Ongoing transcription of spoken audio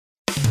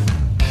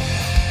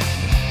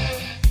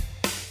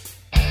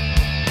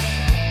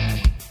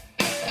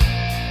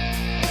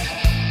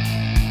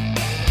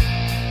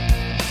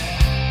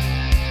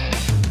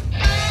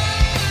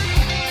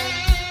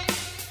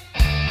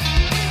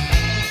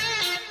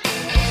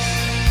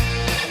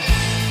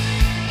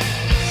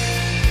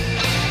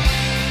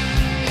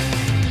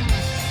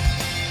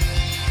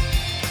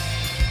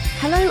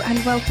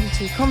and welcome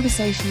to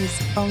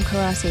Conversations on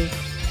Karate,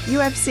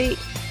 UFC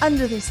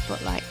Under the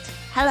Spotlight.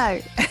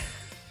 Hello.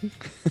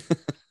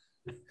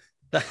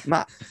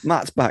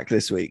 Matt's back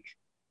this week.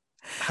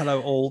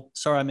 Hello all.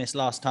 Sorry I missed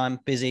last time.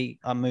 Busy.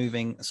 I'm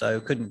moving, so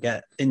couldn't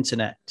get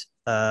internet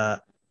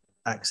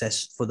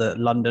access for the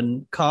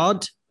London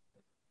card,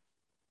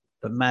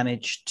 but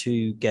managed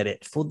to get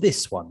it for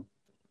this one.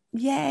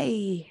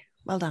 Yay.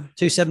 Well done.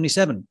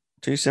 277.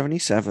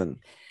 277.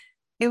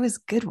 It was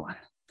a good one.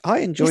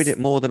 I enjoyed it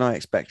more than I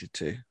expected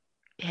to.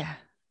 Yeah.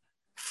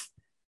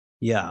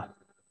 Yeah.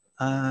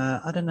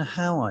 I don't know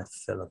how I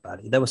feel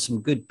about it. There were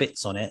some good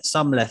bits on it.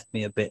 Some left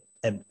me a bit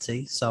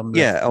empty. Some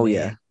But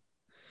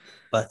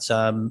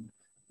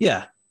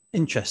yeah,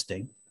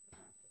 interesting.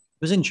 It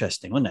was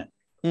interesting, wasn't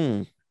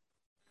it?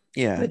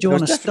 Yeah. Where do you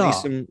want to definitely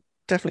start?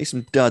 Definitely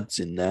some duds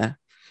in there.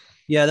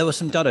 Yeah, there were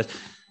some dudders.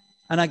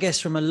 And I guess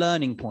from a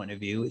learning point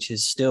of view, which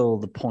is still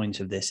the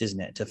point of this,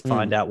 isn't it? To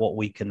find out what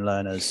we can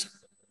learn as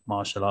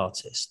martial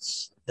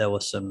artists. There were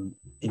some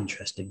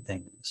interesting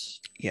things.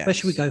 Yeah. Where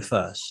should we go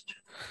first?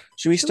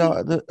 Should we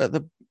start at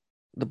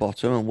the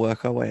bottom and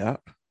work our way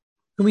up?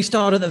 Can we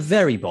start at the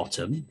very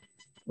bottom?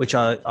 Which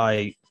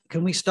I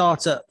can we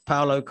start at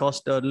Paulo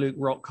Costa and Luke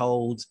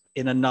Rockhold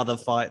in another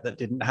fight that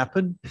didn't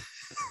happen?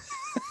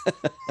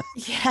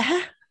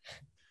 Yeah.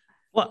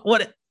 What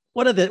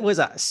was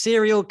that?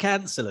 Serial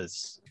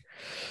cancellers.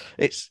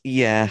 It's Do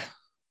you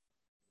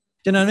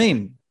know what I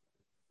mean?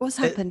 What's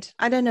happened?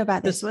 I don't know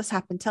about this. What's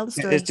happened? Tell the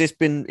story.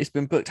 It's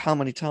been booked how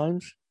many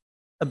times?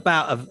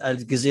 About a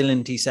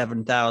gazillion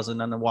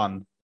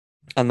 7,001.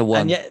 And the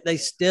one. And yet they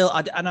still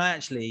I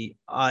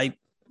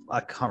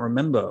can't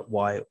remember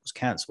why it was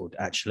cancelled,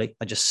 actually.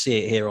 I just see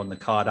it here on the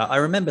card. I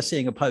remember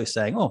seeing a post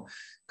saying, oh,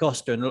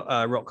 Costa and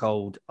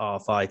Rockhold are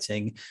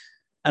fighting.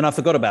 And I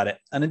forgot about it.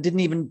 And it didn't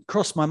even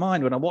cross my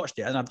mind when I watched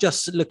it. And I'm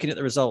just looking at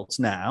the results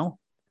now.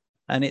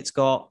 And it's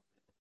got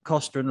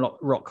Costa and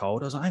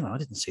Rockhold. I was like, hang on, I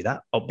didn't see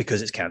that. Oh,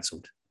 because it's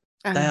cancelled.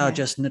 They are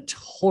just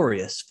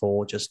notorious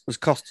for just... Was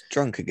Costa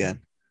drunk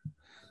again?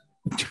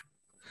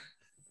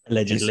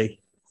 Allegedly.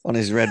 On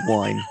his red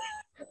wine.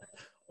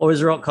 Or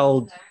is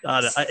Rockhold?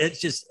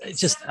 It's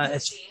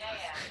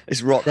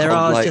Rockhold. There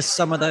are just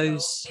some of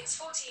those.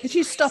 Could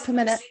you stop a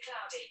minute?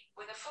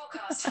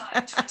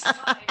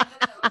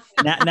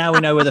 now we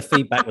know where the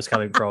feedback was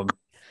coming from.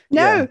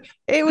 No,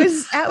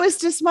 that was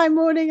just my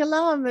morning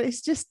alarm.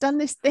 It's just done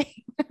this thing.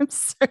 I'm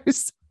so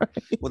sorry.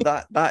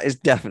 Well, that is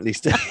definitely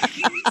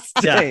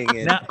staying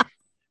in. Now,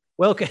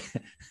 welcome.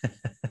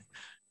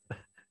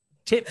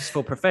 Tips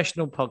for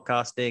professional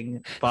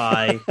podcasting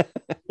by.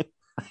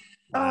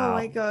 Oh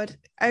my God.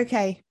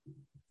 Okay.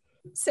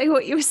 Say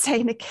what you were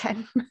saying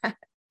again, Matt.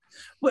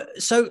 Well,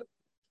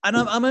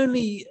 I'm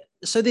only.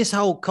 So this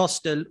whole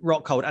Costa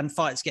Rockhold and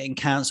fights getting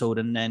cancelled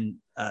and then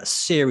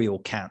serial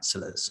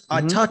cancellers.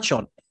 I touch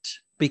on it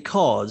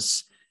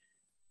because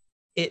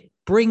it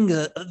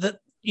brings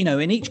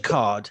in each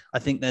card, I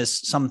think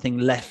there's something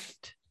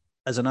left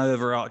as an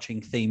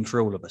overarching theme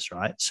for all of us,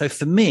 right? So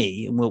for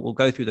me, and we'll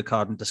go through the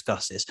card and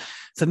discuss this,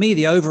 for me,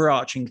 the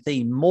overarching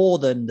theme, more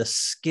than the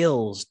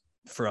skills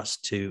for us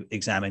to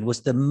examine,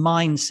 was the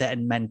mindset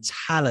and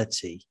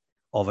mentality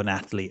of an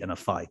athlete and a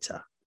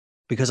fighter.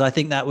 Because I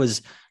think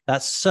that's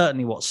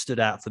certainly what stood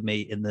out for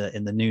me in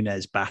the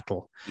Nunes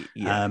battle.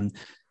 Yeah.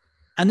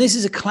 And this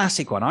is a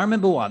classic one. I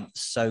remember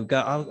once, I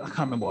can't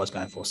remember what I was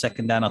going for,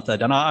 second down or third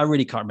down. I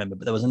really can't remember,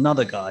 but there was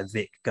another guy,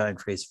 Vic, going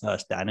for his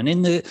first down.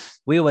 And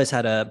we always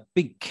had a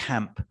big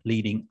camp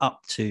leading up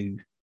to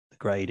the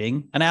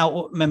grading. And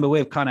remember,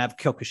 we kind of have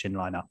Kyokushin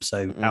lineup.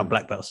 So our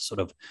black belts are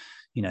sort of,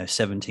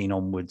 17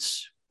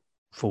 onwards,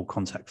 full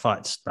contact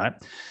fights, right?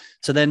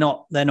 So they're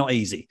not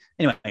easy.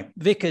 Anyway,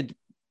 Vic had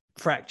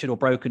fractured or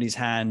broken his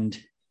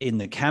hand in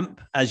the camp,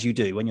 as you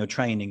do when you're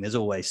training. There's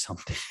always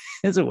something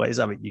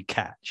you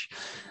catch.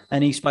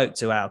 And he spoke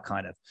to our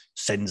kind of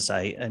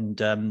sensei,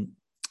 and I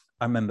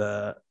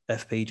remember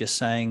FP just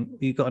saying,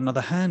 you got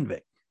another hand,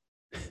 Vic.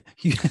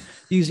 You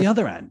use the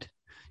other hand.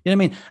 You know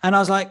what I mean? And I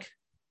was like,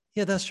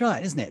 yeah, that's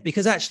right, isn't it?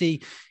 Because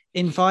actually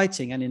in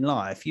fighting and in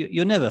life,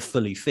 you're never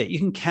fully fit. You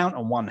can count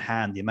on one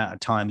hand the amount of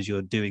times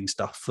you're doing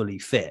stuff fully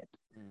fit.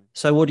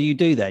 So what do you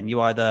do then? You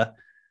either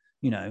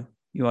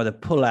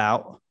pull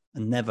out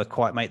and never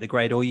quite make the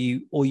grade, or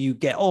you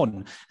get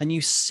on. And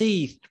you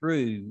see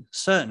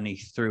certainly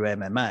through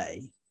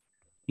MMA,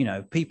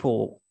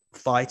 people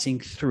fighting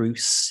through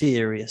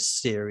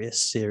serious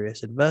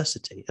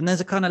adversity. And there's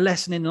a kind of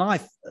lesson in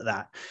life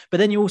that. But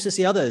then you also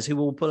see others who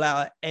will pull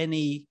out at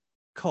any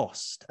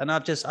cost. And I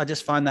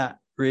just find that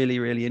really,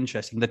 really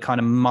interesting, the kind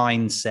of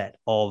mindset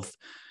of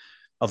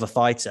a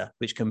fighter,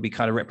 which can be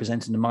kind of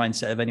representing the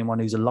mindset of anyone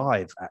who's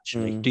alive,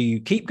 actually. Do you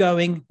keep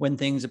going when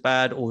things are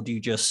bad, or do you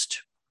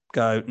just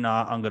go,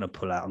 nah, I'm going to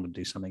pull out, I'm going to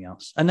do something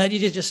else? And then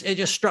it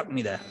just struck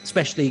me there,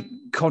 especially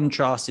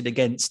contrasted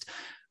against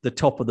the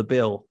top of the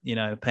bill,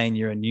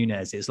 Pena and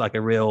Nunes. It's like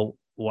a real,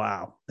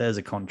 wow, there's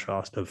a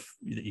contrast of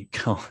you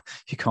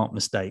can't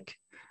mistake.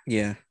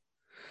 Yeah.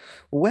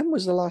 When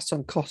was the last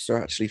time Costa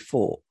actually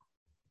fought?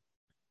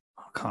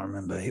 I can't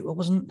remember. It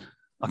wasn't.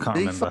 I can't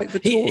Did he remember. fight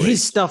Vettori?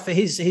 His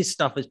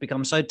stuff has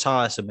become so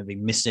tiresome of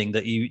him missing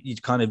that you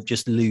kind of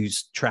just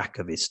lose track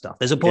of his stuff.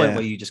 There's a point Yeah.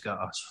 where you just go,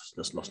 oh, I've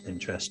just lost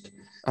interest.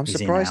 I'm He's in,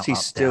 surprised out, he's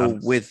up, still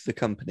down. with the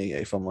company,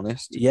 if I'm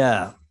honest.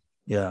 Yeah,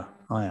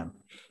 I am.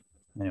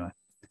 Anyway,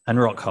 and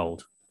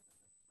Rockhold's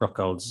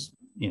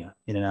in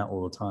and out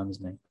all the time,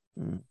 isn't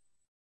he? Mm.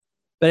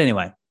 But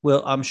anyway,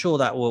 I'm sure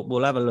that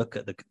we'll have a look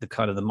at the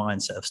kind of the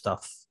mindset of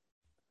stuff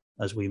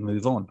as we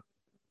move on.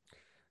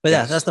 But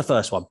yeah, Yes. that's the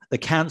first one. The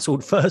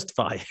cancelled first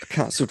fight.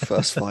 Cancelled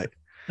first fight.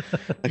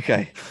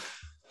 Okay.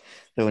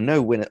 There were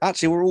no winners.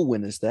 Actually, we're all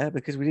winners there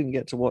because we didn't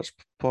get to watch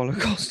Paulo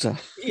Costa.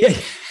 Yeah.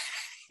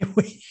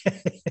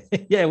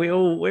 We're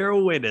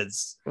all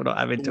winners. We're not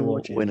having to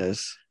watch it.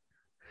 Winners.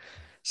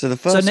 So the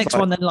first next fight,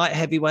 one, then, light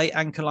heavyweight,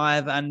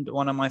 Ankalaev, and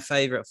one of my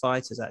favorite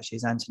fighters actually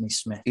is Anthony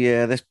Smith.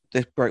 Yeah, this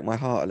broke my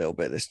heart a little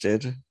bit. This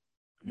did,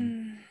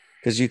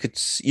 because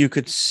you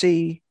could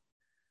see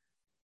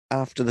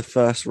after the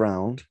first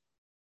round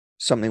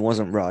something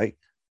wasn't right,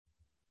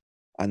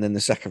 and then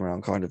the second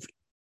round kind of,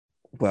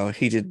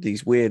 he did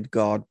these weird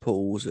guard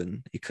pulls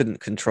and he couldn't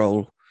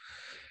control.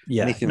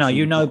 Yeah, anything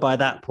no, by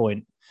that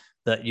point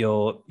that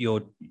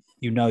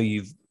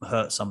you've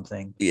hurt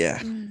something.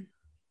 Yeah.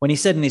 When he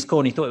said in his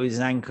corner, he thought it was his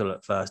ankle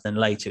at first, then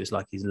later it was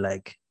like his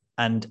leg.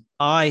 And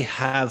I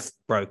have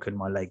broken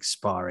my leg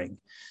sparring,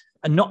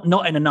 and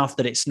not in enough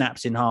that it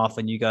snaps in half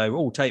and you go,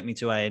 oh, take me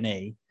to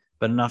A&E,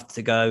 but enough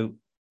to go,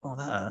 oh,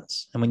 that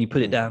hurts. And when you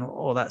put it down,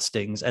 oh, that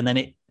stings. And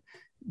then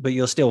but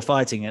you're still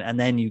fighting it. And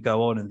then you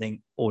go on and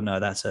think, oh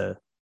no, that's a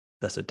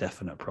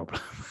definite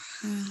problem.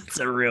 It's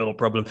a real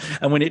problem.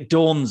 And when it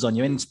dawns on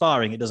you in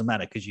sparring, it doesn't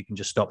matter because you can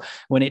just stop.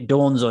 When it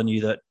dawns on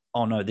you that,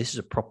 oh no, this is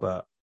a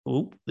proper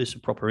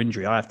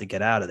injury, I have to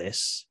get out of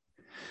this.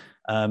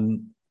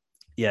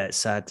 It's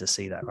sad to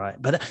see that,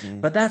 right?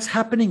 But that's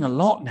happening a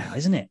lot now,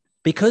 isn't it?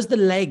 Because the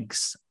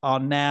legs are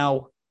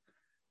now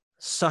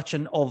such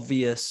an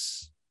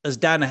obvious, as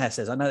Danaher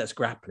says, I know that's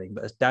grappling,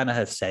 but as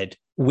Danaher said,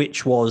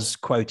 which was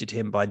quoted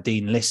him by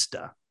Dean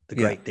Lister, the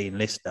great Dean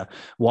Lister,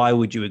 why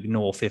would you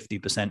ignore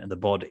 50% of the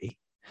body?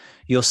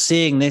 You're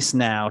seeing this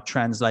now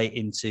translate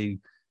into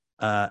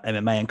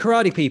MMA, and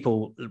karate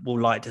people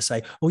will like to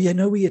say, oh yeah,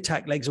 no, we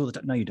attack legs all the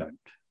time. No, you don't.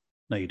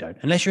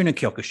 Unless you're in a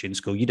Kyokushin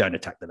school, you don't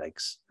attack the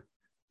legs.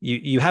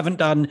 You haven't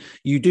done,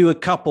 you do a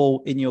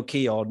couple in your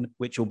Kion,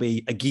 which will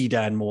be a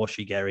Gidan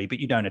Morshigeri, but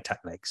you don't attack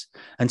legs.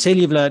 Until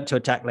you've learned to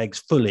attack legs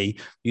fully,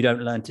 you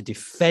don't learn to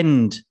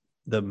defend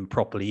them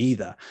properly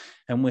either.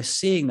 And we're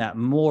seeing that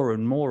more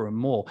and more and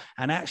more.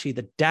 And actually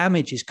the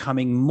damage is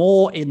coming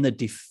more in the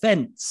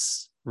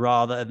defense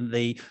rather than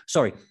that's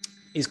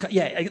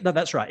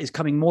right. It's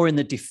coming more in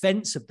the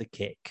defense of the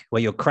kick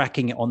where you're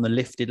cracking it on the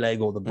lifted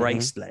leg or the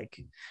braced leg.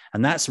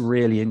 And that's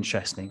really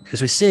interesting because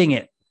we're seeing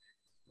it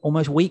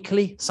almost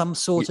weekly, some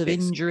sort of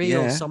injury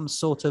or some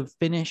sort of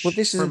finish. Well,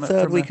 this is the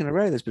third week in a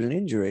row there's been an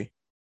injury.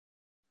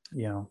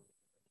 Yeah.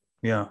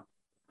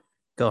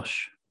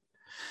 Gosh.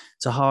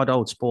 It's a hard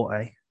old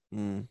sport, eh?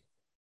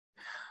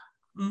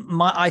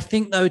 I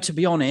think, though, to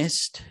be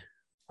honest,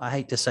 I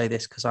hate to say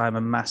this because I'm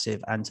a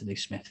massive Anthony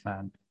Smith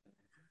fan.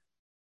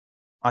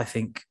 I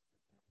think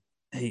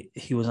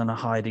he was on a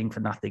hiding for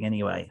nothing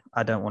anyway.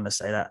 I don't want to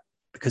say that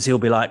because he'll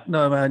be like,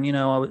 no,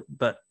 man,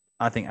 but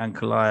I think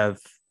Ankalaev,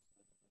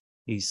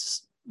 I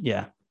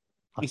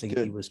think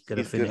good. he was going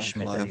to finish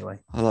Smith anyway.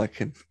 I like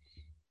him.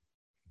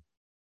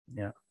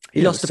 Yeah.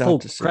 He lost to Paul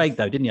Craig,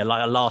 though, didn't he?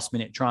 Like a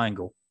last-minute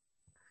triangle.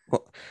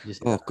 What?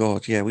 Oh,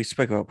 God, yeah. We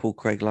spoke about Paul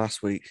Craig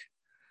last week.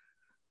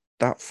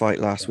 That fight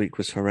last week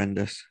was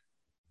horrendous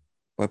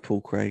by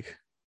Paul Craig.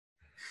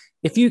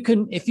 If you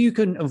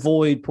can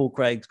avoid Paul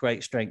Craig's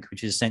great strength,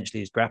 which is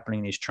essentially his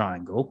grappling, his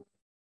triangle,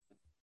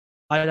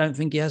 I don't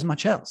think he has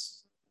much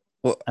else.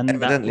 Well, and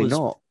evidently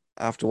not.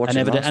 After watching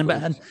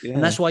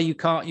and that's why you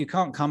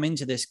can't come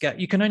into this gap.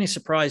 You can only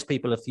surprise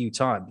people a few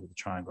times with the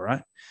triangle,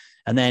 right?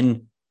 And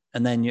then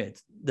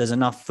there's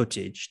enough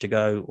footage to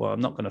go, well, I'm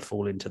not going to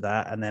fall into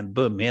that. And then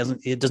boom,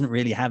 he doesn't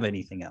really have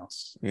anything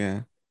else.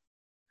 Yeah.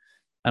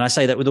 And I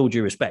say that with all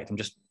due respect. I'm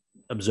just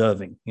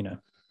observing,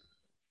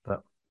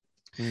 But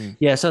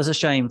so it's a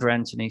shame for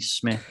Anthony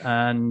Smith.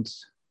 And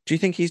do you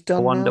think he's done?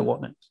 I wonder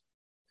what next.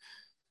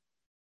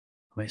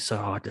 I mean, it's so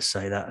hard to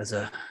say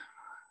that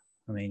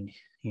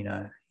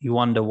you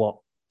wonder.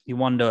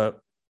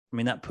 I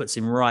mean, that puts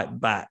him right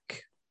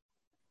back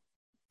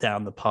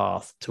down the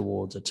path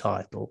towards a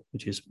title,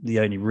 which is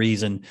the only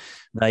reason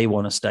they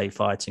want to stay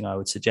fighting, I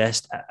would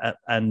suggest.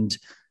 And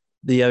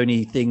the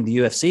only thing the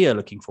UFC are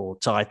looking for,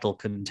 title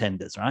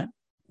contenders, right?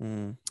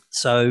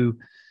 So,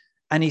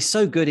 and he's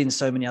so good in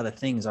so many other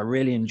things. I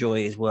really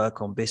enjoy his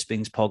work on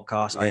Bisping's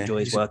podcast. I enjoy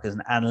his work as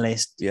an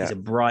analyst. Yeah. He's a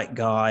bright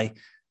guy.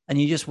 And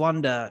you just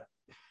wonder,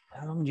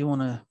 how long do you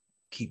want to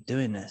keep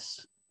doing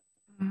this?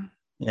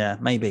 Yeah,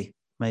 maybe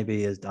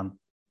he is done.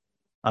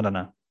 I don't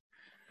know.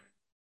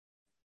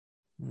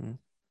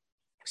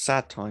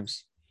 Sad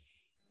times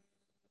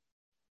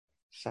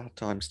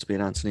to be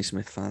an Anthony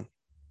Smith fan.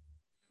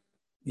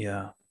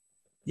 Yeah,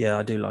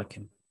 I do like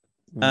him.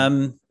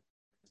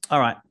 All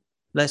right,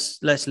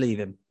 let's leave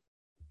him.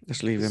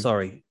 Just leave him.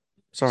 Sorry,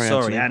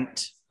 Anthony.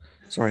 Ant.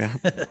 Sorry,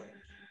 Ant.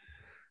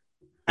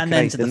 And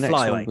then to the next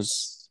one flyweight.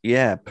 was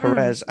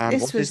Perez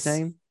and what's his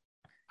name?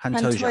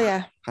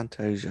 Pantoja.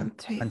 Pantoja.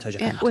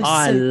 Yeah, it was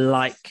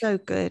so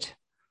good.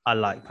 I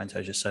like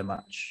Pantoja so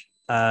much.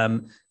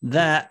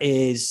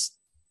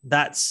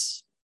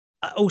 That's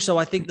also,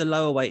 I think the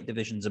lower weight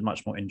divisions are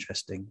much more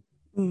interesting.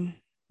 Yeah.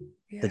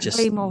 They're just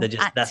active.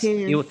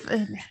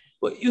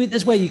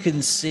 That's where you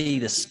can see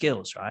the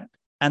skills, right?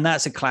 And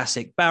that's a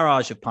classic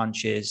barrage of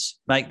punches,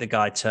 make the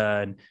guy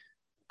turn,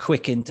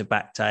 quick into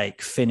back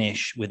take,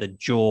 finish with a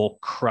jaw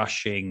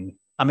crushing.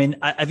 I mean,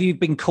 have you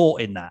been caught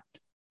in that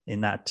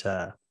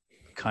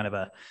kind of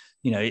a,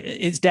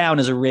 it's down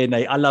as a rear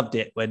naked. I loved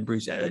it when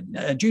Bruce, do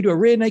you do a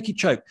rear naked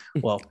choke?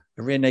 Well,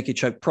 a rear naked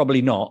choke,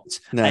 probably not.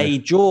 No. A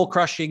jaw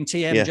crushing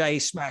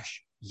TMJ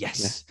smash.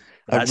 Yes. Yeah.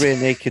 A rear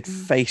naked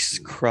face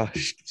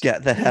crush.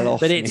 Get the hell off.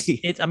 But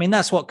I mean,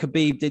 that's what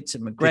Khabib did to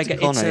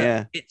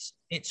McGregor.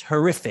 It's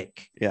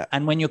horrific. Yeah.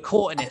 And when you're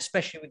caught in it,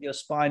 especially with your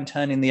spine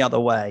turning the other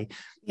way,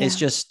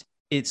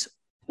 it's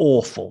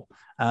awful.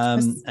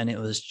 And it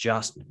was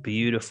just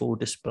beautiful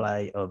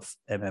display of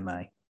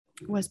MMA.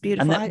 It was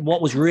beautiful. And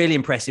what was really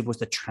impressive was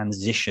the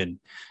transition,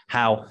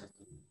 how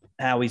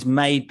he's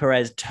made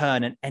Perez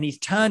turn and he's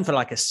turned for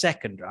like a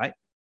second, right?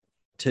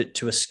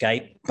 To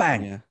escape.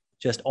 Bang.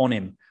 Just on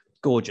him.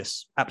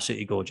 Gorgeous.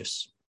 Absolutely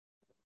gorgeous.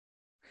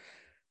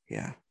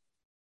 Yeah.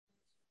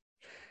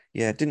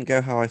 Yeah, it didn't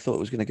go how I thought it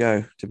was going to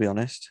go, to be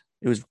honest.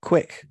 It was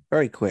quick,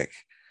 very quick.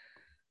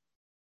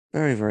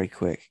 Very, very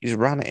quick. He just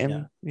ran at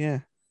him. Yeah.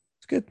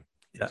 It's good.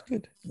 Yeah, it's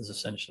good. It's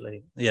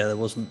essentially, there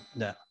wasn't,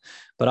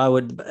 But I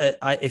would,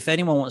 if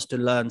anyone wants to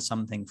learn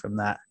something from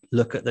that,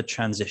 look at the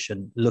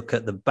transition, look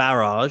at the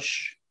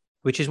barrage,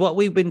 which is what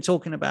we've been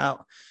talking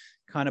about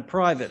kind of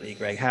privately,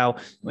 Greg, how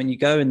when you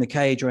go in the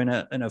cage or in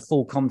a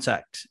full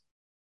contact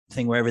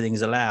thing where everything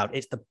is allowed,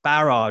 it's the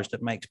barrage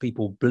that makes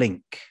people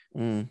blink.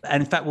 And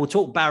in fact, we'll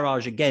talk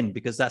barrage again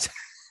because that's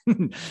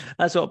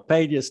what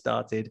Pena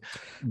started,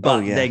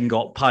 but then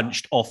got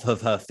punched off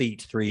of her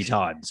feet 3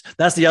 times.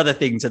 That's the other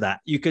thing to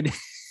that.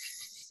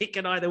 It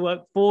can either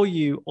work for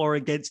you or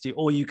against you,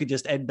 or you could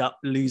just end up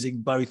losing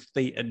both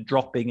feet and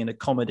dropping in a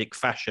comedic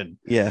fashion.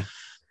 Yeah.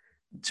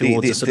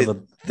 Towards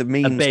the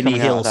Benny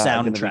Hill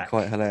soundtrack.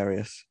 Quite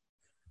hilarious.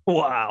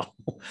 Wow.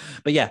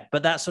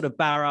 But that sort of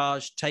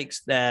barrage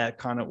takes their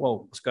kind of,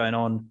 what's going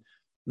on,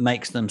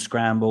 makes them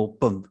scramble,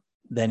 boom.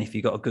 Then if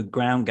you've got a good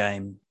ground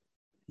game,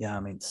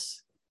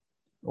 it's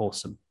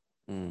awesome.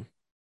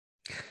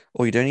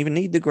 Or you don't even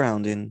need the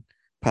ground in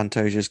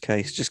Pantoja's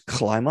case. Just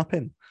climb up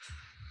him.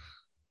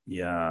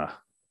 Yeah.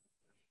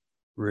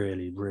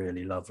 Really,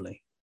 really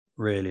lovely.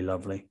 Really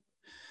lovely.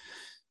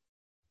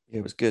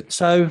 It was good.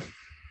 So,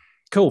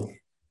 cool.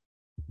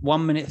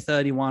 1 minute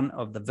 31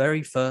 of the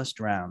very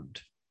first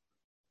round.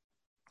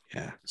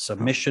 Yeah.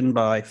 Submission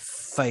by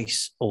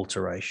face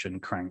alteration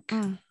crank.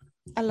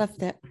 I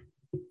loved it.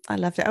 I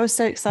was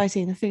so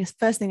excited. The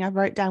first thing I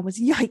wrote down was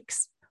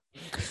yikes.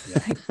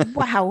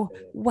 Wow.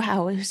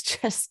 It was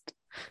just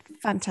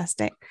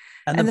fantastic.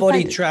 And the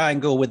body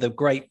triangle with the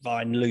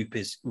grapevine loop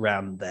is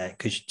round there,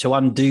 because to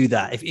undo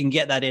that, if you can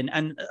get that in,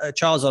 and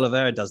Charles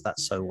Oliveira does that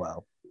so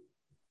well.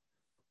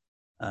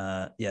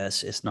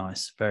 Yes, it's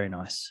nice. Very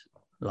nice.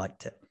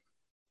 Liked it.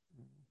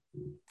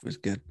 It was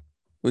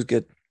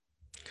good.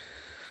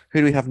 Who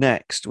do we have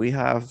next? We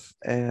have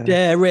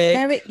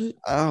Derek.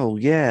 Oh,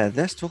 yeah.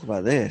 Let's talk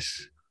about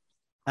this.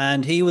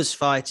 And he was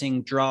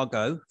fighting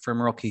Drago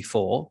from Rocky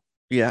IV.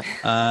 Yeah.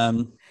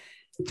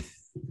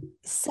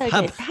 So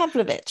good.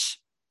 Pavlovich.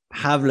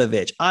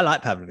 I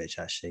like Pavlovich,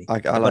 actually.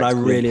 But I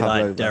really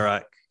like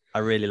Derek. I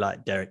really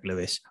like Derek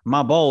Lewis.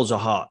 My balls are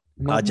hot.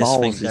 I just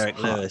think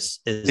Derek Lewis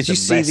is Did you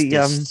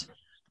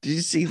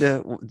see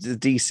the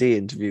DC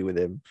interview with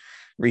him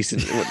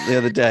recently, the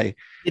other day?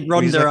 Did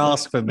Ronda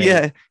ask for me?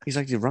 Yeah. He's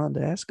like, did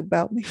Ronda ask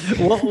about me?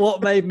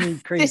 What made me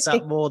crease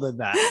up more than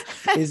that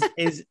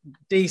is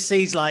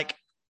DC's like,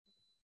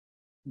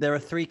 there are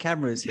 3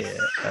 cameras here,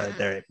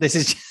 Derek.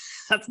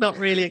 That's not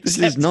really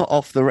acceptable. This is not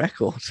off the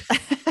record.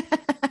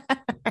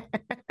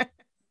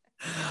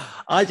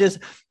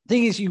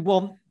 Thing is, you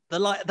want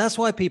that's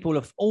why people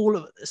have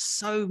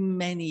so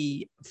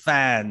many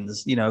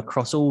fans,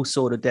 across all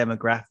sort of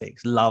demographics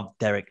love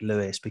Derek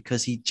Lewis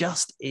because he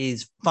just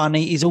is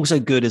funny. He's also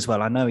good as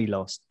well. I know he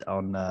lost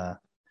on,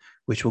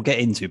 which we'll get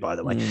into, by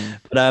the way,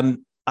 but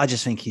I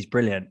just think he's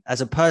brilliant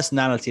as a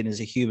personality and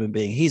as a human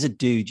being. He's a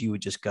dude you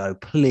would just go,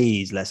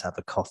 please, let's have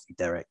a coffee,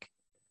 Derek.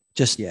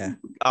 Just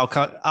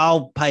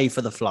I'll pay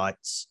for the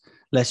flights.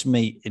 Let's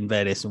meet in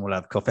Venice and we'll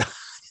have coffee.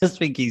 I just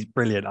think he's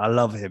brilliant. I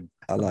love him.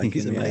 I think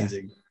he's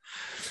amazing. Yeah.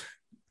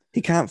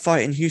 He can't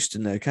fight in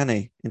Houston, though, can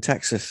he? In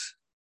Texas.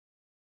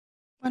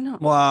 Why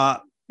not?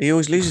 Well, he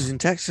always loses in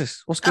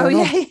Texas. What's going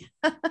on?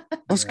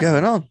 What's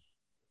going on?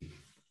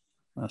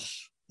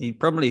 He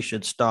probably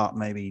should start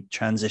maybe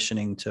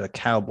transitioning to a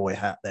cowboy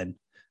hat then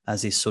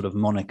as his sort of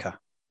moniker.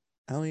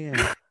 Oh,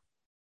 yeah.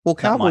 Well,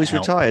 Cowboy's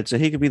retired, so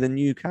he could be the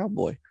new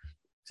cowboy.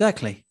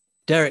 Exactly.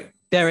 Derek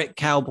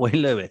Cowboy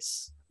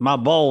Lewis. My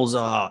balls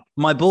are hot.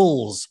 My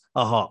balls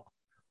are hot.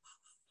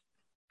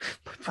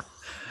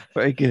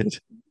 Very good.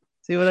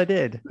 See what I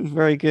did?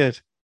 Very good.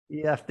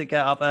 You have to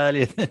get up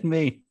earlier than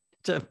me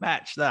to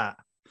match that.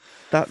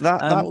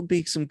 That would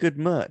be some good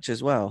merch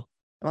as well.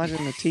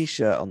 Imagine a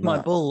T-shirt on My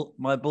that.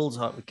 balls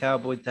hot with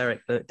Cowboy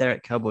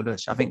Derek Cowboy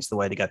Lewis. I think it's the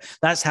way to go.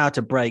 That's how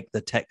to break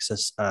the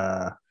Texas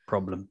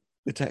problem.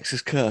 The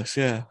Texas curse,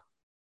 yeah.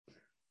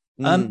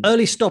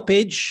 Early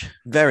stoppage.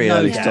 Very no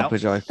early doubt.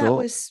 stoppage, I That thought.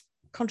 was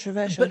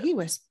controversial. But- He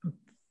was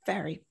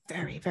very,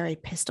 very, very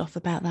pissed off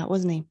about that,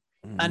 wasn't he?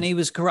 And he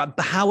was corrupt.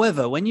 But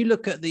however, when you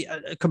look at the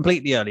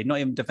completely early, not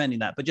even defending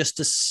that, but just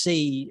to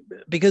see,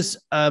 because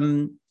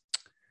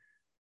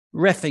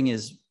reffing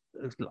is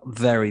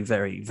very,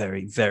 very,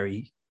 very,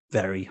 very,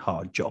 very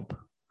hard job,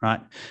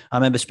 right? I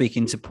remember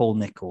speaking to Paul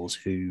Nichols,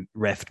 who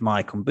reffed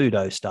my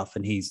Budo stuff,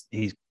 and he's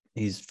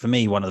for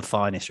me one of the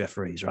finest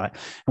referees, right?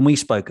 And we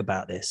spoke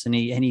about this, and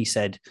he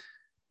said,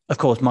 of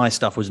course, my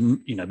stuff was,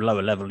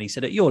 lower level. And he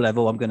said, at your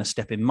level, I'm going to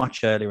step in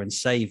much earlier and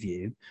save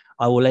you.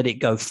 I will let it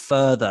go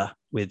further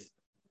with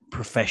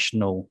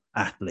professional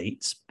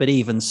athletes, but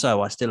even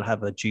so, I still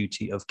have a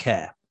duty of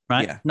care,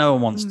 right? Yeah. No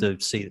one wants to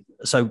see it.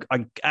 So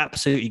I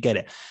absolutely get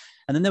it.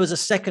 And then there was a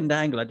second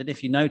angle, I don't know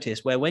if you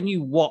noticed, where when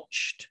you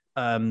watched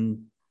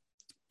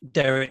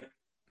Derek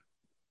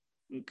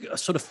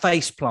sort of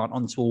face plant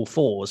onto all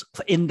fours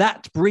in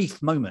that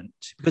brief moment,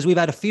 because we've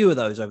had a few of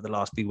those over the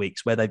last few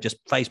weeks where they've just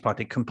face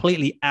planted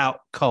completely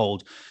out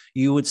cold,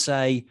 you would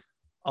say,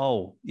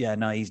 oh, yeah,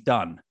 no, he's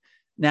done.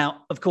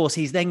 Now, of course,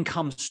 he's then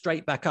come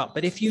straight back up.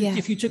 But if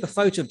you took a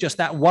photo of just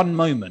that one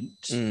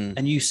moment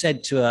and you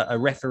said to a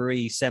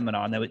referee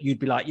seminar, and you'd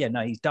be like, yeah,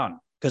 no, he's done.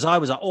 Because I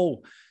was like,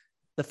 oh,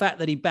 the fact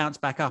that he bounced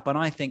back up, and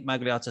I think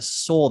Magliata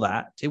saw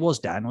that. It was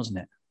Dan, wasn't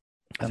it?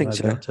 I think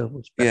so.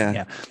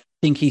 Yeah. I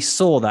think he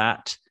saw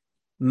that,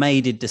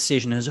 made a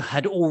decision,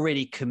 had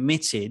already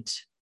committed,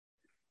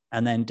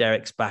 and then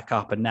Derek's back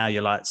up, and now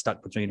you're like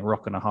stuck between a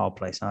rock and a hard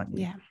place, aren't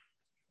you? Yeah.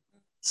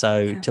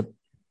 So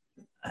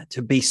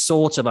to be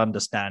sort of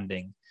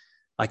understanding,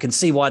 I can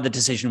see why the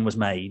decision was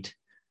made,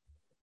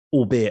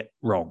 albeit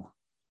wrong.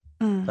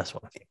 That's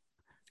what I think.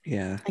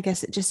 Yeah. I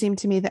guess it just seemed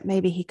to me that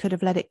maybe he could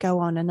have let it go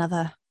on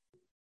another,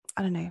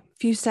 I don't know,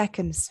 few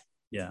seconds.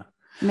 Yeah.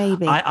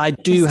 Maybe. I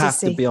do have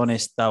to be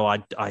honest, though.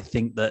 I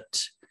think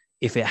that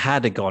if it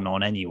had gone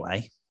on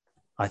anyway,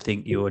 I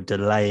think you were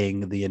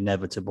delaying the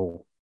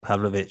inevitable.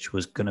 Pavlovich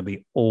was going to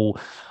be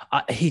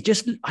I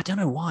don't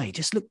know why, he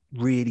just looked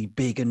really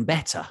big and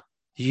better.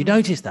 Did you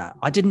notice that?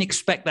 I didn't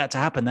expect that to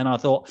happen. Then I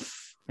thought,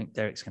 I think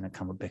Derek's going to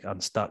come a bit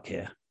unstuck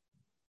here.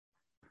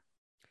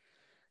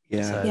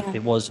 Yeah. So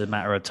it was a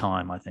matter of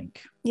time, I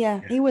think.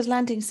 Yeah, he was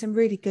landing some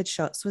really good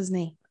shots, wasn't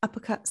he?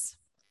 Uppercuts,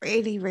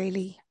 really,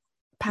 really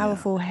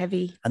powerful,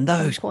 heavy. And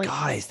those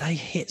guys, they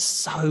hit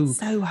so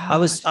hard.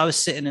 I was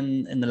sitting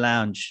in the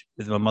lounge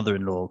with my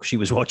mother-in-law. She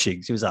was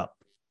watching. She was up,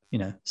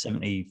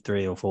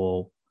 73 or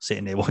 4,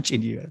 sitting there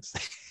watching you.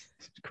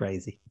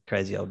 Crazy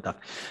old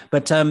duck.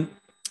 But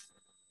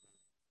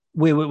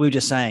we were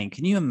just saying,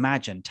 can you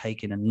imagine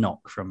taking a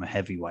knock from a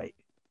heavyweight,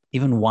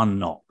 even one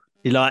knock?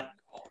 You're like,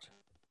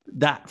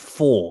 that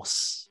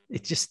force,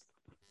 it's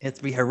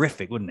to be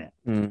horrific, wouldn't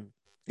it?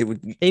 It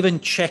would, even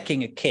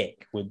checking a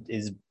kick with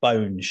his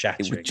bone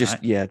shattering. It would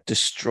just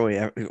destroy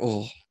everything.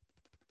 Oh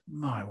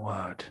my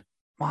word!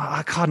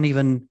 I can't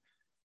even.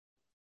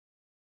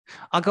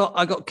 I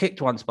got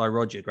kicked once by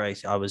Roger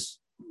Gracie. I was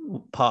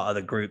part of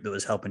the group that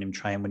was helping him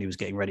train when he was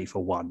getting ready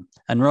for one.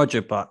 And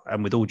Roger,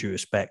 and with all due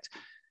respect,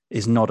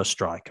 is not a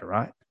striker,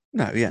 right?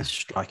 No, yeah. His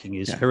striking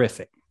is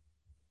horrific.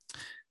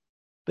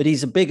 But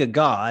he's a bigger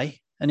guy,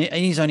 and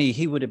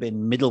he would have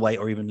been middleweight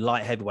or even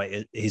light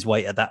heavyweight his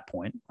weight at that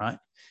point, right?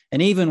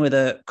 And even with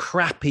a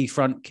crappy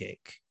front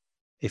kick,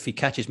 if he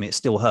catches me, it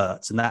still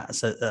hurts. And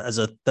that's as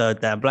a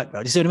third down black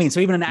belt. You see what I mean? So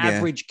even an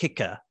average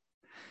kicker,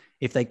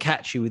 if they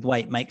catch you with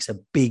weight, makes a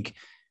big,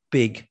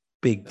 big,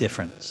 big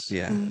difference.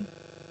 Yeah.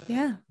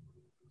 Yeah.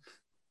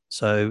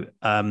 So,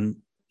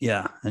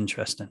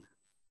 interesting.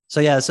 So,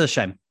 it's a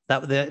shame.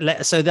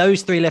 So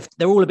those three left,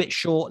 they're all a bit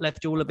short,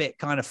 left you all a bit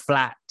kind of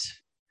flat.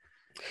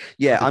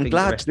 Yeah, I'm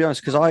glad, to be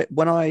honest, because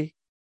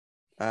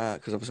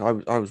obviously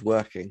I was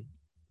working.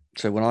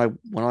 So when I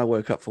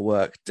woke up for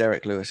work,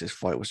 Derek Lewis's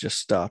fight was just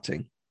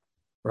starting.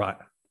 Right.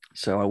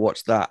 So I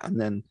watched that and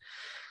then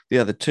the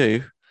other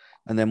two,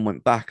 and then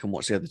went back and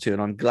watched the other two.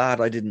 And I'm glad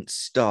I didn't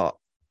start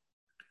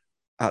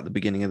at the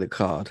beginning of the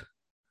card.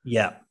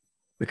 Yeah.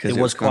 Because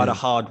it was quite a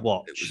hard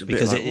watch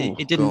because like,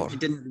 it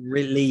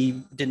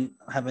didn't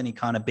have any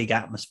kind of big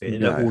atmosphere.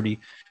 No.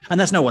 And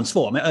that's no one's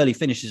fault. I mean, early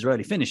finishes are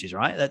early finishes,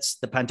 right? That's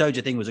the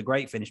Pantoja thing was a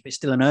great finish, but it's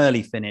still an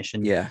early finish.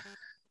 And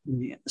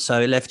so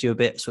it left you a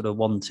bit sort of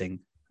wanting.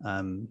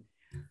 I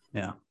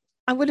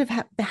would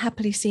have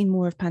happily seen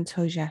more of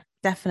Pantoja,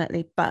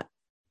 definitely, but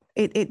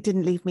it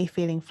didn't leave me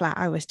feeling flat.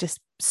 I was just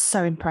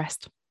so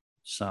impressed.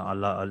 So I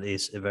love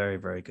it's very,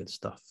 very good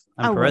stuff.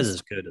 And Perez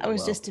is good. I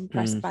was just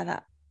impressed by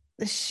that.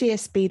 The sheer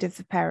speed of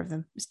the pair of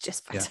them was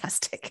just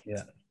fantastic.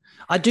 Yeah.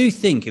 I do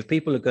think if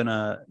people are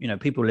gonna,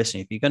 people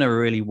listening, if you're gonna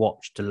really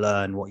watch to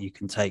learn what you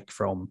can take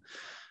from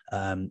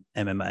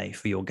MMA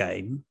for your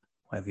game,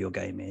 whatever your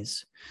game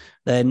is,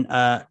 then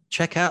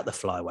check out the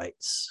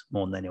flyweights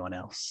more than anyone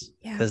else,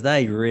 because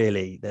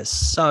there's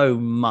so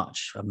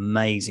much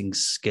amazing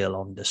skill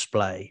on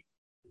display.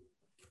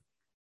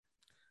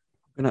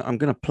 I'm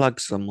gonna plug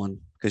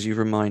someone because you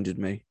reminded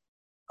me.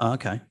 Oh,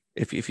 okay.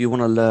 If you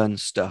want to learn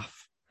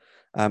stuff,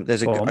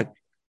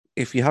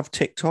 if you have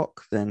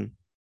TikTok, then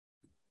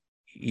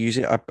use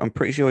it. I'm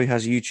pretty sure he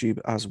has YouTube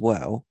as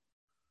well.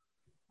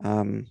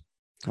 Hold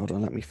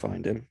on, let me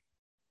find him.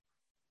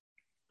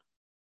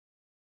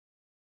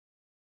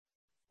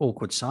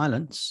 Awkward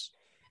silence.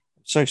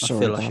 So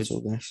sorry about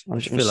all this. I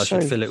feel I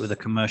should fill it with a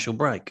commercial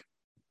break.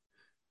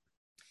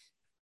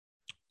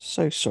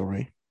 So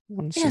sorry.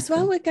 Yes,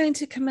 while we're going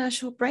to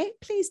commercial break,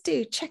 please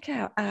do check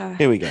out our...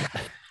 Here we go.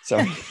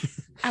 Sorry.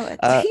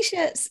 our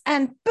T-shirts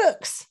and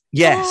books.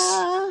 Yes.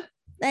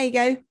 There you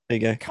go. There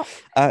you go.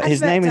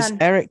 His name is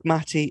Eric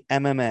Matty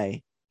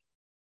MMA.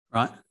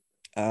 Right.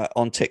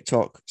 On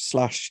TikTok /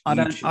 I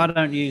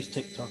don't use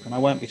TikTok, and I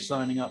won't be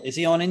signing up. Is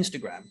he on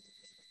Instagram?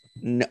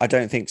 No, I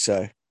don't think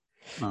so.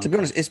 Okay. To be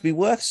honest, it'd be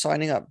worth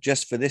signing up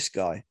just for this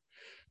guy,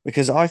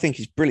 because I think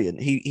he's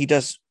brilliant. He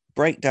does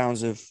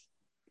breakdowns of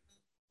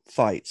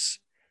fights,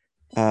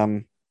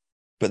 but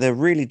they're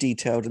really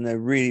detailed and they're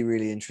really,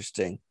 really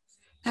interesting.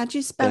 How do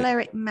you spell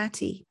Eric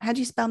Matty? How do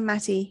you spell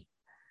Matty?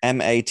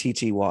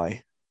 Matty.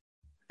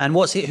 And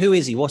who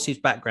is he? What's his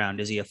background?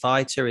 Is he a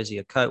fighter? Is he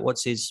a coach?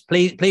 What's his?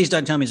 Please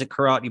don't tell me he's a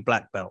karate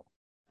black belt.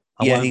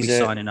 I won't be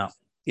signing up.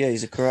 Yeah,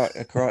 he's a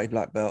karate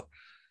black belt.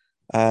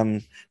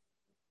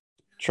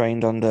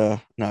 Trained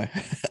under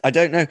I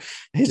don't know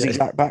his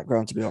exact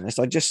background, to be honest.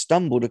 I just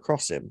stumbled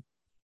across him.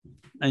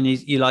 And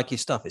you like his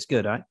stuff? It's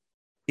good, right?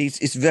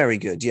 It's very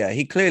good. Yeah,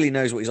 he clearly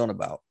knows what he's on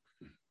about.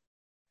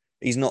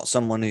 He's not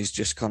someone who's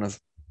just kind of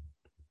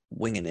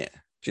winging it.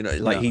 Do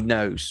you know, he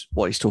knows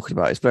what he's talking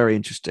about. It's very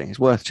interesting. It's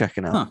worth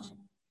checking out. Huh.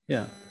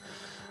 Yeah.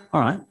 All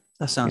right.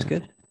 That sounds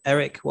good.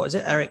 Eric, what is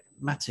it? Eric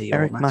Matty.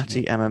 Eric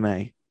Matty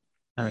MMA.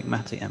 Eric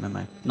Matty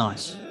MMA.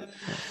 Nice.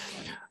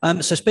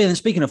 So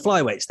speaking of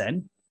flyweights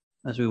then,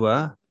 as we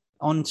were,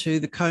 on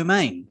to the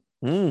co-main.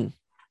 Brandon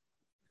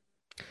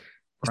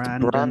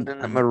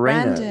Moreno.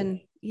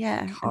 Brandon,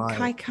 yeah.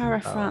 Kai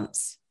Kara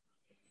France.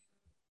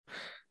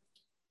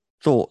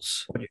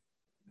 Thoughts?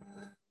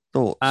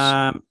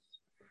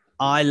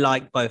 I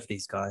like both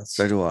these guys.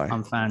 So do I.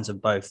 I'm fans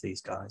of both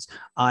these guys.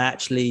 I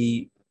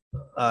actually,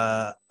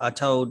 I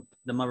told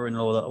the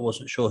mother-in-law that I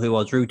wasn't sure who I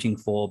was rooting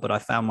for, but I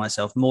found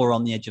myself more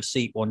on the edge of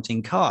seat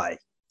wanting Kai.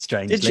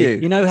 Strangely, did you?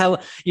 You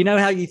know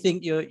how you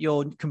think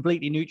you're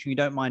completely neutral, you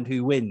don't mind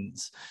who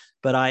wins,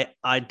 but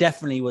I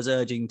definitely was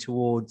urging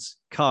towards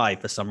Kai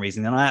for some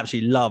reason, and I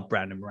actually love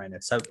Brandon Moreno,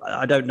 so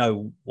I don't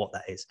know what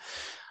that is.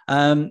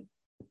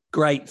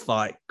 Great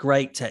fight,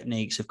 great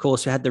techniques. Of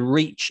course, we had the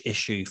reach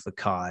issue for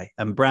Kai,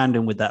 and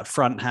Brandon with that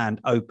front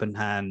hand, open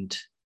hand,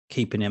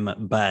 keeping him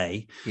at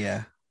bay.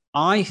 Yeah,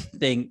 I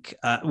think,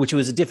 which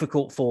was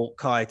difficult for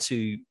Kai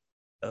to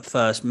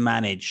first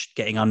manage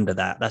getting under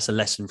that. That's a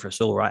lesson for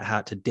us all, right? How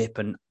to dip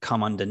and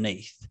come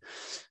underneath.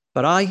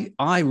 But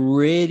I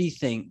really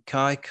think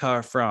Kai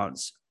Kara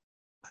France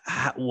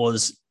had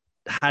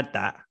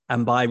that.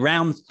 And by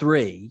round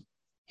 3,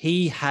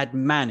 he had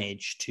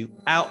managed to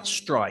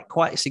outstrike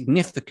quite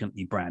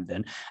significantly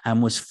Brandon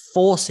and was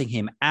forcing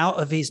him out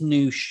of his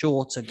new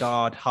shorter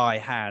guard high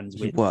hands,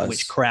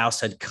 which Krause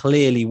had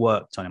clearly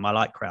worked on him. I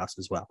like Krause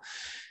as well.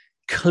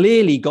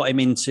 Clearly got him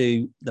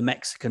into the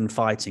Mexican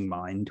fighting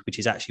mind, which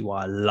is actually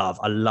why I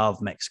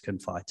love Mexican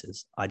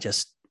fighters. I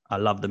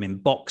love them in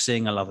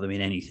boxing. I love them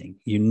in anything.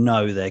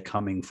 They're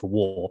coming for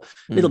war.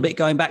 A little bit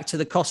going back to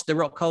the Costa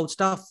Rockhold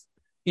stuff.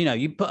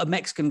 You put a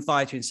Mexican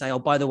fighter and say, oh,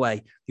 by the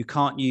way, you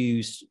can't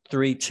use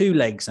 2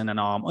 legs and an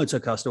arm. Oh, it's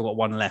okay, I still got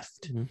 1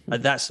 left.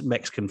 That's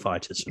Mexican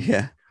fighters.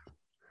 Yeah.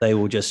 They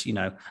will just,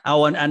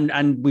 oh,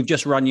 and we've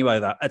just run you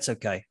over. That's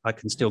okay. I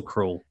can still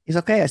crawl. It's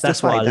okay. I still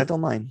fight. I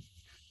don't mind.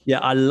 Yeah,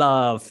 I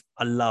love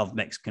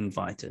Mexican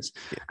fighters.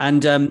 Yeah.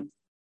 And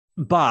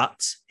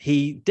but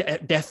he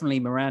definitely,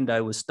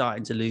 Miranda was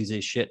starting to lose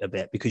his shit a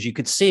bit, because you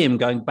could see him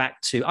going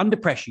back to, under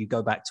pressure, you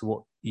go back to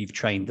what you've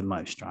trained the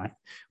most, right?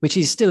 Which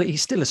he's still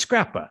a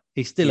scrapper.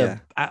 He's still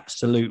an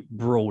absolute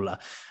brawler.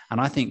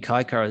 And I think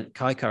Kai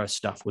Kara's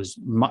stuff was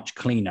much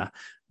cleaner,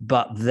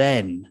 but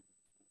then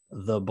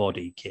the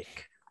body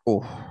kick.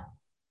 Oh.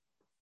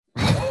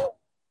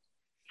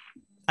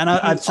 And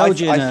I told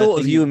you, I thought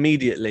of you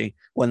immediately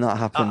when that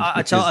happened.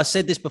 I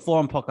said this before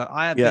on podcast.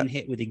 I have been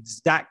hit with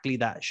exactly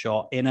that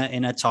shot in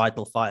a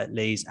title fight at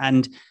Lee's,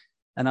 and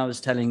I was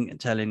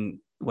telling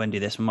Wendy,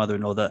 this, my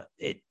mother-in-law, that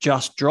it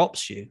just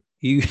drops you.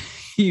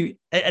 You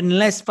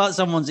unless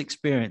someone's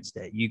experienced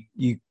it,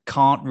 you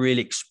can't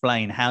really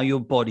explain how your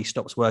body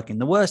stops working.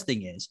 The worst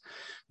thing is,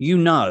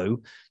 that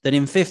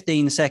in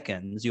 15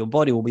 seconds your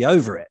body will be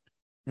over it,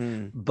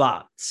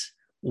 but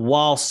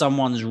while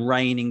someone's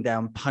raining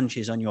down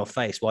punches on your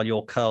face while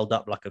you're curled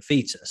up like a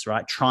fetus,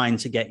 right? Trying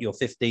to get your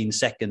 15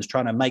 seconds,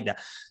 trying to make that,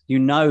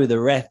 the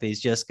ref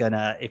is just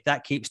gonna, if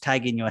that keeps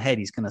tagging your head,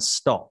 he's gonna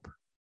stop.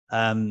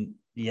 And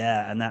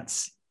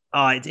that's,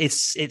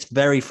 it's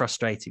very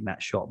frustrating,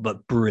 that shot,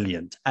 but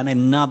brilliant. And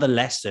another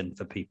lesson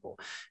for people.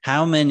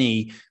 How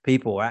many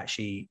people are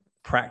actually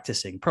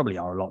practicing, probably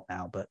are a lot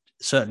now, but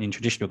certainly in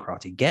traditional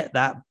karate, get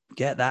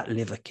that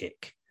liver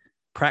kick.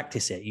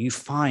 Practice it. You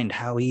find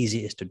how easy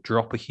it is to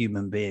drop a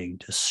human being,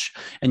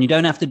 and you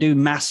don't have to do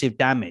massive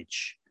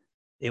damage.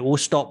 It will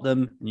stop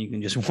them and you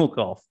can just walk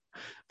off,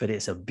 but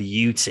it's a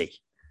beauty.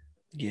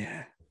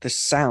 Yeah. The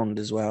sound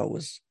as well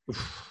was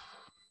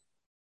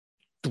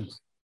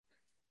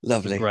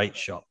lovely. Great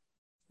shot.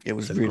 It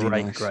was really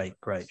really great, nice.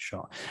 great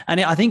shot. And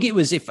I think it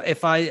was,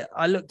 if I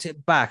looked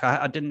it back,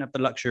 I didn't have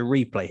the luxury of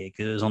replay here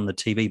because it was on the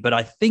TV, but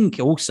I think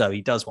also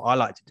he does what I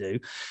like to do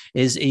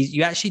is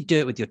you actually do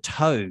it with your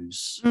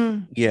toes.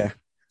 Yeah.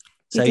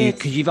 So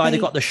because you've either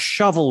got the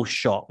shovel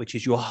shot, which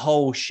is your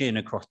whole shin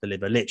across the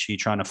liver, literally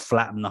trying to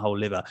flatten the whole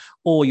liver,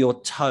 or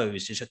your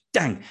toes, just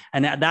dang.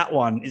 And that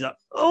one is like,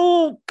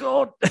 oh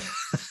God.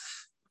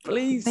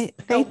 Please. They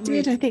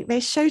did. I think they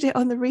showed it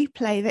on the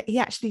replay that he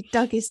actually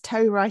dug his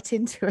toe right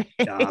into it.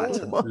 It's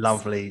a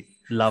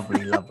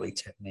lovely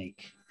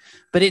technique.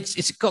 But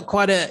it's got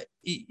quite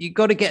you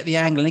got to get the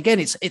angle. And again,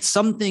 it's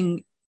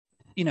something,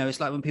 it's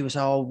like when people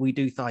say, oh, we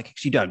do thigh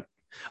kicks. You don't.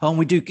 Oh,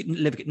 we do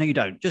liver kicks. No, you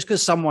don't. Just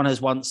because someone has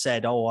once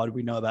said, oh,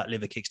 we know about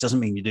liver kicks doesn't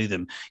mean you do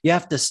them. You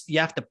have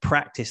to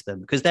practice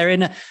them because they're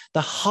in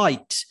the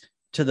height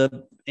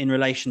in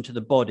relation to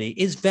the body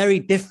is very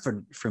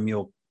different from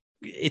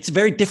it's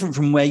very different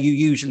from where you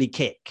usually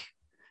kick.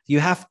 You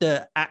have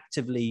to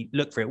actively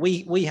look for it.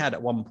 We had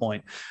at one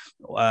point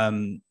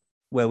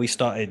where we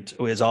started, it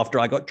was after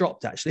I got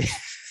dropped actually.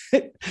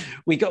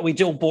 we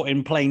all bought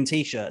in plain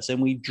t-shirts and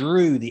we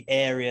drew the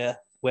area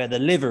where the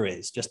liver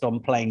is just on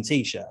plain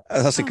t-shirt.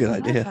 Oh, that's a good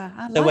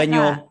idea. So when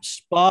you're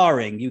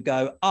sparring, you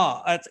go,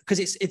 because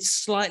it's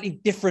slightly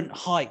different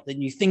height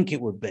than you think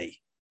it would be.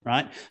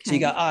 Right. Okay. So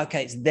you go,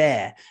 okay, it's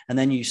there. And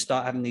then you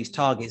start having these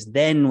targets.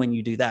 Then when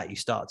you do that, you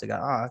start to go,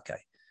 okay.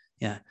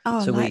 Yeah.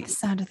 Oh, so I like the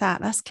sound of that.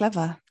 That's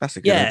clever. That's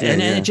a good idea.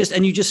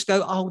 And you just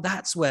go, oh,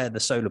 that's where the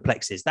solar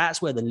plexus is. That's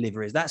where the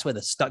liver is. That's where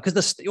the stomach.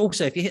 Because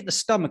also, if you hit the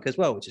stomach as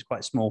well, which is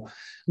quite small,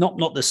 not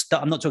the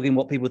I'm not talking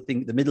what people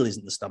think the middle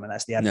isn't the stomach.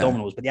 That's the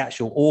abdominals, but the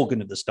actual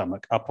organ of the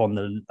stomach up on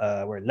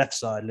the left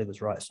side,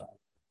 liver's right side.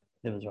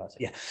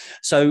 Yeah.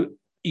 So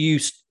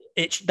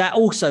that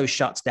also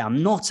shuts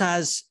down.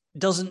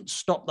 Doesn't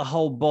stop the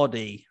whole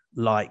body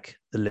like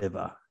the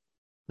liver.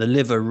 The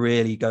liver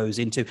really goes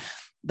into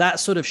that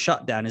sort of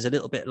shutdown is a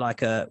little bit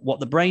like what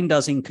the brain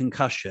does in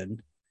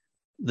concussion.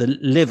 The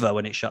liver,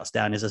 when it shuts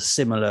down, is a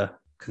similar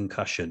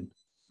concussion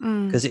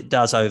because it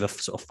does over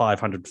sort of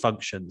 500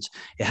 functions.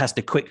 It has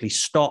to quickly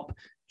stop,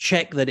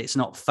 check that it's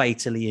not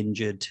fatally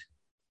injured,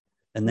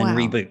 and then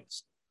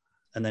reboots.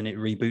 And then it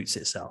reboots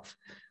itself,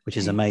 which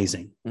is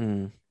amazing.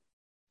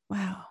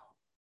 Wow.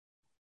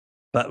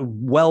 But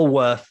well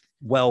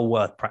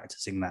worth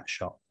practicing that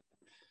shot.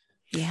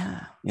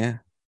 Yeah. Yeah.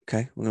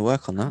 Okay. We're going to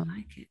work on that. I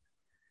like it.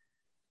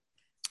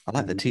 I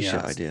like the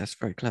t-shirt idea. That's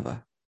very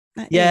clever.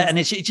 And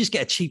it's just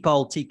get a cheap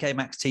old TK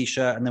Maxx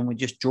t-shirt and then we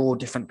just draw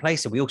different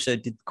places. We also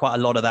did quite a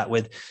lot of that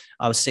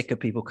I was sick of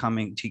people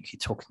coming to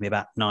talking to me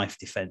about knife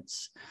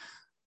defense.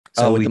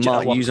 So we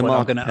use a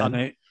marker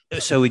pen.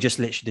 So we just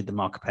literally did the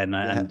marker pen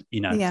and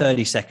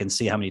 30 seconds,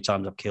 see how many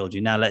times I've killed you.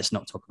 Now let's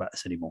not talk about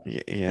this anymore.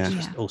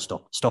 Just all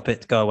stop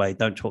it, go away,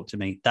 don't talk to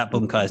me. That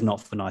bunkai is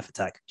not for knife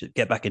attack. Just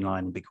get back in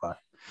line and be quiet.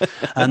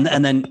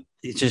 and then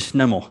it's just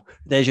no more.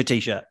 There's your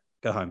t-shirt,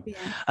 go home.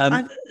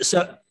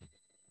 So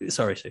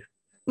sorry, Sue.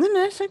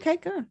 No, it's okay,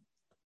 go on.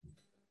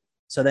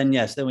 So then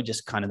then we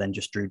just kind of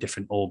just drew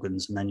different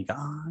organs and then you go,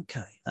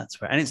 okay,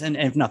 that's right. And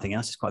if nothing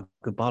else, it's quite a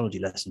good biology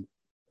lesson.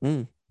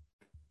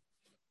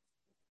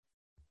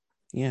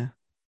 Yeah,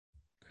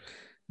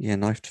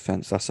 knife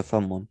defense. That's a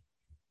fun one.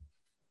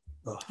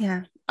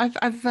 Yeah,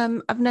 I've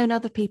known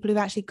other people who've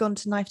actually gone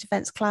to knife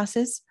defense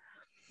classes,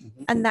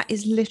 and that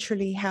is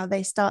literally how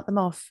they start them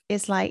off.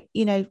 It's like,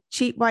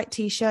 cheap white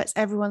t-shirts.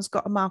 Everyone's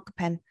got a marker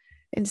pen,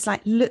 and it's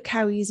like, look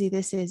how easy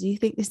this is. You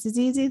think this is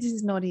easy? This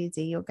is not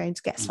easy. You're going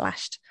to get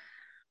slashed.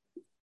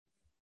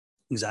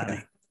 Exactly.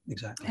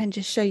 And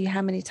just show you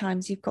how many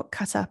times you've got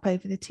cut up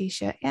over the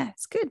t-shirt. Yeah,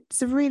 it's good.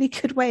 It's a really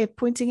good way of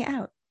pointing it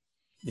out.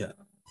 Yeah.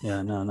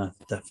 Yeah, no,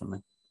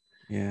 definitely.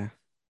 Yeah.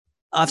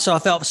 So I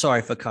felt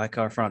sorry for Kai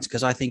Kara-France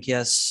because I think he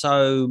has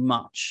so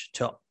much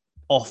to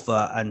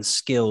offer and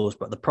skills,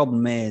 but the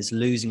problem is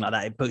losing like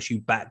that, it puts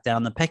you back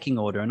down the pecking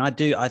order. And I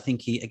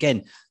think he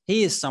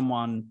is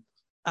someone,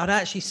 I'd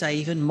actually say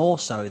even more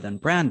so than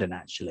Brandon,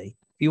 actually.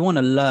 If you want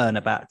to learn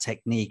about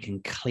technique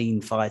and clean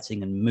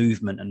fighting and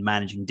movement and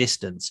managing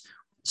distance,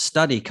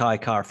 study Kai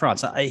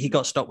Kara-France. He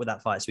got stopped with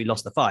that fight, so he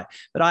lost the fight.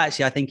 But I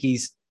think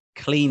he's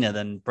cleaner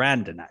than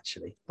Brandon,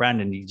 actually.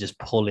 Brandon, you just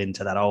pull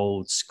into that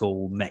old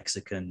school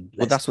Mexican.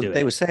 Well, that's what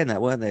they were saying,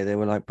 that weren't they? They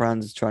were like,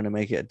 Brandon's trying to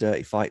make it a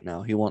dirty fight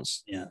now. He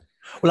wants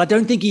Well, I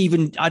don't think he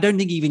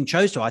even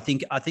chose to. I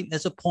think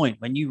there's a point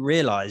when you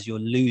realize you're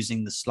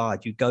losing the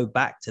slide. You go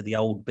back to the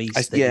old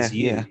beast that is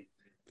you. Yeah.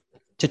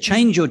 To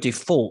change your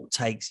default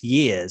takes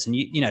years, and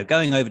you know,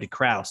 going over to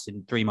Kraus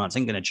in 3 months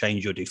ain't going to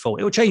change your default.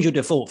 It will change your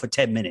default for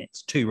 10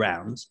 minutes, 2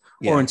 rounds,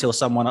 or until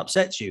someone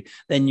upsets you.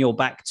 Then you're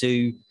back to,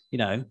 you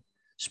know,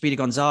 Speedy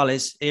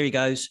Gonzalez. Here he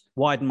goes.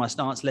 Widen my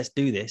stance. Let's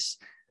do this,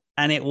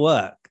 and it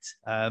worked.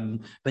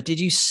 But did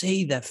you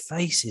see their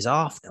faces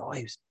after? Oh,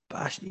 he was,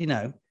 you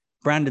know,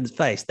 Brandon's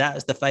face. That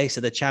is the face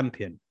of the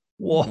champion.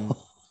 Whoa.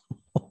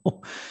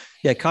 Mm-hmm.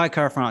 Yeah, Kai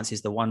Kara-France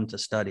is the one to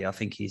study. I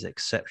think he's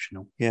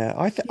exceptional. Yeah,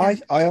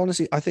 I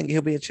honestly, I think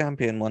he'll be a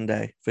champion one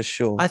day for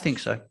sure. I think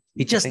so.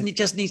 He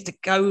just needs to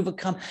go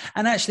overcome.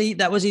 And actually,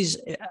 that was his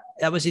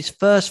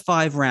first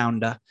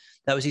 5-rounder.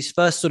 That was his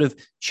first sort of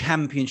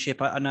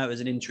championship. I know it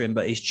was an interim,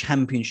 but his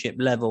championship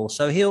level.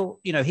 So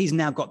he's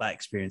now got that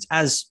experience.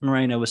 As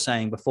Moreno was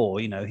saying before,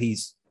 you know,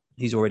 he's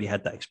already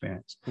had that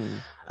experience.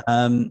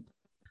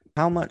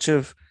 How much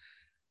of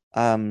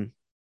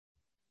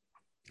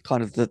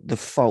kind of the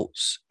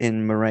faults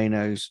in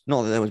Moreno's,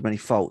 not that there was many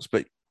faults,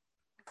 but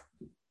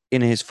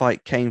in his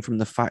fight came from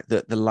the fact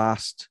that the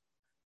last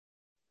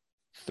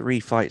 3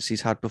 fights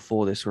he's had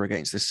before this were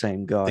against the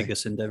same guy?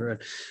 Biggest endeavor.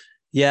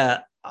 Yeah,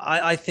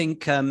 I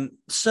think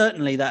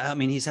certainly that, I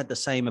mean, he's had the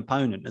same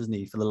opponent, hasn't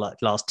he, for the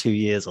last 2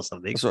 years or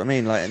something. That's what I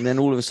mean. Like, and then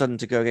all of a sudden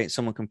to go against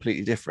someone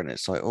completely different,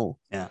 it's like, oh.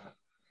 Yeah.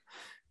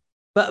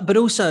 But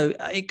also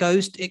it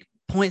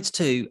points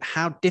to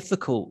how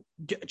difficult.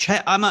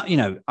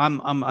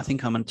 I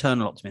think I'm an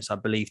eternal optimist. I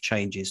believe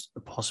change is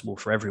possible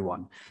for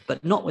everyone,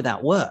 but not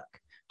without work.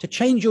 To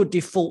change your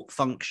default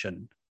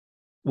function,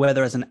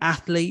 whether as an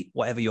athlete,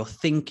 whatever your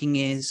thinking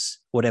is,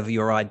 whatever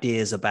your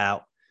ideas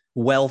about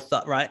wealth,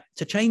 right?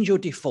 To change your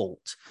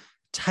default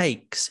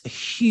takes a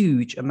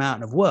huge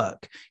amount of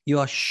work. You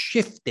are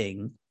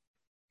shifting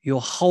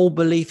your whole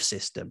belief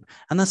system,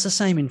 and that's the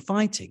same in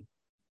fighting.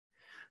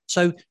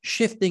 So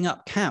shifting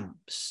up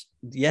camps,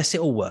 yes,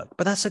 it'll work,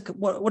 but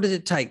what does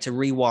it take to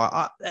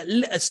rewire?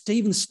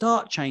 Even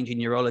start changing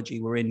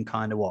neurology, we're in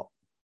kind of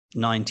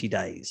 90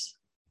 days.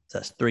 So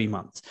that's 3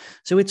 months.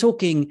 So we're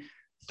talking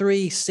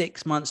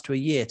 3-6 months to a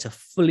year to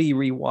fully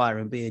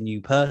rewire and be a new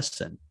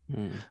person,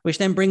 which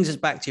then brings us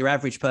back to your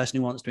average person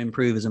who wants to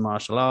improve as a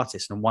martial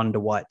artist and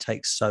wonder why it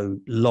takes so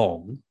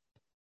long.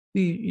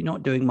 You're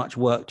not doing much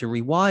work to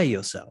rewire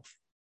yourself.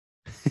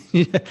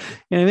 You know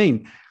what I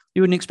mean?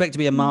 You wouldn't expect to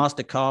be a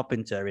master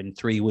carpenter in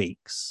 3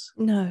 weeks.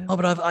 No. Oh,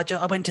 but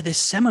I went to this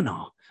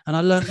seminar and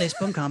I learned this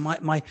bunker.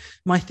 My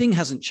thing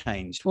hasn't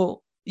changed.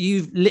 Well,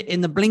 you've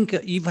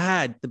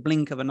had the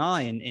blink of an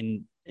eye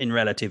in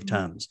relative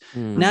terms.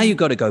 Now you've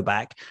got to go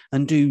back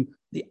and do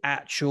the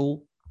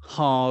actual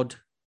hard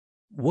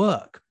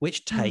work,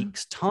 which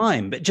takes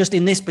time. But just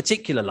in this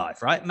particular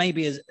life, right?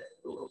 Maybe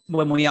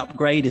when we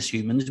upgrade as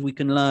humans, we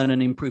can learn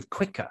and improve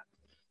quicker.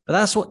 But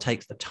that's what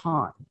takes the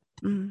time.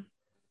 Yeah.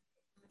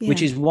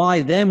 Which is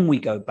why then we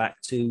go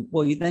back to,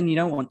 well, then you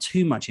don't want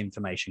too much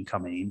information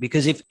coming in,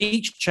 because if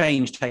each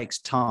change takes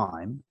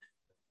time,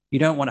 you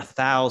don't want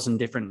 1,000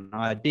 different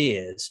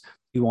ideas.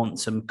 You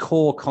want some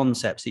core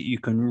concepts that you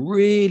can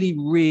really,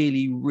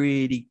 really,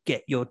 really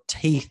get your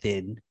teeth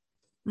into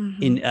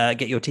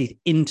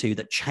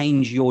that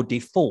change your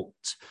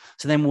default.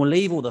 So then we'll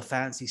leave all the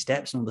fancy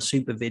steps and all the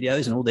super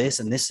videos and all this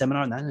and this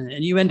seminar and that,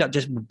 and you end up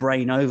just with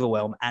brain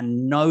overwhelm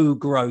and no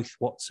growth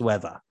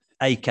whatsoever,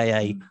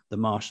 aka the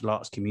martial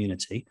arts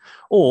community.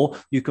 Or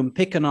you can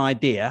pick an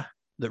idea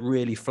that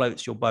really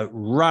floats your boat,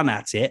 run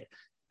at it,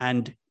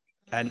 and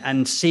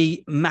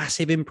see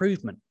massive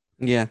improvement.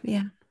 Yeah.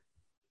 Yeah.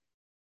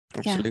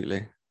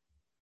 Absolutely.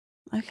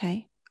 Yeah.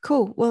 Okay,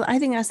 cool. Well, I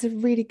think that's a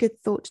really good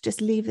thought to just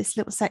leave this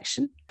little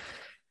section.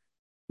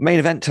 Main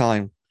event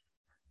time.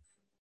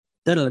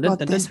 Juliana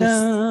was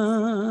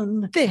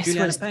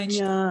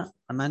Pena,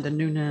 Amanda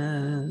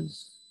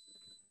Nunes.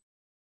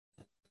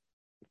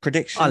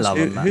 Predictions. I love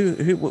them.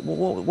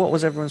 What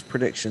was everyone's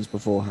predictions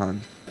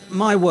beforehand?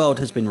 My world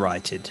has been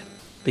righted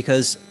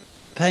because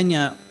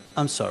Pena,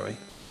 I'm sorry,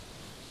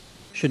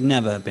 should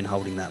never have been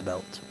holding that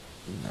belt.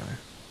 No.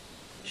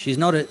 She's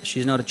not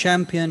a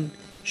champion.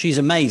 She's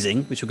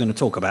amazing, which we're going to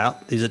talk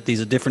about.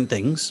 These are different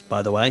things,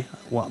 by the way.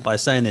 By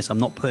saying this, I'm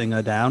not putting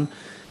her down,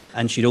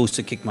 and she'd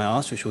also kick my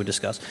ass, which we'll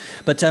discuss.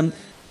 But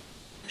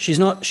she's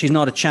not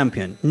a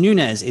champion.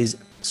 Nunes is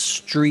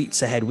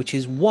streets ahead, which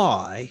is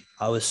why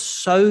I was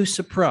so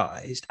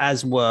surprised,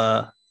 as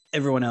were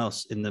everyone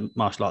else in the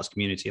martial arts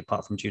community,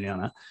 apart from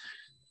Juliana,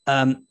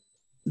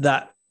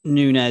 that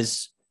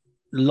Nunes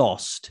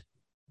lost,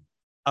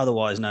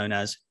 otherwise known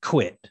as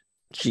quit.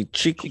 She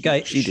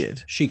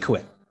did. She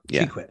quit.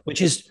 Yeah. She quit,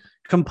 which is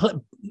complete.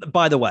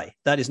 By the way,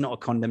 that is not a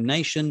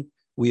condemnation.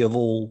 We have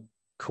all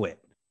quit.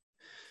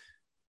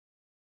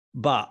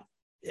 But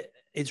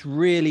it's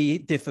really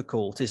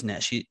difficult, isn't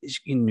it? She's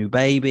a new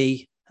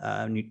baby,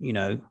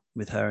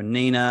 with her and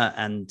Nina.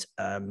 And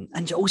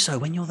also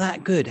when you're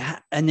that good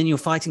and then you're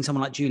fighting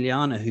someone like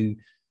Juliana, who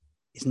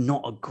is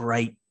not a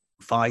great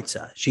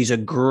fighter. She's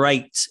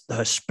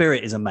her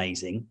spirit is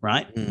amazing,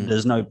 right?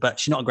 But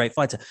she's not a great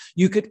fighter.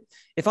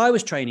 If I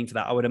was training for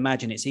that, I would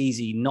imagine it's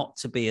easy not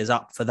to be as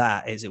up for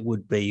that as it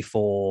would be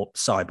for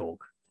Cyborg.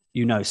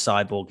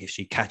 Cyborg, if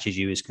she catches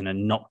you, is going to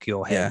knock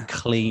your head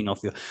clean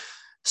off your.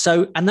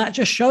 So, and that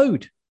just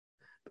showed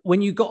when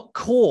you got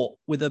caught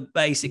with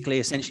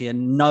essentially a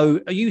no.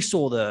 You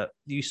saw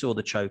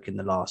the choke in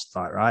the last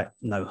fight, right?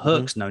 No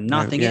hooks, no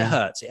nothing. It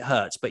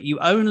hurts, but you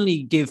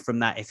only give from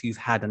that if you've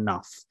had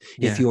enough,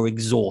 if you're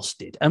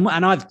exhausted. And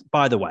I've,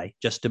 by the way,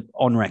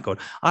 on record,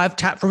 I've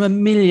tapped from a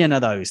million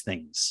of those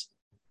things.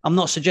 I'm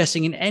not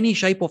suggesting in any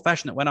shape or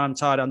fashion that when I'm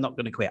tired, I'm not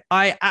going to quit.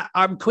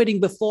 I'm quitting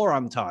before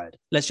I'm tired.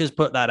 Let's just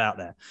put that out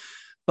there.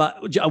 But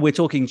we're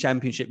talking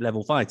championship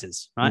level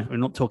fighters, right? We're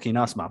not talking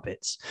us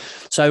Muppets.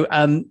 So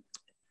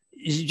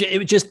it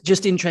was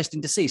just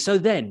interesting to see. So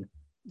then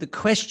the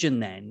question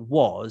then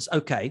was,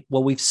 okay,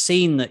 well, we've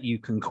seen that you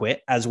can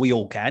quit, as we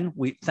all can.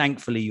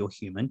 Thankfully, you're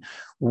human.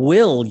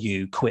 Will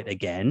you quit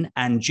again?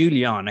 And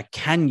Juliana,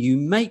 can you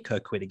make her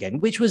quit again?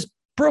 Which was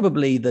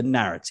probably the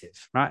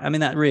narrative, right? I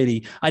mean, I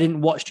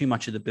didn't watch too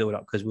much of the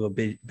build-up because we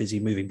were busy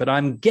moving, but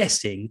I'm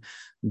guessing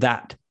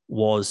that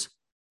was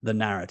the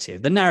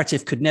narrative. The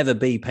narrative could never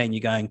be Pena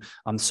going,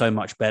 I'm so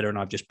much better and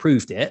I've just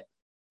proved it.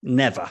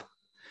 Never.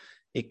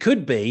 It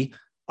could be,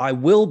 I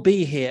will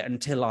be here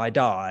until I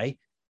die,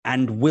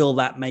 and will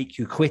that make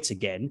you quit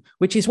again?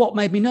 Which is what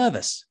made me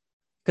nervous,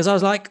 because I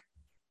was like,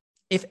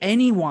 if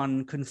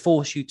anyone can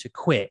force you to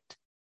quit,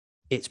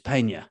 it's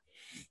Pena.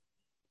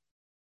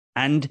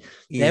 And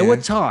there were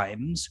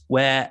times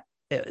where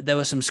there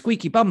were some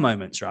squeaky bum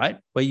moments, right?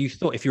 Where you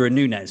thought, if you're a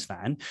Nunes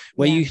fan,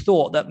 where you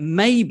thought that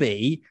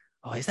maybe,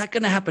 is that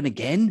going to happen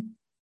again?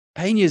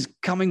 Pena's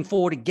coming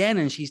forward again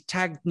and she's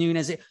tagged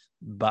Nunes,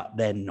 but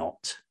they're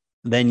not.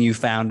 Then you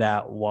found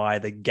out why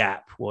the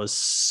gap was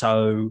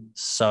so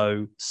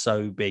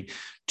big.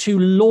 To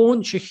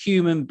launch a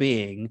human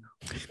being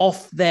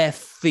off their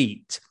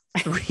feet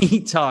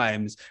 3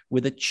 times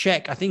with a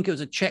check, I think it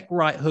was a check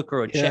right hook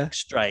or a check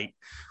straight,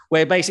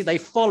 where basically they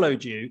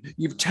followed you,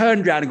 you've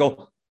turned around and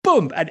go,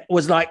 boom, and it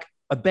was like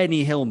a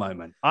Benny Hill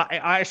moment. I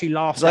actually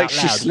laughed out loud.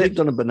 She slipped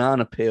on a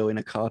banana peel in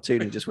a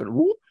cartoon and just went,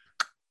 whoop.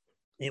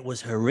 It was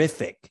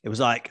horrific. It was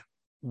like,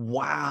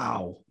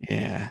 wow.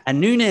 Yeah. And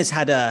Nunes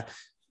had the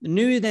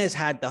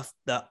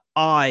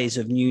eyes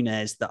of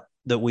Nunes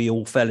that we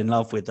all fell in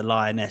love with, the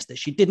lioness, that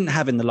she didn't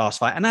have in the last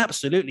fight. And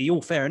absolutely,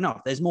 all fair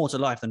enough. There's more to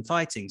life than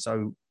fighting.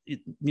 So,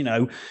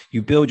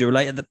 you build your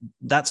relationship.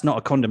 That's not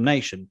a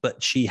condemnation,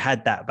 but she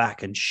had that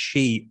back, and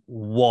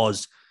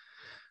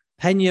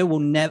Pena will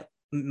never,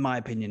 in my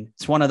opinion,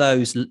 it's one of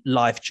those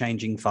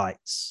life-changing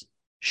fights.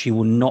 She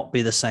will not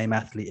be the same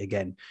athlete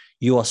again.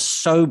 You are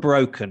so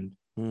broken.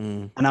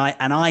 And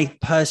I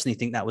personally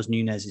think that was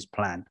Nunes's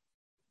plan.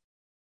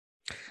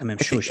 I mean, I'm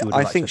sure she would.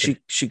 I think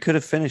she could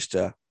have finished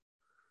her.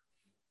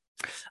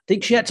 I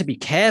think she had to be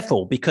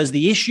careful, because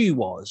the issue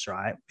was,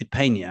 right, with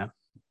Pena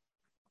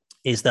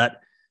is that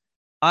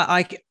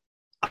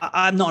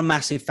I'm not a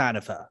massive fan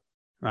of her,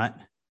 right?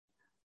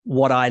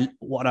 I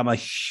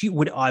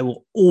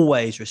will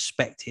always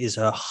respect is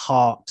her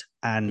heart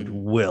and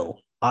will.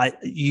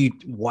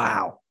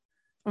 Wow.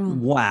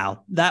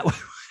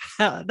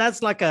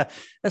 That's like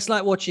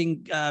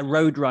watching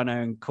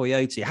Roadrunner and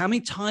Coyote. How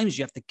many times do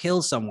you have to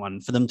kill someone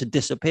for them to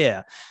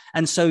disappear?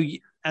 And so,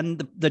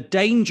 the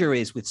danger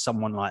is with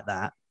someone like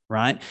that,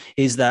 right?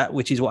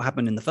 Which is what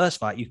happened in the first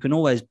fight. You can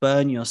always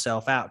burn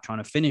yourself out trying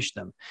to finish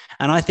them.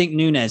 And I think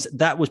Nunes,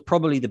 that was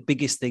probably the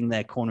biggest thing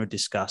their corner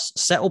discussed.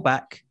 Settle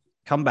back,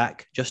 come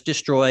back, just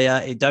destroy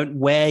her. Don't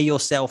wear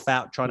yourself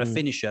out trying to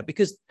finish her,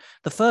 because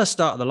the first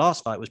start of the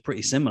last fight was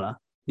pretty similar.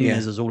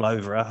 Nunes was all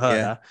over her,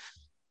 hurt her.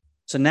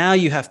 So now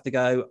you have to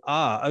go,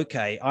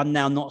 okay, I'm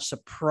now not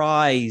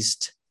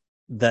surprised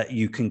that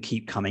you can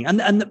keep coming.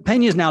 And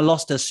Pena's now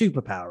lost her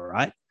superpower,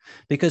 right?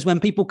 Because when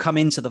people come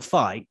into the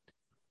fight,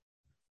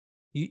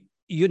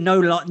 you're no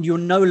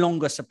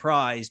longer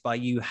surprised by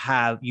you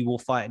will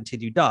fight until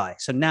you die.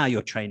 So now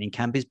your training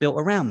camp is built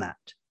around that.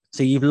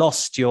 So you've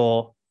lost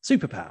your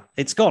superpower.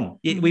 It's gone.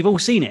 We've all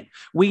seen it.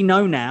 We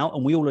know now,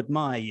 and we all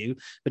admire you,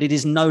 but it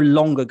is no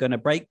longer going to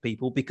break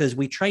people because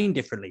we train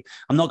differently.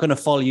 I'm not going to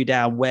follow you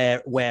down,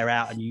 wear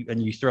out, and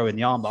you throw in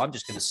the armbar. I'm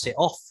just going to sit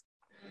off.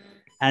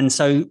 And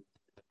so,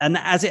 and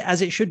as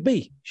it should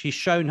be, she's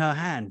shown her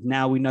hand.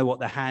 Now we know what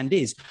the hand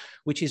is,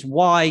 which is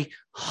why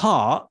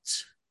heart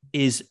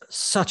is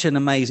such an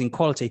amazing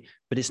quality,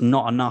 but it's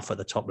not enough at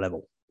the top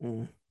level.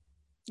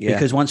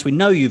 Because once we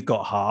know you've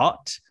got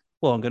heart,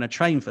 well, I'm going to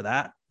train for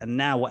that. And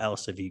now what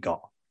else have you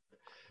got?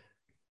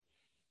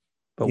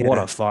 But what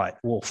a fight.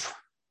 Wolf.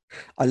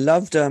 I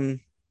loved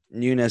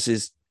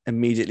Nunes's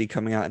immediately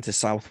coming out into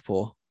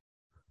southpaw.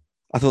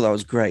 I thought that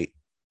was great.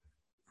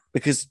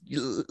 Because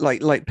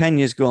like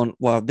Pena's gone,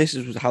 well, this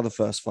is how the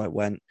first fight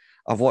went.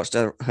 I've watched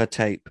her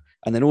tape.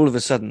 And then all of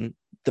a sudden,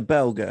 the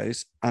bell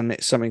goes and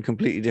it's something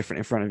completely different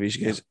in front of you.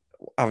 She goes,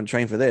 I haven't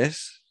trained for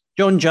this.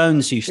 John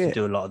Jones used to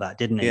do a lot of that,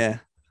 didn't he? Yeah.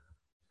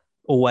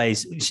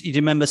 always, you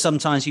remember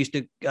sometimes used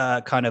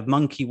to kind of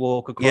monkey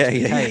walk across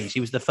the cage. He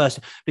was the first,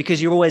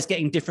 because you're always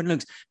getting different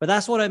looks. But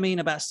that's what I mean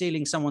about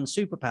stealing someone's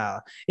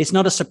superpower. It's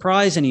not a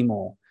surprise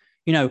anymore.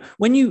 You know,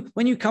 when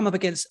you come up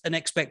against an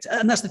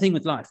and that's the thing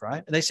with life,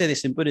 right? They say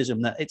this in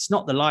Buddhism, that it's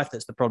not the life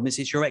that's the problem.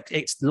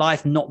 It's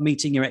life not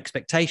meeting your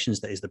expectations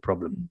that is the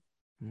problem.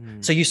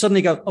 So you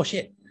suddenly go, oh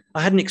shit,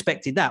 I hadn't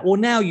expected that. Well,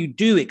 now you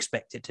do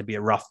expect it to be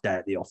a rough day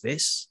at the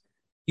office.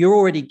 You're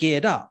already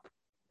geared up.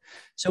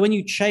 So when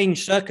you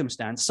change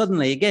circumstance,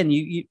 suddenly again,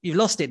 you've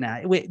lost it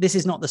now. This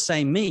is not the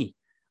same me.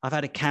 I've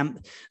had a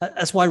camp.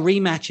 That's why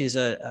rematches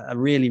are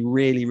really,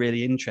 really,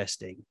 really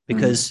interesting,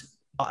 because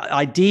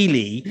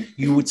ideally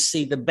you would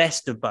see the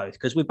best of both,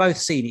 because we've both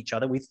seen each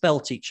other. We've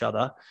felt each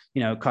other,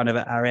 you know, kind of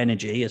our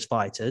energy as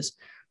fighters.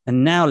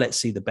 And now let's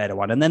see the better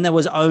one. And then there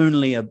was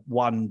only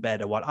one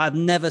better one. I've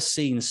never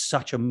seen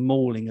such a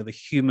mauling of a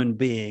human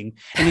being.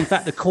 And in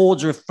fact, the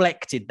chords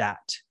reflected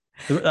that.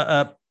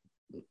 The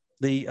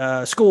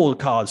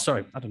scorecards,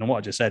 sorry, I don't know what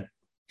I just said.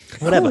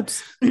 Whatever.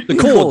 Chords. The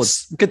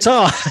chords,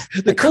 guitar,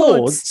 the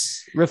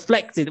chords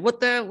reflected.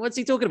 What's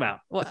he talking about?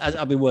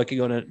 I've been working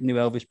on a new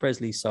Elvis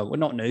Presley song. Well,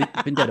 not new,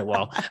 it's been dead a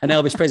while. And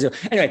Elvis Presley.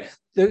 Anyway,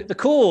 the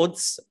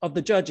chords of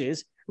the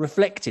judges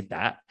reflected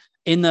that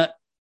in that,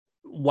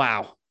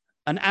 wow,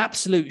 an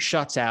absolute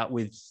shutout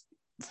with,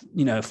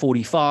 you know,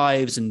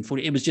 45s and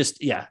 40. It was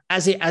just,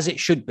 as it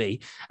should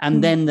be.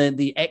 And then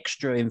the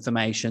extra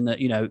information that,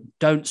 you know,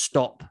 don't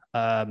stop,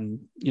 don't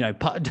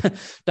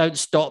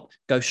stop,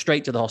 go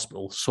straight to the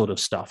hospital sort of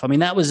stuff. I mean,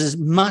 that was as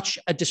much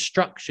a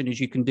destruction as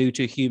you can do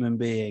to a human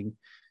being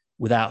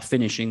without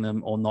finishing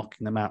them or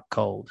knocking them out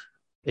cold.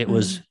 It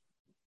was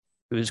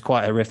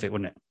quite horrific,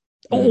 wasn't it?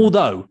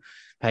 Although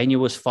Pena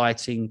was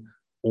fighting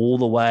all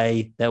the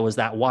way. There was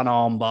that one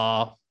arm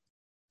bar.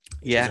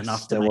 Yes,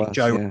 enough to make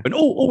Joe. Yeah. And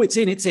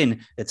it's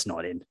in. It's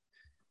not in.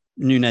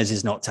 Nunes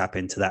is not tap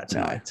into that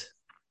tonight.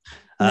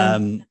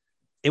 No.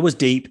 It was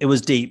deep.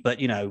 But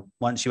you know,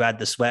 once you add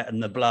the sweat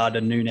and the blood,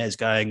 and Nunes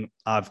going,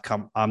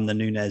 I'm the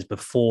Nunes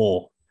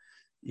before,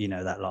 you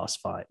know, that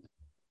last fight.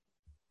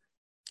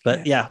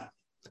 But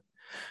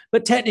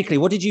but technically,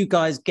 what did you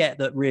guys get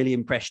that really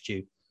impressed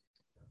you?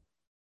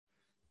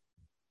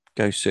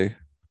 Go, Sue.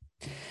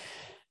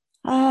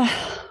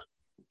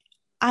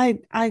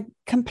 I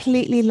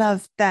completely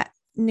loved that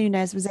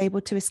Nunes was able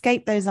to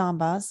escape those arm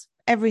bars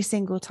every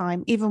single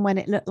time, even when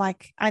it looked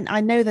like, I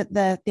know that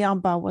the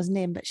arm bar wasn't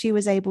in, but she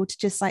was able to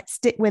just like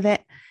stick with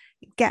it,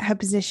 get her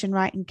position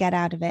right and get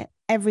out of it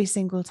every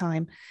single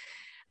time.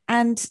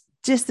 And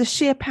just the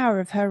sheer power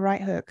of her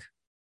right hook,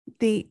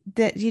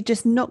 that you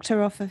just knocked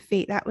her off her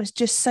feet. That was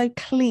just so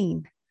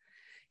clean,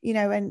 you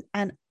know,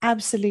 and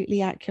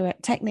absolutely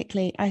accurate.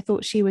 Technically, I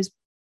thought she was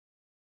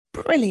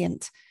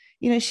brilliant.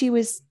 You know, she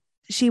was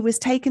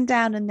taken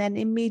down and then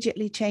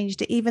immediately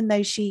changed it, even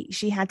though she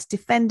had to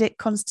defend it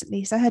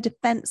constantly. So her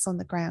defense on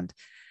the ground,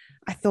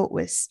 I thought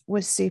was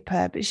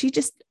superb. But she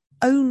just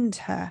owned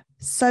her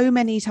so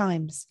many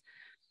times.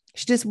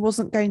 She just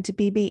wasn't going to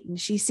be beaten.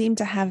 She seemed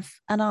to have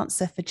an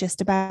answer for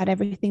just about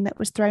everything that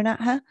was thrown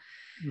at her.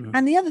 Mm.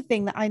 And the other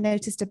thing that I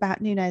noticed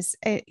about Nunes,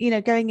 you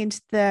know, going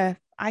into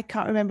I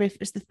can't remember if it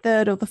was the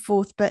third or the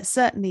fourth, but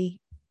certainly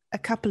a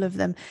couple of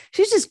them,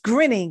 she's just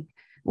grinning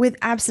with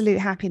absolute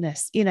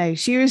happiness. You know,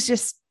 she was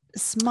just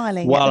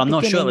smiling. Well, I'm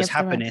not sure it was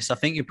happiness. I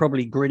think you're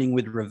probably grinning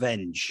with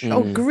revenge.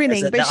 Oh,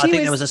 grinning. But I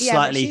think there was a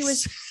slightly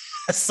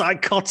a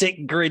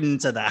psychotic grin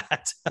to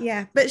that.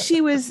 Yeah, but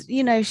she was,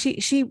 you know, she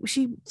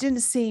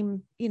didn't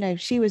seem, you know,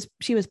 she was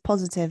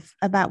positive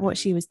about what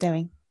she was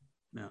doing.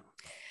 Yeah.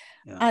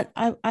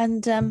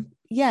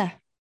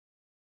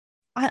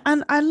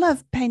 I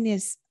love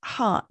Pena's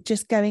heart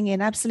just going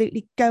in,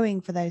 absolutely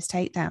going for those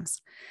takedowns.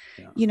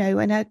 Yeah. You know,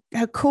 and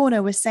her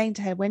corner was saying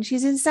to her, when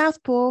she's in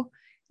southpaw,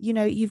 you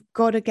know, you've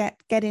got to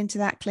get into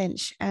that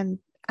clinch. And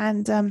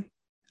I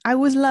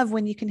always love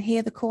when you can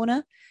hear the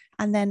corner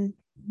and then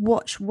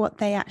watch what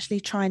they actually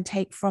try and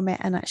take from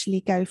it and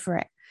actually go for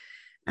it.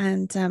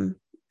 And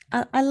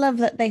I love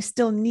that they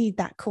still need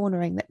that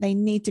cornering, that they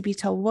need to be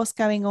told what's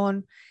going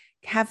on,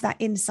 have that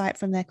insight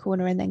from their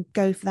corner and then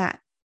go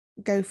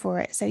for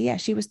it. So yeah,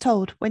 she was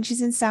told when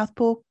she's in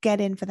southpaw, get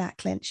in for that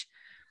clinch.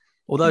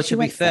 Although to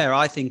be fair,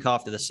 I think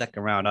after the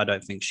second round, I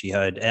don't think she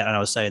heard, and I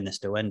was saying this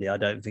to Wendy, I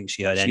don't think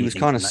she heard anything. She was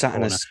kind of sat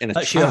in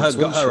a trance.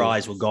 Her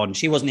eyes were gone.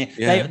 She wasn't.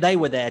 Yeah. They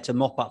were there to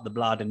mop up the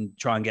blood and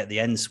try and get the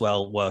end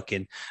swell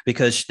working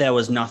because there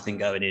was nothing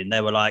going in.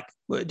 They were like,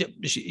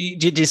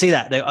 did you see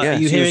that? Are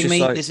you hearing me?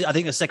 Like, I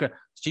think the second.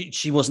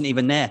 She wasn't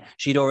even there.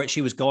 She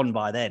was gone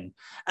by then,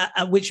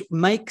 which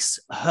makes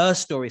her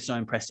story so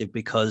impressive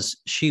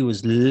because she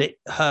was lit.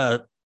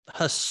 Her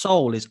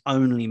soul is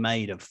only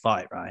made of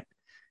fight, right?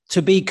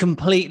 To be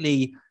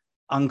completely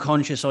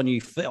unconscious on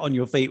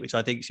your feet, which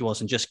I think she was,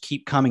 and just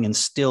keep coming and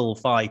still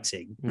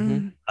fighting.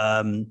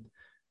 Mm-hmm.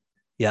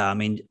 Yeah, I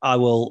mean, I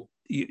will.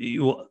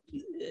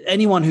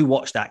 Anyone who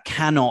watched that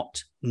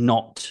cannot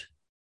not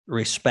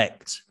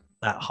respect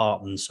that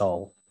heart and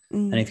soul.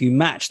 Mm. And if you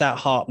match that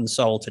heart and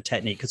soul to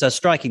technique, because her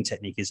striking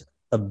technique is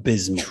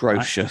abysmal,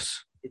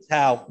 atrocious. It's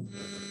how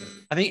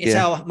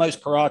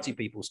most karate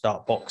people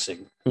start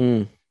boxing.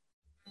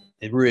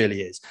 It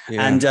really is.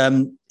 Yeah.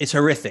 And it's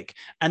horrific.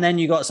 And then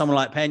you got someone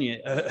like Pena,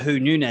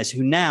 Nunes,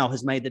 who now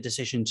has made the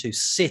decision to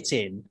sit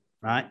in,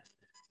 right?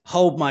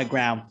 Hold my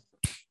ground,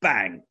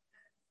 bang,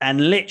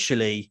 and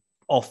literally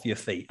off your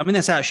feet. I mean,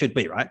 that's how it should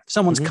be, right? If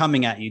someone's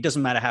coming at you,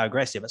 doesn't matter how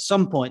aggressive. At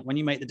some point, when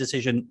you make the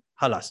decision,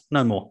 halas,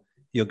 no more,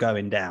 you're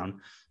going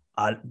down.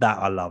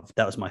 I love.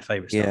 That was my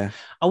favorite stuff. Yeah.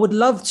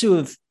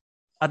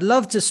 I'd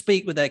love to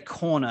speak with their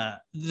corner.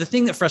 The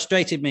thing that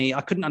frustrated me, I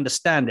couldn't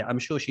understand it. I'm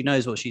sure she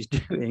knows what she's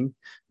doing,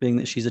 being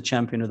that she's a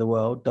champion of the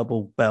world,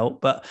 double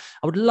belt. But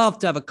I would love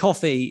to have a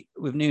coffee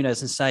with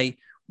Nunes and say,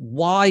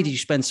 why did you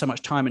spend so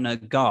much time in her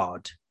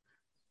guard?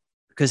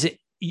 Because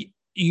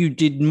you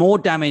did more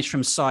damage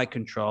from side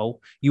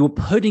control. You were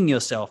putting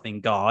yourself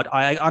in guard.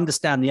 I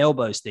understand the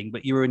elbows thing,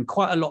 but you were in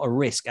quite a lot of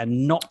risk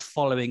and not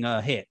following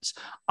her hips.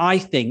 I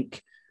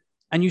think...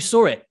 And you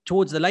saw it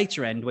towards the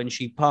later end when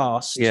she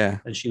passed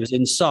and she was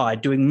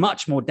inside doing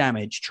much more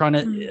damage, trying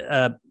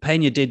to,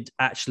 Pena did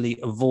actually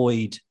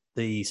avoid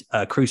the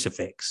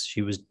crucifix.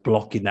 She was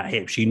blocking that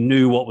hip. She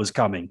knew what was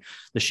coming.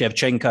 The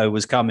Shevchenko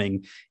was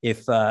coming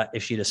if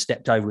she'd have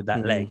stepped over with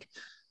that leg.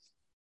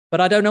 But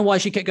I don't know why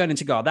she kept going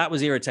into guard. That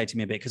was irritating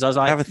me a bit because I was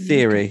like, I have a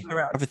theory.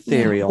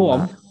 On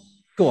that.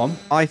 Go on.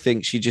 I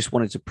think she just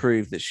wanted to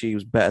prove that she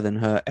was better than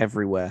her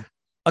everywhere.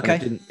 Okay.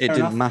 It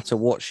didn't matter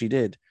what she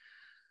did.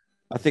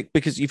 I think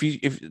because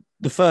if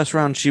the first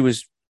round she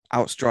was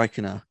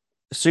outstriking her,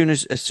 as soon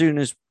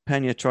as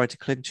Pena tried to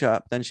clinch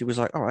up, then she was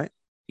like, "All right,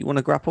 you want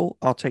to grapple?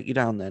 I'll take you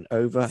down then."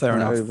 Over Fair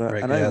and enough. over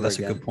Rick, and over. That's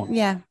again. a good point.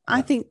 Yeah,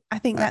 I think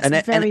that's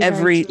and very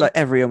every very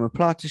every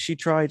omoplata she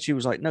tried, she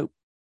was like, "Nope."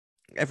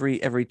 Every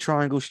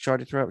triangle she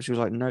tried to throw up, she was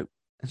like, "Nope."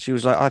 And she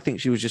was like, I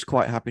think she was just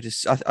quite happy to.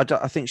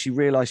 I think she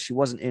realized she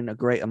wasn't in a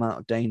great amount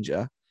of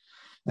danger.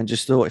 And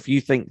just thought, if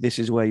you think this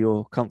is where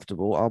you're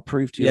comfortable, I'll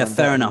prove to you. Yeah,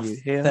 fair enough.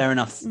 Fair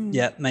enough.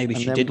 Yeah, maybe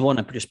she did want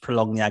to just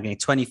prolong the agony.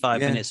 25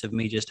 minutes of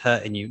me just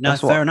hurting you. No,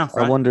 fair enough.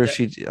 Right? I wonder if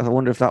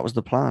that was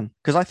the plan,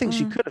 because I think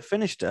she could have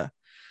finished her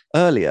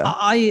earlier.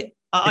 I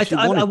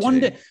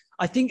wonder.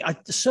 I think I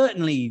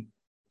certainly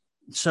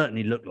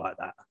looked like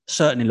that.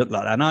 And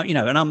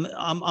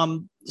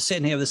I'm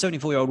sitting here with a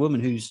 74-year-old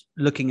woman who's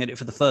looking at it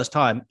for the first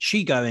time.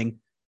 She going,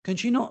 can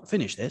she not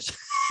finish this?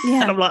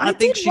 Yeah, and I'm like, I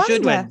think she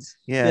should win.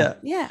 Yeah.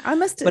 I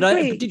must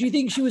agree. But did you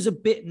think she was a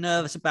bit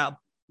nervous about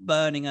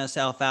burning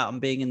herself out and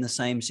being in the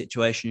same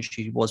situation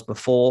she was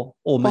before?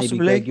 Or maybe,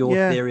 Greg, your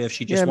theory of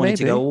she just wanted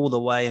to go all the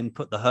way and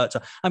put the hurt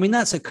on. I mean,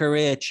 that's a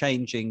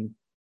career-changing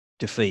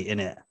defeat, isn't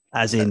it?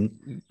 As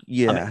in,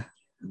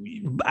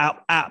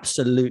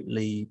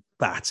 absolutely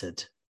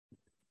battered.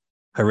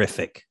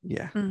 Horrific.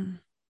 Yeah.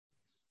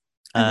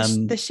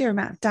 The sheer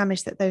amount of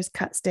damage that those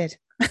cuts did.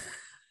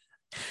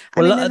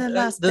 The blood,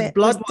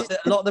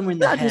 a lot of them were in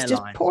the hairline. Was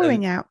just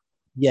pouring out.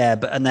 Yeah,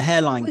 and the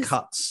hairline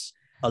cuts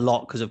a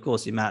lot because, of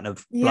course, the amount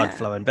of blood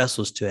flow and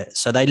vessels to it.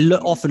 So they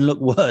often look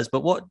worse.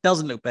 But what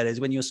doesn't look better is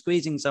when you're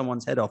squeezing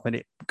someone's head off and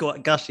it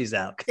gushes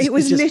out. It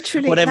was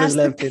literally whatever's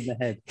left in the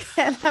head.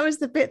 Yeah, that was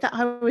the bit that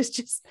I was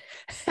just.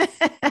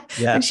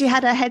 When she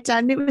had her head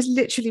down, it was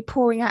literally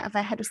pouring out of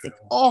her head. I was thinking,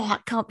 oh,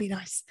 that can't be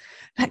nice.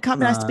 That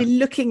can't be nice to be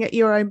looking at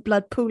your own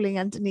blood pooling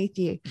underneath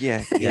you.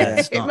 Yeah.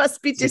 It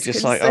must be disconcerting.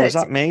 Just like, oh, is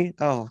that me?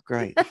 Oh,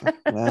 great.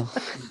 Well,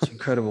 it's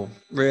incredible.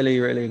 Really,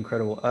 really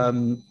incredible.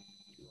 I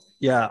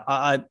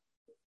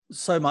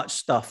so much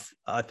stuff.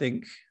 I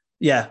think,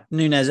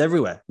 Nunes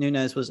everywhere.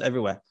 Nunes was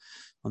everywhere,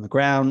 on the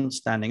ground,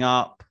 standing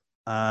up.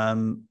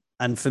 And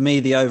for me,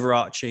 the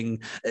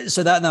overarching. That's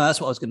what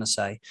I was going to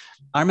say.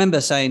 I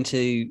remember saying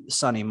to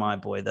Sonny, my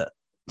boy, that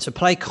to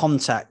play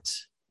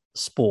contact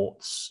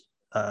sports,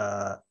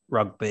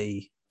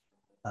 rugby.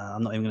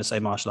 I'm not even going to say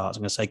martial arts.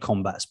 I'm going to say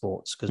combat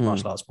sports, because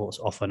martial arts sports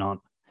often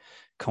aren't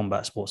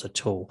combat sports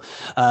at all.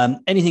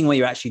 Anything where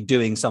you're actually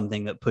doing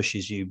something that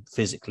pushes you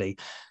physically.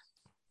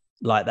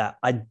 Like that,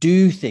 I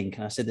do think,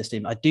 and I said this to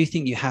him, I do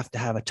think you have to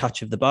have a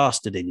touch of the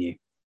bastard in you.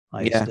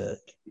 I used to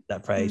use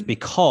that phrase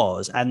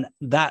because, and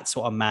that's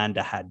what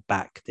Amanda had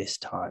back this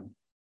time.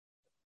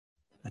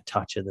 A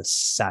touch of the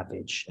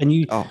savage.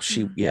 And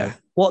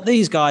what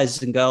these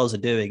guys and girls are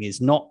doing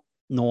is not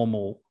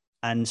normal.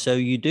 And so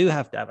you do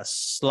have to have a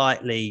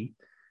slightly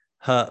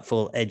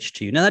hurtful edge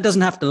to you. Now that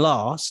doesn't have to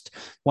last.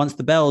 Once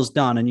the bell's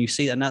done and you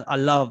see that,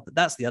 and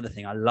that's the other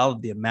thing. I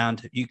love the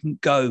amount of, you can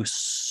go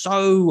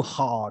so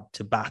hard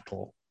to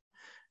battle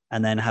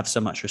and then have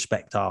so much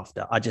respect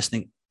after. I just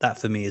think that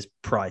for me is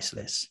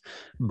priceless.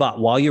 But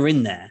while you're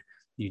in there,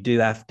 you do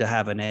have to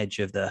have an edge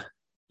of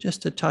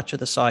just a touch of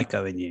the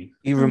psycho in you.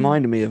 You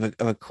reminded me of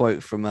a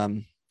quote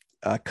from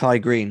Kai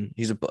Green.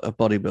 He's a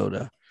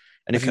bodybuilder.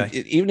 And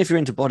even if you're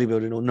into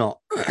bodybuilding or not,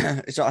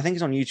 I think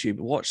it's on YouTube.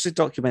 Watch the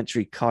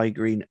documentary Kai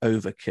Green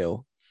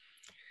Overkill.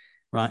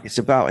 Right. It's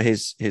about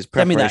his preparation.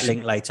 Send me that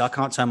link later. I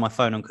can't turn my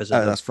phone on because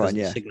of that's fine,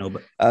 signal.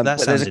 But, but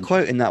there's a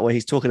quote in that where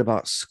he's talking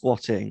about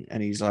squatting,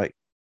 and he's like,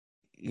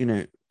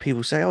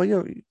 people say, "Oh,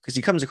 you're," because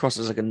he comes across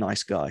as like a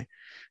nice guy.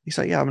 He's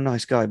like, "Yeah, I'm a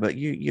nice guy, but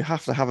you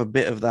have to have a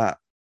bit of that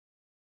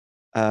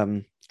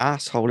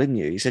asshole in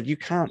you. He said, you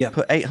can't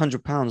put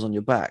 800 pounds on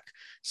your back,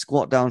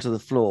 squat down to the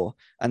floor,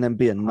 and then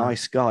be a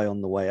nice guy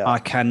on the way up. I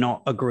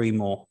cannot agree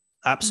more.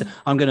 Absolutely.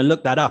 I'm going to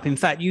look that up. In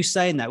fact, you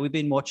saying that, we've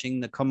been watching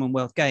the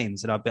Commonwealth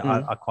Games, and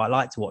I quite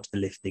like to watch the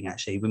lifting,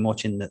 actually. We've been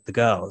watching the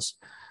girls,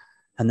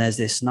 and there's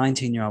this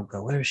 19-year-old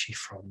girl. Where is she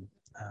from?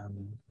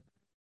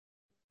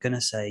 Going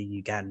to say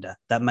Uganda.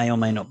 That may or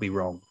may not be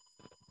wrong.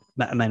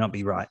 That may not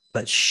be right,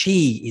 but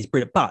she is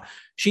brilliant. But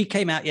she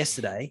came out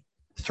yesterday,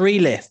 3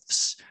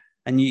 lifts,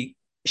 and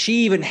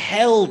she even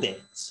held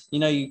it. You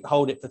know, you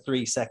hold it for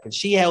 3 seconds.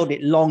 She held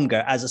it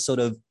longer as a sort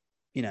of,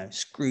 you know,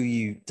 screw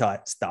you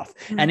type stuff.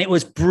 And it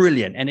was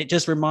brilliant. And it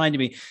just reminded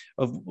me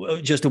of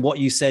what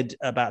you said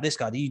about this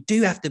guy. You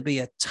do have to be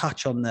a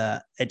touch on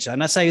the edge.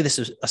 And I say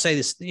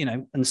this, you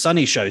know, and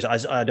Sonny shows,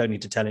 I don't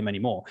need to tell him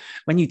anymore.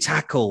 When you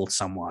tackle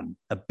someone,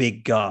 a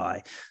big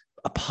guy,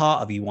 a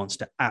part of you wants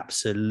to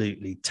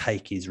absolutely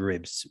take his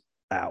ribs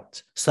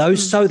out. So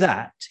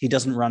that he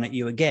doesn't run at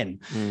you again.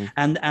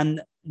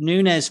 And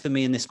Nunes, for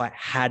me in this fight,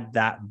 had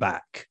that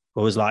back. I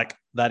was like,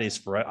 that is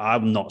for,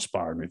 I'm not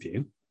sparring with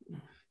you.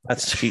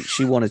 That's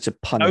she wanted to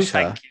punish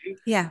her.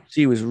 Yeah,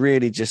 she was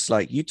really just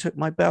like, you took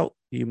my belt,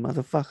 you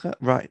motherfucker.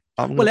 Right.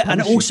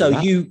 And also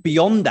you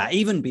beyond that,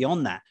 even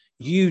beyond that,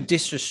 you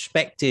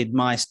disrespected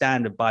my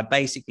standard by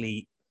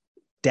basically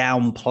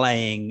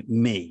downplaying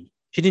me.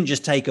 She didn't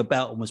just take a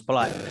belt and was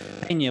polite.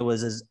 Pena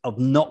was as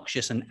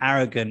obnoxious and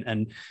arrogant,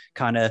 and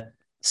kind of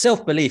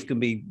self-belief can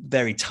be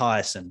very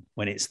tiresome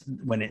when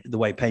the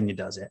way Pena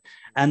does it,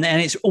 and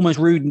it's almost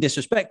rude and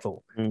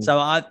disrespectful. So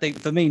I think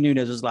for me,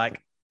 Nunes was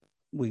like,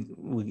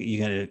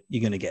 you're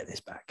gonna get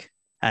this back,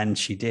 and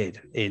she did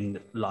in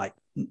like,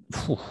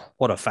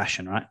 what a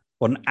fashion, right?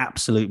 What an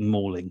absolute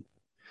mauling.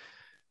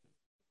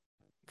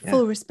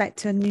 Full respect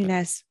to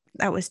Nunes.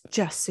 That was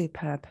just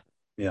superb.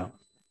 Yeah,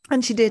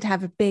 and she did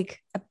have a big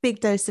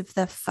dose of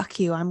the "fuck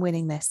you, I'm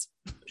winning this."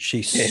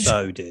 She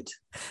so did.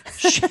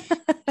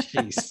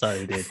 She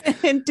so did.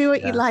 And do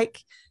what you like.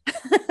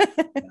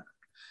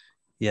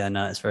 Yeah,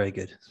 no, it's very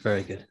good. It's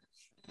very good.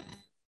 Do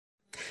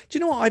you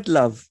know what I'd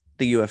love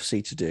the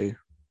UFC to do?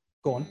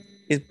 Go on.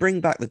 Is bring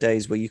back the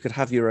days where you could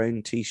have your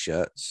own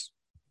t-shirts.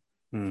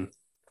 Kind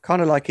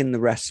of like in the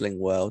wrestling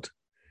world.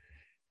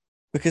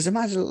 Because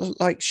imagine,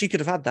 like, she could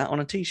have had that on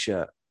a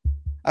t-shirt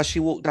as she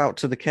walked out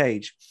to the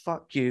cage.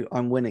 Fuck you,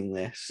 I'm winning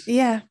this.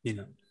 Yeah. You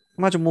know.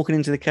 Imagine walking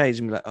into the cage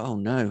and be like, oh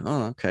no,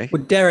 oh okay.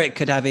 Well, Derek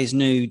could have his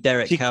new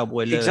Derek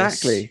Cowboy Lewis.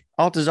 Exactly.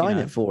 I'll design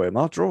it for him.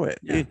 I'll draw it.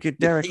 Yeah. Good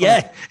Derek.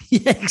 Yeah,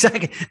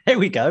 exactly. There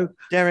we go.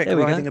 Derek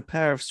riding a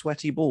pair of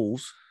sweaty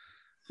balls.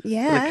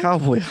 Yeah. A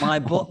cowboy.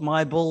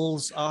 My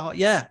balls are,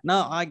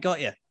 no, I got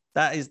you.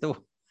 That is the,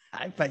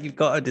 I bet you've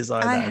got to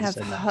design that and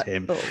send that to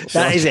him. Balls.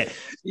 That is it.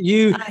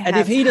 And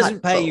if he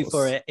doesn't pay you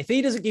for it, if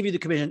he doesn't give you the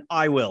commission,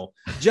 I will.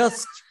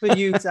 Just for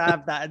you to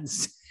have that.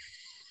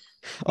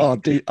 I'll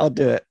do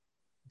it.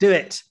 Do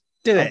it.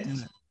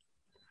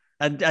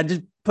 And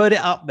just put it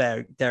up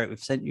there. Derek, we've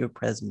sent you a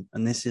present.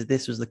 And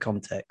this was the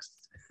context.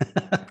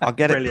 I'll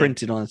get it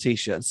printed on a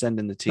t-shirt and send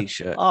in the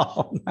t-shirt.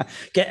 Oh,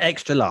 get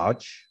extra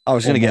large. I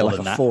was going to get like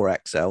a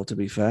 4XL, to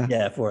be fair.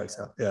 Yeah,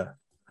 4XL. Yeah.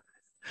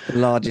 The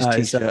largest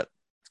t-shirt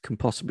can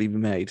possibly be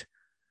made.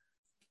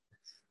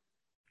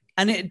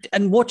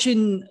 And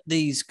watching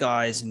these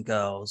guys and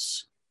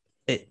girls,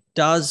 it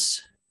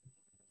does.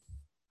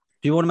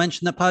 Do you want to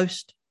mention the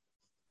post?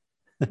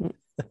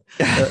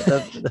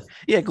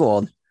 Yeah, go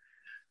on.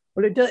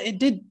 Well,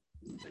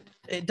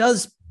 it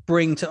does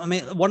bring to, I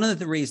mean, one of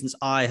the reasons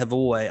I've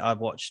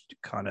watched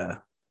kind of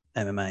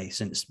MMA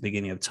since the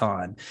beginning of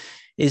time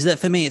is that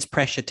for me, it's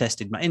pressure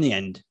tested. In the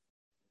end,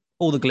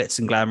 all the glitz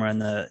and glamour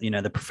and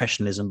the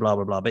professionalism, blah,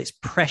 blah, blah, but it's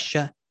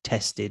pressure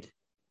tested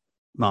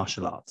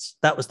martial arts.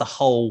 That was the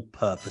whole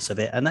purpose of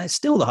it. And that's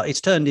still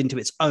it's turned into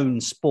its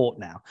own sport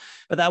now.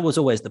 But that was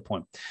always the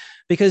point.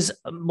 Because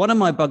one of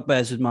my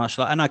bugbears with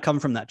martial art, and I come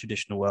from that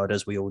traditional world,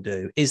 as we all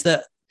do, is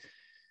that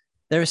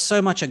there is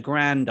so much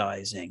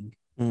aggrandizing.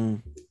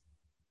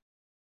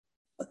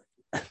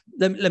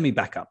 Let me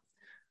back up.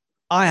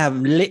 I have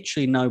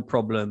literally no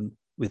problem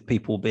with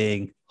people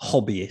being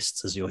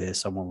hobbyists, as you'll hear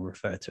someone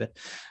refer to it.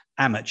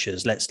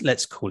 Amateurs,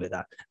 let's call it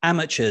that.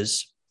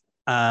 Amateurs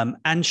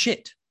and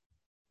shit,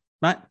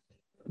 right?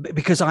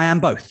 Because I am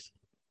both.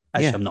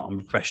 Actually, I'm not. I'm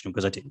a professional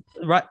because I did.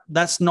 Right?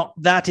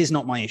 That is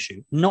not my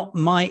issue. Not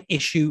my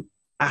issue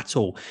at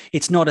all.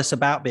 It's not us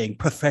about being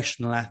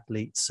professional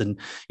athletes, and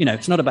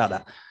it's not about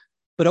that.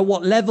 But at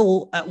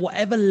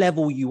whatever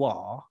level you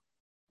are,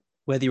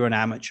 whether you're an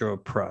amateur or a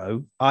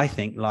pro, I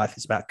think life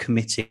is about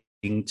committing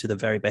to the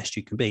very best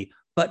you can be.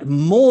 But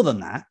more than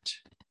that,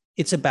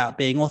 it's about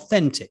being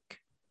authentic.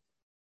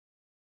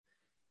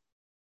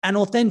 And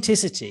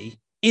authenticity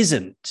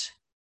isn't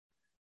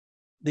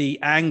the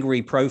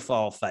angry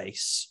profile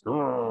face.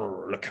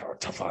 Oh, look how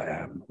tough I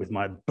am with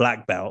my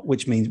black belt,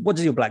 which means, what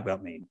does your black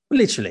belt mean?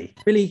 Literally,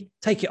 really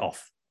take it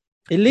off.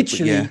 It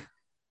literally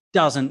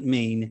doesn't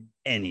mean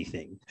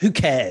anything. Who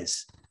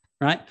cares,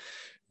 right?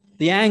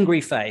 The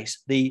angry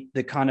face, the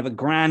kind of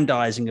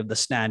aggrandizing of the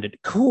standard,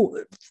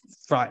 cool,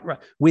 right,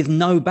 with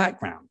no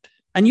background.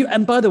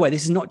 And by the way,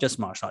 this is not just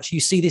martial arts. You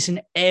see this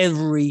in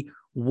every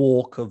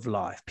walk of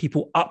life,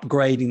 people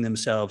upgrading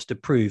themselves to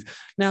prove.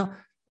 Now,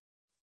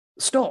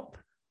 stop.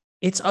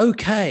 It's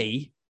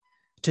okay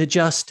to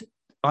just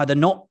either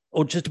not,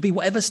 or just to be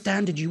whatever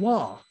standard you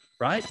are,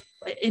 right?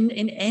 In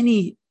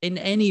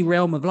any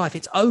realm of life,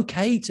 it's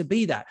okay to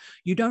be that.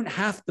 You don't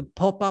have to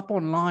pop up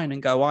online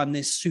and go, I'm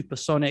this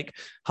supersonic,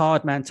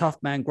 hard man, tough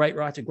man, great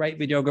writer, great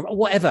videographer,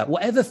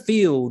 whatever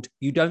field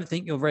you don't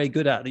think you're very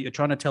good at, that you're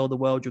trying to tell the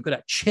world you're good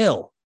at.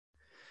 Chill.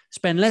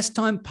 Spend less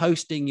time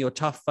posting your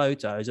tough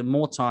photos and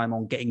more time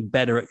on getting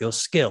better at your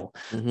skill.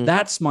 Mm-hmm.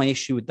 That's my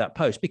issue with that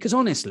post, because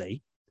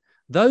honestly,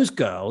 those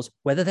girls,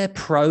 whether they're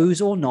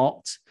pros or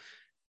not,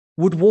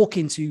 would walk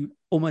into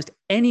almost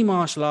any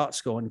martial arts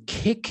school and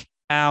kick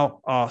our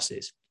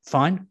asses.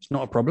 Fine, it's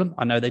not a problem.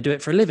 I know they do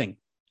it for a living.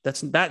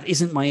 That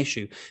isn't my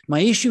issue. My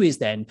issue is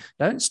then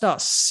don't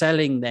start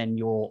selling then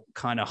your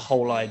kind of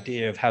whole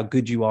idea of how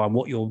good you are and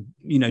what you're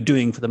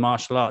doing for the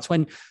martial arts,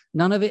 when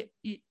none of it,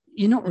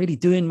 you're not really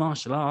doing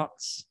martial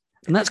arts,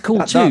 and that's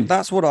cool too.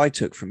 That's what I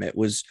took from it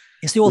was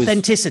it's the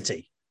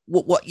authenticity.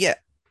 What? Yeah,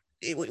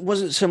 it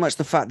wasn't so much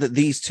the fact that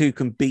these two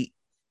can beat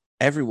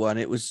everyone.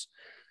 It's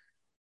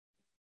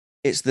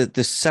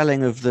the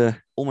selling of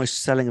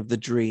the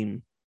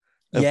dream.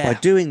 By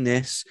doing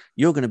this,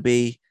 you'll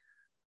be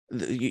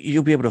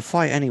able to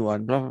fight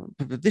anyone. Blah, blah,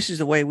 blah. But this is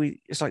the way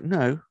it's like,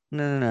 no.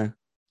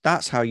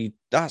 That's how you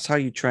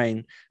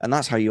train, and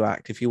that's how you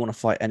act if you want to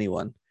fight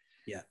anyone.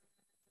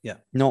 Yeah.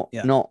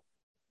 Not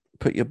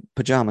put your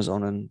pajamas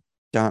on and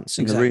dance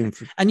in the room.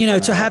 And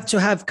to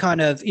have kind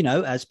of,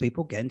 as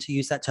people, again, to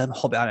use that term,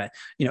 hobby,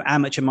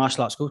 amateur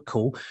martial arts school,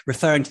 cool,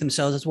 referring to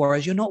themselves as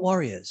warriors. You're not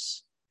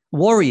warriors.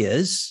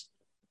 Warriors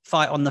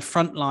fight on the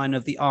front line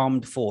of the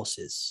armed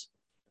forces.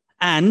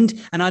 And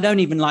I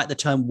don't even like the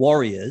term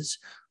warriors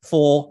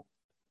for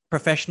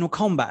professional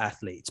combat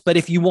athletes. But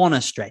if you want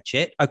to stretch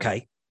it,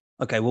 okay,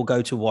 we'll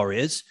go to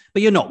warriors.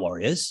 But you're not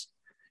warriors.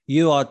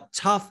 You are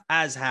tough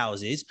as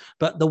houses.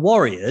 But the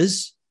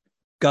warriors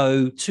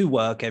go to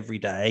work every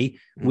day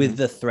with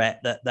the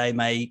threat that they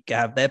may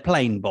have their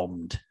plane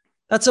bombed.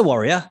 That's a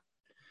warrior.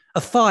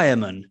 A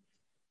fireman,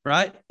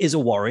 right, is a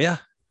warrior.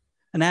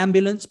 An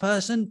ambulance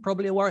person,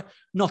 probably a warrior.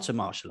 Not a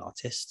martial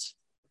artist.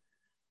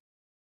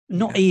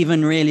 Not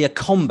even really a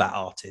combat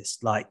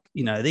artist like,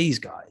 these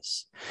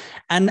guys.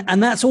 And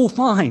that's all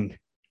fine.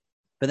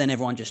 But then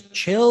everyone just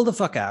chill the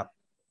fuck out.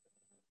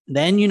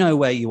 Then you know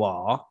where you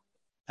are.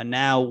 And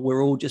now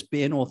we're all just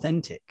being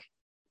authentic.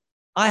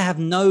 I have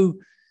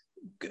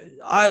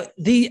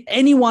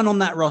anyone on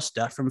that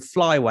roster from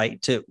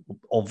flyweight to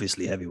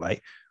obviously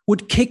heavyweight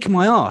would kick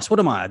my ass. What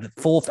am I? The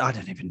fourth? I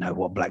don't even know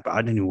what black belt.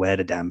 I don't even wear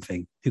the damn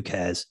thing. Who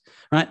cares?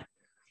 Right?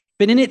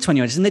 Been in it 20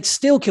 years and they'd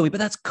still kill me, but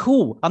that's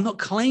cool. I'm not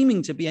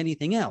claiming to be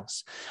anything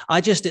else. I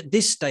just, at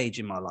this stage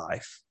in my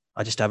life,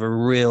 I just have a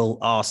real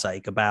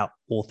arseache about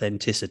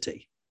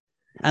authenticity.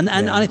 And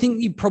I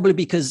think you probably,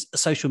 because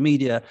social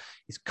media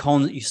is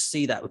you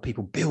see that with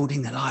people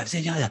building their lives,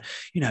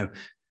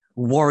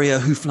 warrior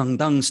who flung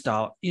dung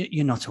style.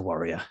 You're not a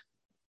warrior.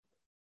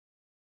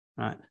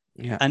 Right.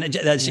 Yeah. And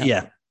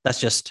that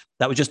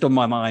was just on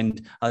my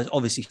mind. I was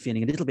obviously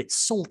feeling a little bit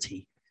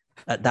salty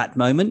at that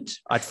moment.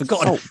 I'd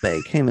forgotten. Salt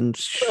Bay came and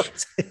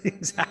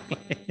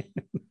exactly.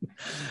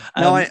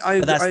 No, I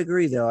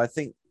agree though. I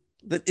think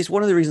that it's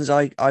one of the reasons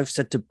I've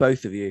said to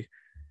both of you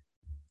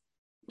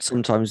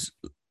sometimes,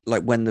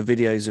 like when the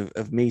videos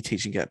of me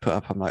teaching get put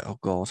up, I'm like, oh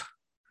God,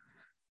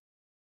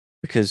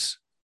 because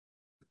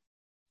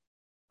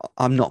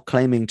I'm not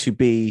claiming to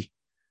be,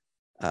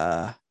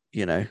 a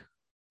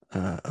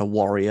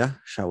warrior,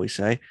 shall we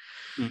say.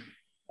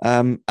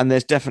 And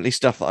there's definitely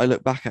stuff that I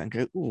look back at and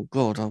go, oh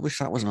God, I wish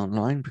that wasn't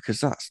online, because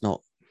that's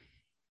not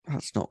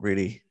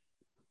really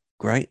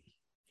great.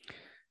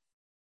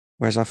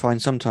 Whereas I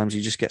find sometimes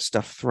you just get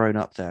stuff thrown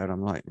up there and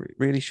I'm like,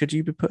 really, should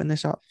you be putting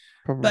this up?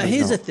 Probably but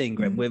here's not. the thing,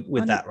 Greg,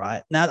 with that,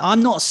 right? Now,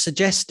 I'm not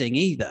suggesting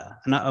either,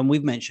 and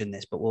we've mentioned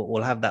this, but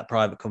we'll have that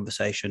private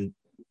conversation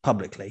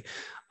publicly.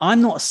 I'm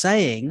not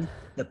saying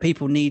that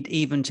people need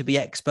even to be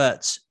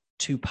experts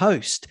to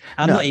post.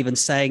 I'm not even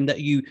saying that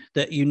you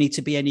need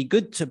to be any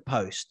good to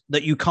post,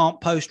 that you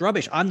can't post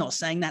rubbish. I'm not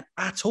saying that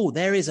at all.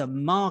 There is a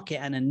market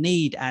and a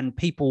need and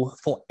people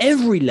for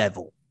every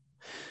level.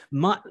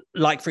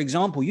 Like, for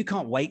example, you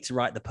can't wait to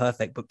write the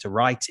perfect book to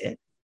write it.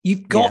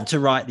 You've got to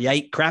write the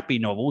 8 crappy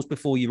novels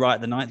before you write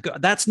the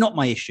 9th. That's not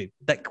my issue.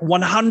 That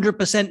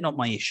 100% not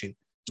my issue.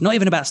 It's not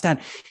even about stand.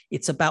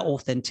 It's about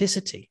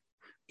authenticity.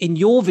 In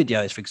your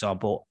videos, for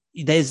example,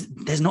 there's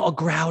not a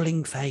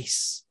growling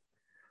face.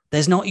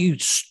 There's not you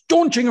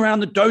staunching around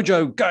the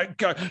dojo.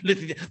 Go.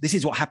 This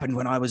is what happened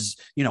when I was,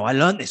 I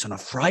learned this on a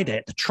Friday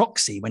at the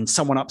Troxy when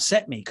someone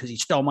upset me because he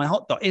stole my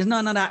hot dog. It's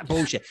none of that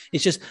bullshit.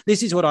 It's just,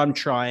 this is what I'm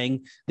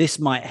trying. This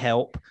might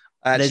help.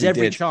 There's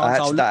every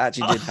chance that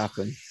actually did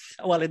happen.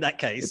 Well, in that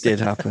case, it did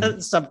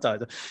happen.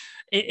 Sometimes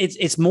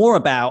it's more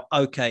about,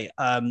 okay,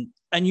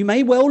 And you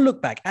may well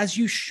look back, as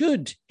you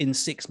should, in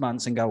 6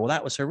 months and go, well,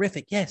 that was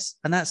horrific. Yes.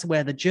 And that's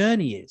where the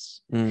journey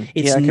is.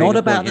 It's not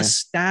about the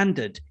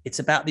standard. It's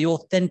about the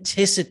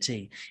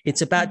authenticity.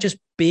 It's about just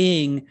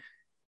being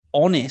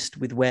honest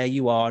with where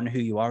you are and who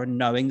you are, and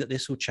knowing that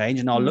this will change.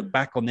 And I'll look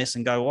back on this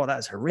and go, oh,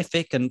 that's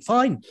horrific. And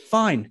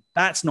fine.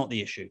 That's not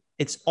the issue.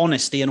 It's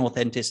honesty and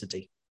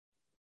authenticity.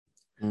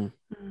 And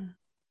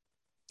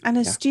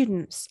as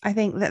students, I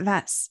think that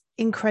that's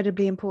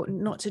incredibly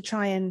important, not to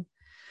try and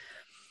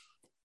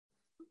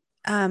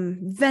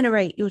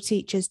venerate your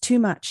teachers too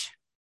much,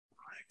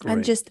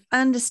 and just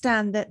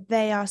understand that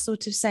they are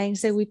sort of saying,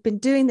 so we've been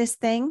doing this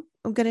thing,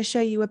 I'm going to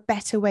show you a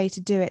better way to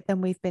do it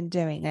than we've been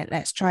doing it.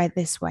 Let's try it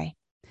this way.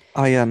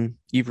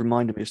 You've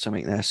reminded me of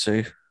something there,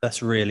 Sue.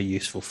 That's really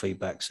useful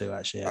feedback, Sue,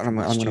 actually. I'm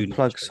going to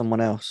plug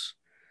someone else.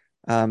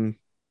 We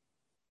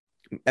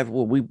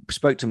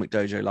spoke to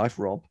McDojo Life,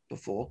 Rob,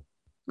 before.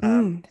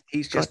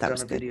 He's just done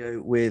a video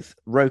with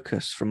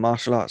Rokus from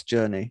Martial Arts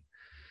Journey,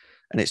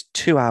 and it's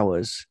 2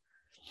 hours.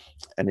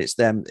 And it's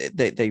them.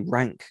 They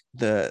rank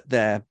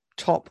their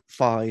top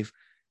 5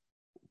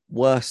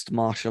 worst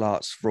martial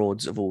arts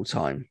frauds of all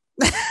time.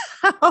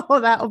 Oh,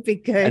 that'll be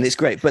good. And it's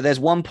great. But there's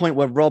one point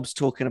where Rob's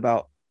talking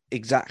about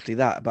exactly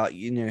that, about,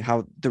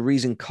 how the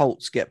reason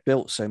cults get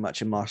built so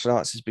much in martial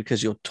arts is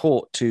because you're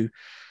taught to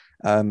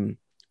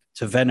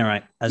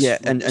venerate,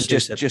 and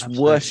just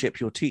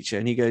worship your teacher.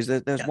 And he goes,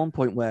 there's one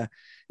point where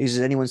he says,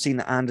 anyone seen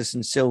the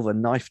Anderson Silva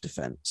knife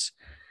defense?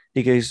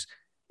 He goes,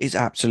 is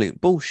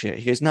absolute bullshit.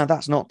 He goes, no,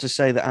 that's not to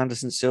say that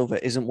Anderson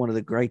Silva isn't one of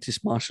the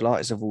greatest martial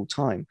artists of all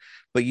time,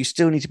 but you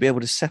still need to be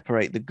able to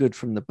separate the good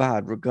from the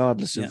bad,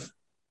 regardless of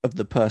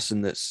the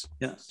person that's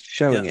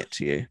showing it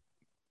to you.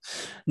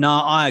 No,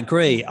 I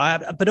agree.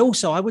 But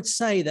also I would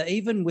say that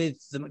even with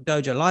the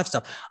McDojo Life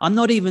stuff, I'm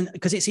not even,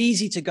 because it's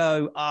easy to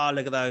go,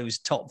 look at those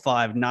top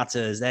 5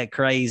 nutters, they're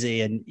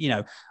crazy. And,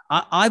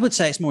 I would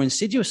say it's more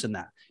insidious than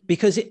that,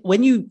 because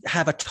when you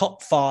have a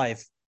top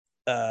 5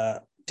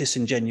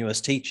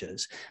 disingenuous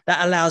teachers,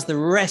 that allows the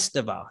rest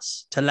of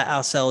us to let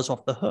ourselves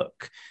off the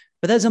hook.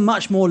 But there's a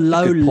much more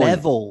low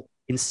level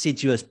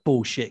insidious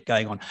bullshit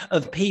going on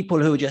of people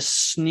who are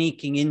just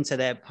sneaking into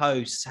their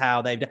posts,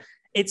 how they've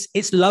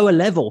it's lower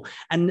level,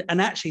 and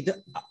actually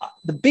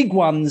the big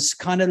ones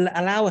kind of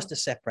allow us to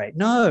separate.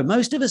 No,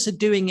 most of us are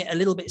doing it a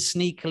little bit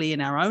sneakily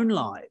in our own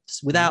lives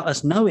without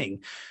us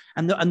knowing.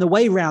 And the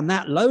way around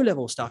that low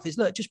level stuff is,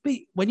 look, just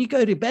when you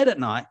go to bed at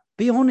night,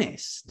 be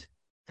honest.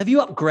 Have you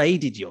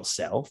upgraded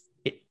yourself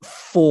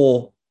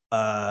for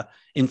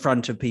in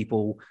front of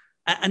people?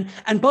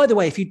 And by the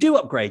way, if you do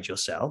upgrade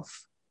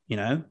yourself,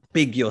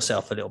 big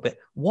yourself a little bit,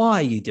 why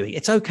are you doing it?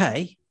 It's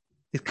okay.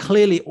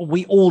 Clearly,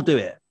 we all do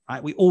it,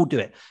 right? We all do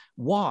it.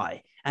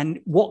 Why? And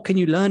what can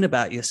you learn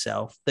about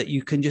yourself that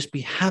you can just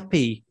be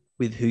happy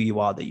with who you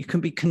are, that you can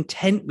be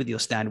content with your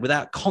standard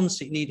without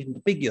constantly needing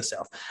to big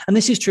yourself? And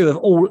this is true of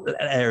all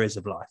areas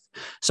of life.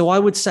 So I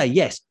would say,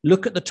 yes,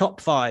 look at the top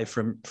 5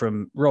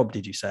 from Rob,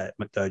 did you say, at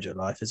McDojo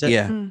Life? Is it?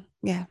 Yeah.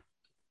 Yeah.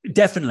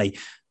 Definitely.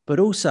 But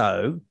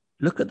also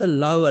look at the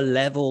lower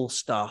level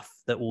stuff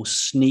that will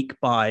sneak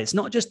by. It's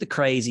not just the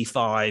crazy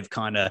 5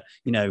 kind of,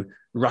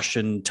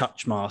 Russian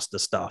touch master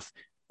stuff.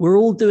 We're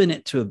all doing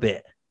it to a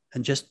bit,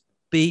 and just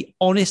be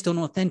honest and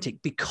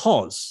authentic,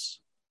 because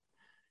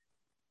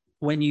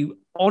when you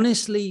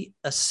honestly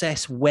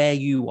assess where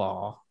you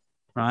are,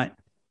 right,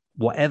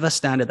 whatever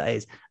standard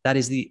that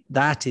is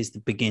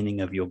the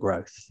beginning of your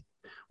growth.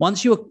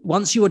 Once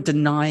you are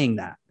denying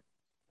that,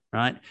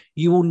 right,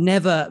 you will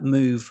never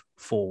move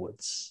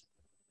forwards,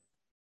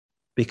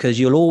 because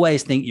you'll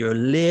always think you're a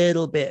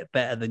little bit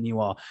better than you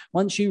are.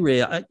 Once you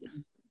realize,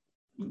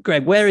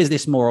 Greg, where is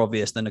this more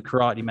obvious than a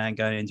karate man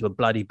going into a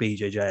bloody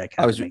BJJ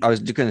academy? I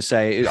was going to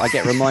say, I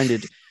get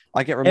reminded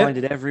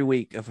every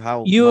week of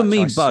how you and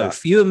me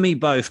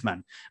both,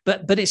 man.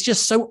 But it's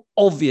just so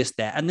obvious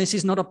there. And this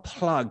is not a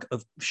plug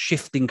of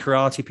shifting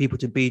karate people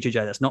to BJJ.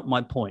 That's not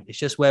my point. It's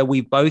just where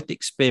we both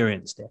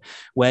experienced it,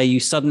 where you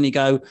suddenly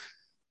go,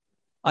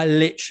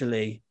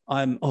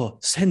 I'm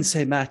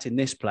Sensei Matt in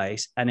this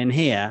place, and in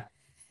here,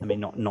 I mean,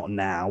 not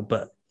now,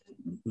 but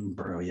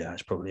bro, yeah,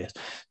 it probably is.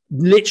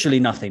 Literally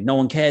nothing. No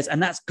one cares,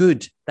 and that's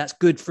good. That's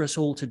good for us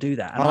all to do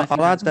that. And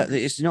I'll add that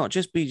it's not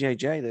just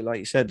BJJ. Though, like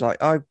you said,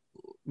 like I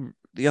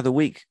the other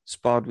week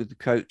sparred with the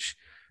coach,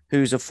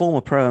 who's a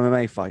former pro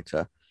MMA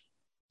fighter,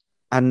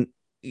 and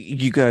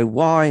you go,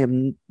 why?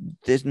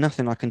 There's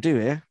nothing I can do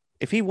here.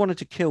 If he wanted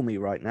to kill me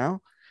right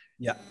now,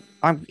 yeah,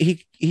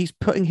 he's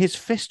putting his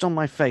fist on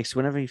my face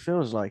whenever he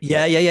feels like it.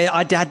 Yeah.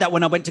 I had that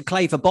when I went to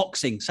Clay for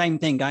boxing. Same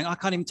thing, going, I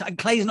can't even.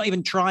 Clay's not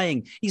even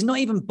trying. He's not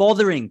even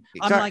bothering.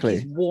 Exactly. I'm like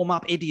his warm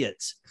up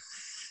idiots.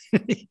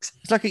 It's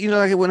like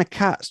like when a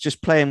cat's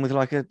just playing with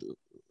like a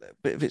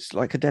bit of it's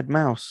like a dead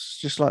mouse,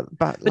 just like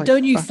that. But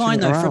don't you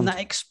find though, from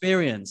that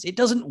experience, it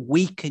doesn't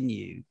weaken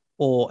you.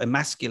 or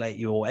emasculate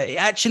you, or it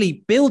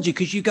actually builds you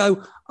because you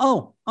go,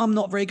 oh, I'm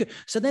not very good.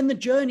 So then the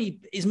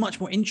journey is much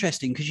more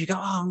interesting because you go,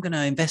 oh, I'm going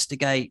to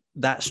investigate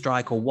that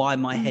strike or why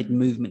my head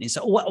movement is,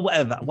 or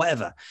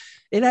whatever.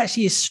 It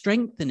actually is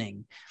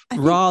strengthening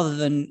rather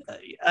than,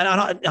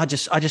 and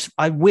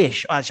I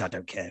wish, actually, I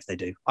don't care if they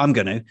do, I'm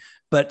going to,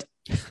 but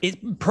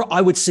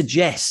I would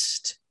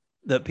suggest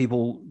that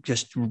people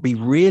just be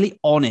really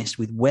honest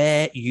with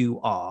where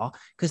you are,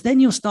 because then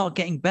you'll start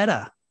getting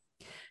better.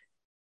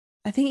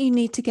 I think you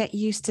need to get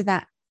used to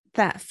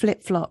that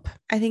flip-flop.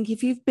 I think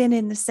if you've been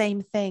in the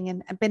same thing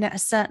and been at a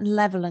certain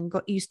level and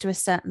got used to a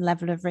certain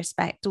level of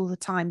respect all the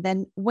time,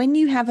 then when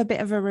you have a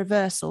bit of a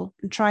reversal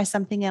and try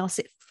something else,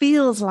 it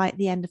feels like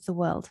the end of the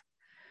world.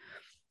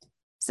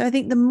 So I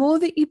think the more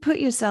that you put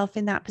yourself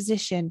in that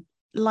position,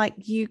 like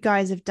you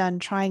guys have done,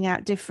 trying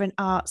out different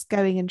arts,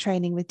 going and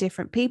training with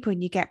different people,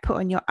 and you get put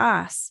on your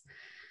ass,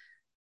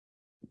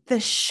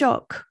 the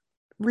shock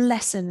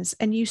lessens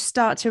and you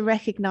start to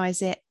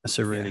recognize it. That's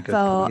a really good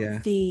for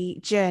the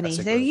journey.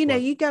 So,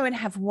 you go and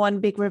have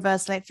one big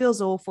reversal, it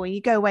feels awful.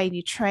 You go away and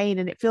you train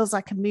and it feels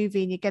like a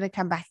movie and you're going to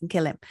come back and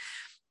kill him.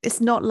 It's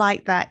not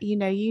like that. You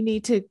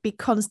need to be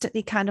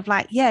constantly kind of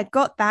like, yeah,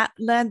 got that,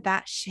 learned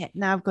that, shit.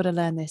 Now I've got to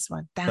learn this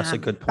one. Damn, that's a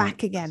good point.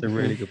 Back again. That's a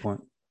really good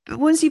point. But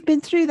once you've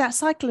been through that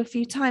cycle a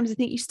few times, I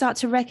think you start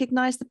to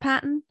recognize the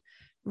pattern,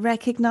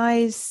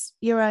 recognize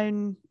your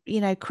own,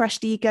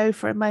 crushed ego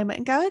for a moment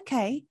and go,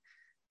 okay,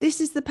 this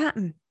is the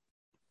pattern.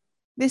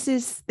 This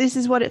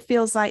is what it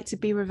feels like to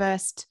be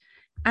reversed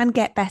and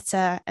get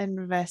better, and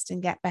reversed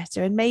and get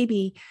better. And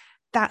maybe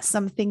that's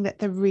something that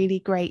the really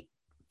great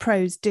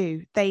pros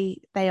do. They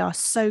are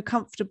so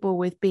comfortable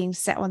with being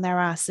set on their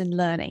ass and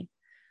learning.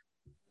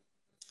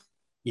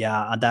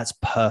 Yeah, that's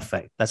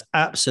perfect. That's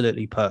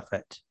absolutely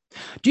perfect.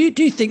 Do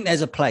you think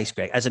there's a place,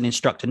 Greg, as an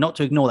instructor, not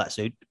to ignore that,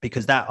 Sue,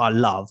 because that I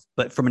love,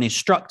 but from an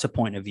instructor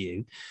point of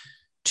view,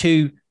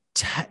 to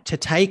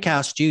take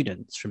our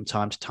students from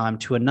time to time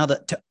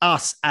to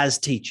us as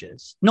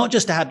teachers, not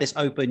just to have this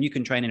open, you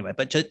can train anywhere,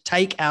 but to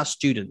take our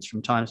students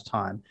from time to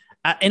time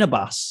in a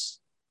bus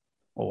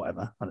or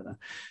whatever, I don't know,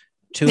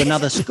 to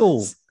another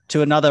school,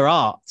 to another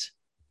art,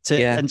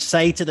 and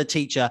say to the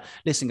teacher,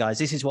 listen, guys,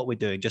 this is what we're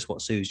doing. Just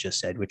what Sue's just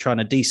said. We're trying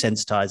to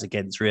desensitize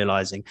against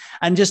realizing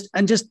and just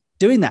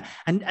doing that.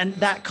 And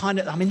that kind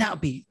of, that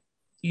would be,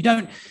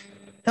 that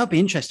would be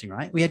interesting,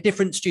 right? We had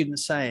different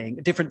teachers,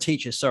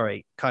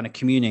 kind of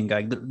communing,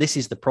 going, this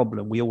is the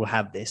problem. We all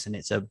have this and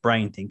it's a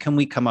brain thing. Can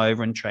we come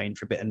over and train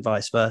for a bit and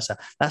vice versa?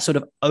 That sort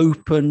of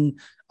open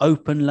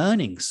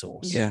learning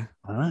source. Yeah.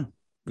 I don't know.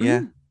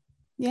 Yeah.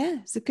 Yeah,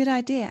 it's a good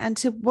idea. And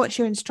to watch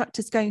your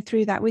instructors going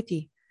through that with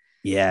you.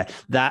 Yeah,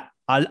 that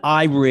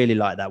I really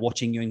like that,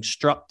 watching your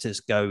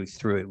instructors go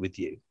through it with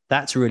you.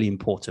 That's really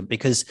important,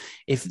 because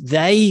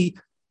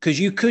because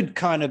you could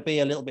kind of be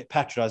a little bit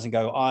patronizing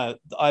and go,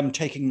 I'm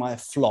taking my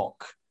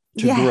flock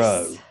to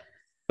grow.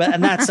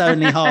 And that's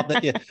only half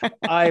that.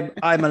 I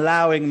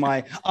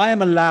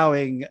am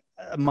allowing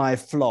my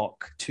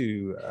flock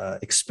to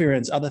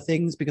experience other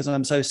things because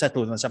I'm so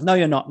settled with myself. No,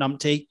 you're not,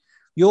 numpty.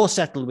 You're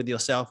settled with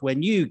yourself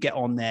when you get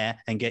on there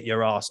and get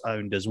your ass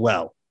owned as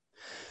well.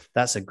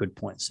 That's a good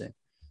point, Sue.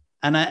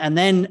 And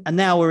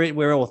now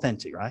we're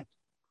authentic, right?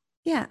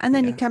 Yeah, and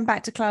then you come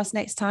back to class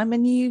next time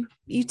and you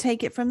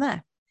take it from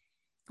there.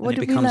 What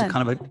did we learn? It becomes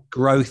kind of a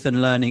growth and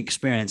learning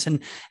experience,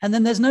 and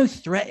then there's no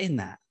threat in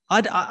that.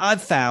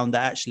 I've found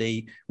that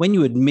actually, when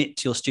you admit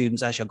to your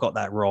students, actually, I got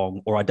that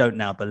wrong, or I don't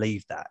now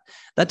believe that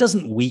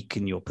doesn't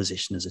weaken your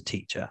position as a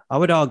teacher. I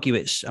would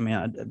argue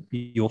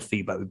your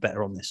feedback would be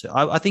better on this.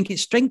 I think it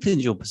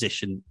strengthens your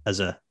position as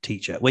a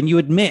teacher when you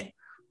admit,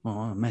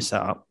 oh, I messed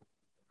that up.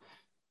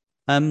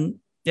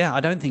 I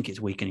don't think it's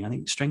weakening. I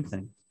think it's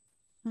strengthening.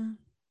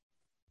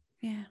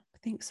 Yeah, I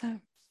think so.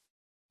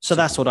 So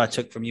that's what I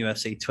took from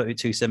UFC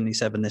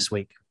 277 this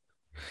week.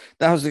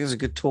 That was a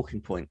good talking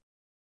point.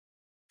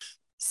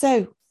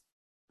 So,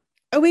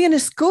 are we going to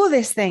score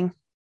this thing?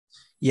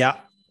 Yeah.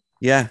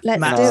 Yeah.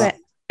 Let's do it.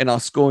 In our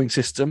scoring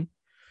system.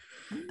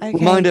 Okay.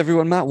 Remind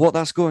everyone, Matt, what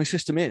that scoring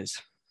system is.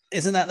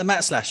 Isn't that the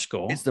Matt Slash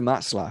score? It's the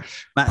Matt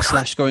Slash. Matt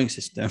Slash scoring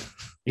system.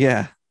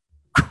 Yeah.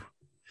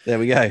 There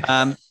we go.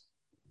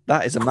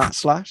 That is a Matt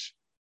Slash.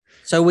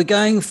 So we're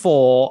going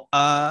for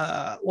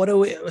what are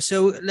we?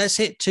 So let's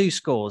hit two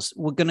scores.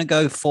 We're going to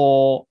go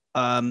for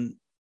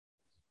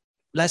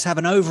let's have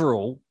an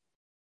overall,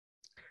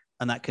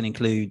 and that can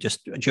include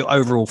just your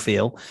overall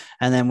feel,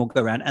 and then we'll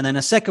go around, and then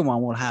a second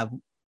one we'll have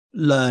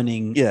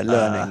learning. Yeah,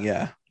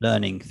 learning.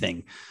 Learning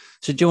thing.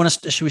 So do you want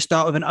to? Should we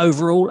start with an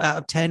overall out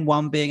of 10?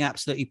 1 being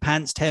absolutely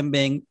pants, 10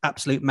 being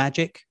absolute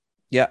magic.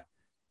 Yeah.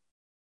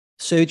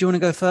 Sue, do you want to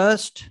go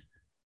first?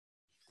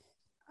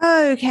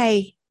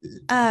 Okay.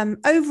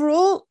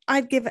 Overall,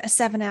 I'd give it a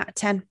 7 out of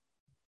 10.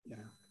 Yeah.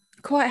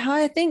 Quite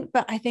high, I think,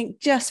 but I think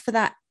just for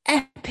that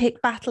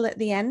epic battle at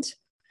the end,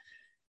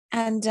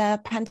 and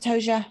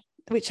Pantoja,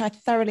 which I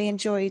thoroughly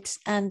enjoyed,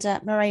 and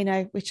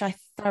Moreno, which I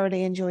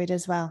thoroughly enjoyed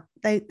as well.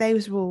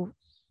 Those were all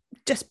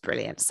just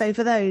brilliant. So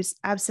for those,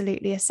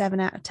 absolutely a 7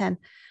 out of 10.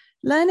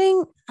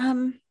 Learning,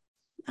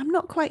 I'm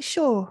not quite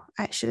sure,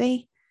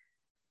 actually.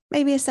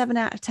 Maybe a 7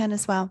 out of 10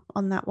 as well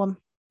on that one.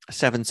 A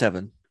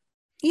 7-7.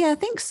 Yeah, I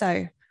think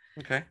so.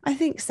 Okay. I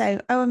think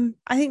so.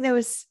 I think there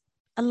was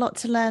a lot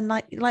to learn,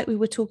 like we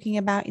were talking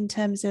about in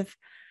terms of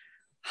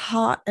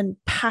heart and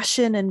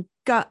passion and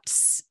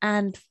guts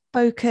and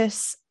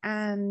focus.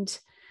 And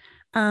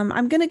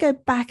I'm going to go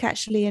back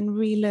actually and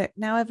relook.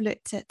 Now I've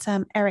looked at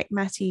Eric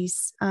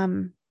Matty's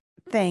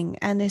thing,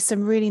 and there's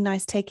some really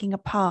nice taking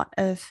apart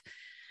of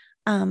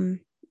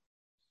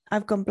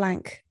I've gone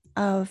blank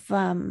of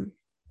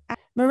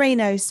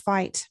Moreno's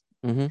fight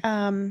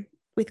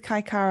with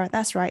Kai Kara.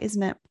 That's right,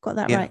 isn't it? Got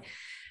that right.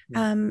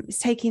 It's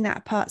taking that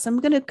apart. So I'm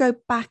going to go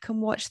back and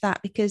watch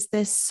that because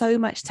there's so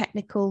much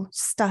technical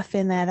stuff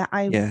in there that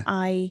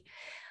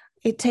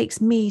it takes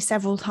me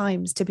several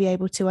times to be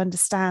able to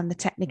understand the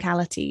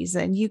technicalities.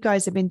 And you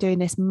guys have been doing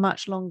this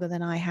much longer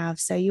than I have.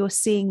 So you're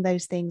seeing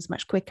those things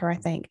much quicker, I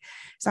think.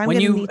 So I'm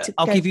going to need to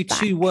I'll give you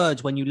 2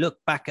 words when you look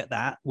back at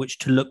that, which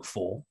to look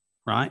for,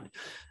 right?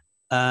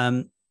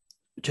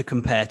 To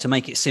compare, to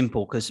make it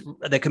simple, because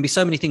there can be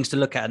so many things to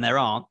look at and there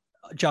aren't.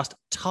 Just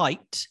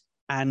tight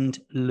and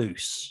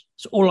loose.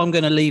 So all I'm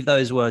going to leave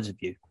those words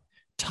with you: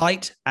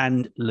 tight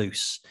and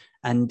loose.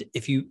 And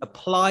if you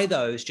apply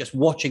those, just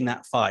watching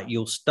that fight,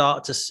 you'll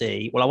start to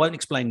see, well, I won't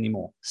explain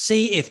anymore.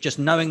 See if just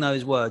knowing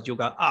those words, you'll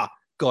go,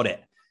 got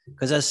it.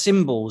 Because as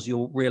symbols,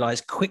 you'll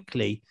realize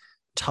quickly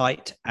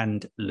tight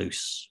and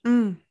loose.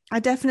 I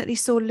definitely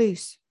saw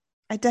loose.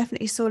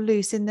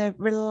 in the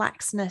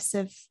relaxedness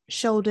of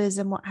shoulders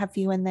and what have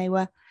you when they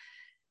were.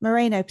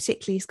 Moreno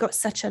particularly, he's got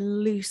such a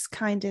loose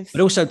kind of.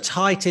 But also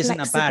tight isn't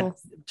flexible.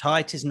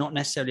 Tight is not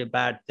necessarily a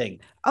bad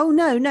thing. Oh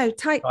no,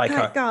 tight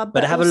guard.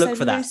 But have a look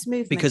for that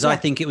because I yeah.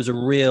 think it was a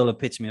real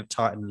epitome of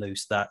tight and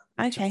loose. That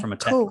okay, from a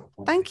cool.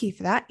 Thank you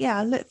for that. Yeah,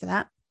 I'll look for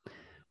that.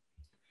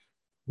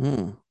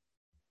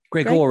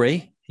 Gregory,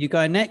 great. You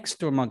going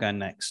next or am I going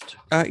next?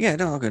 Yeah,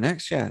 no, I'll go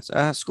next. Yeah,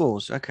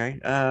 scores.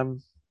 Okay.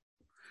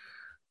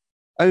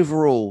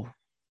 Overall,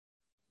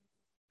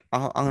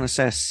 I'm going to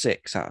say a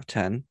 6 out of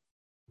 10.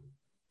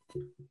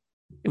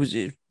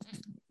 The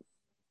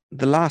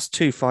last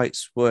 2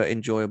 fights were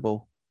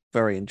enjoyable,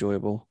 very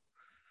enjoyable.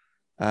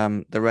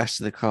 The rest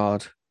of the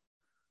card,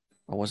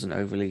 I wasn't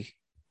overly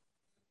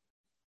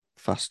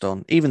fussed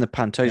on. Even the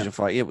Pantoja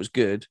fight, it was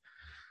good,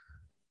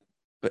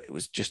 but it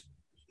was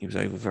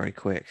over very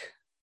quick.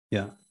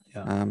 Yeah.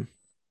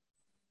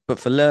 But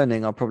for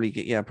learning, I'll probably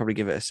give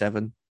it a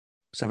 7.5,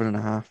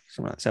 something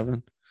like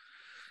 7.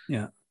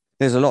 Yeah.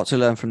 There's a lot to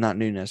learn from that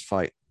Nunes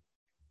fight.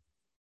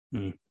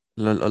 A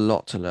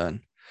lot to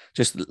learn.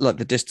 Just like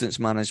the distance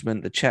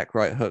management, the check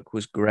right hook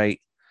was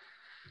great.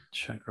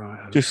 Check right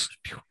hook. Just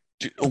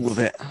all of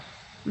it.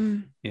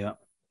 Yeah.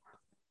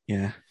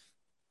 Yeah,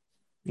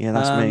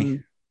 that's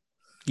me.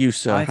 You,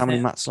 sir, how many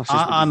mat slashes?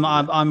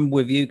 I'm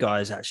with you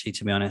guys, actually,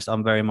 to be honest.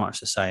 I'm very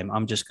much the same.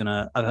 I'm just going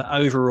to,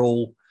 I'm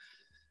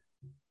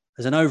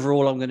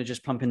going to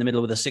just plump in the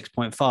middle with a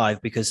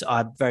 6.5 because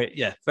I'm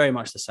very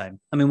much the same.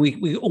 I mean,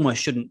 we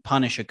almost shouldn't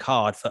punish a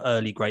card for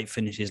early great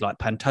finishes like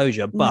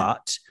Pantoja,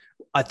 but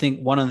I think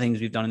one of the things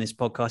we've done in this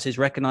podcast is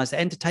recognize that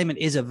entertainment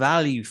is a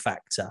value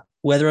factor,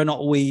 whether or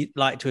not we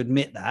like to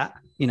admit that,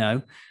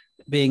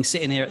 being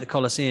sitting here at the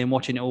Coliseum,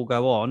 watching it all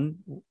go on,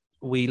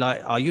 we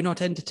like, are you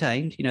not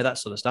entertained? That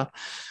sort of stuff.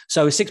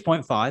 So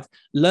 6.5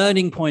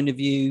 learning point of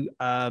view.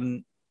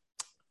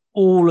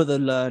 All of the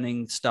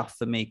learning stuff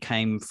for me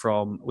came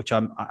from, which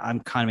I'm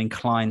kind of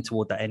inclined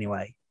toward that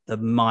anyway. The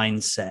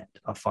mindset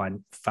I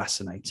find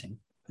fascinating.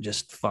 I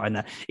just find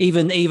that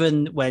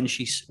even when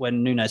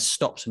Nunes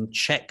stops and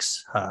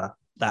checks her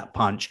that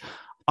punch,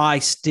 I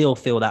still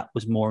feel that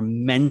was more a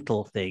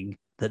mental thing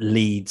that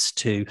leads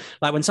to,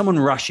 like when someone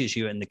rushes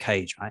you in the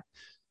cage, right?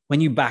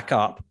 When you back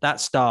up, that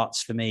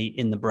starts for me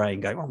in the brain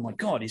going, oh my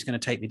God, he's going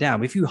to take me down.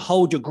 But if you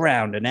hold your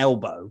ground and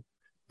elbow,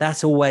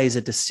 that's always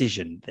a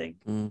decision thing.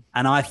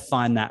 And I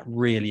find that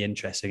really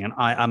interesting. And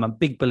I'm a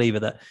big believer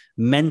that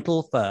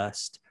mental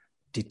first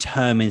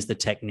determines the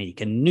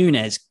technique. And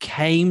Nunes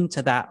came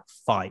to that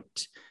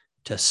fight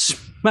to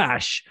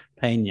smash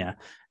Pena.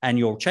 And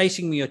you're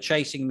chasing me,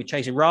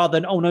 rather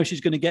than, oh no,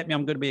 she's going to get me,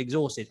 I'm going to be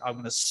exhausted. I'm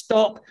going to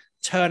stop,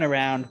 turn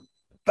around,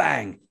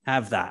 bang,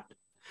 have that.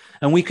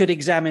 And we could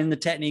examine the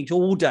techniques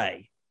all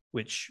day,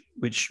 which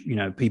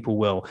people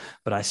will.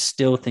 But I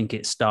still think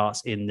it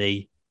starts in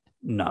the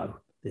no.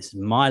 This is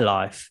my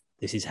life.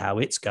 This is how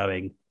it's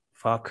going.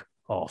 Fuck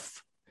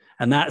off.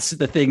 And that's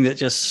the thing that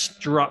just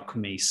struck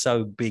me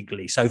so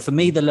bigly. So for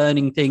me, the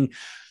learning thing,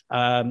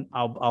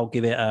 I'll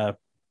give it a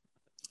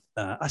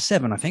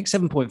 7, I think,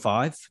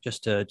 7.5,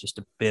 just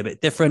to be a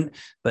bit different.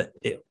 But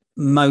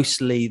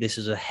mostly this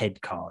is a head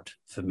card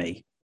for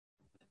me.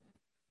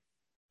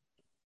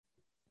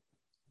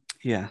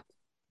 Yeah.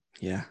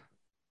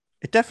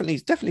 It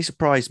definitely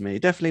surprised me.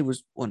 It definitely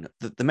was one.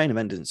 The main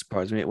event didn't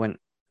surprise me. It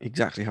went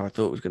exactly how I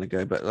thought it was going to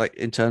go, but like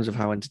in terms of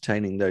how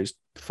entertaining those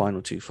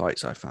final 2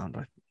 fights I found,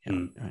 I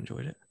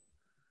enjoyed it.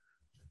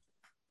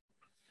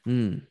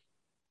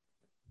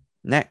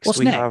 Next, what's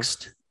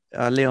next?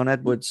 Have Leon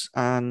Edwards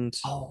and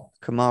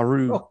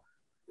Kamaru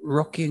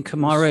Rocky and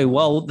Kamaru.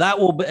 Well, that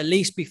will at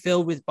least be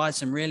filled by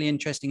some really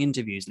interesting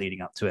interviews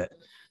leading up to it.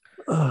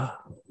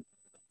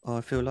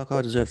 I feel like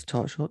I deserve the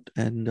title shot,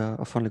 and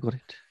I finally got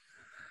it.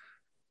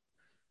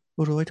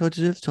 All right, I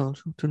deserve the title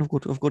shot, and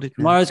I've got it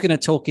now. Kamaru's going to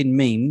talk in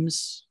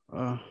memes.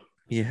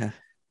 Yeah.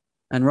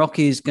 And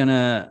Rocky's going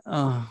to...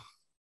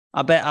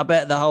 I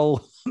bet the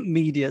whole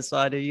media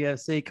side of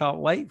UFC can't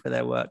wait for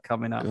their work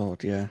coming up.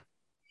 God, yeah.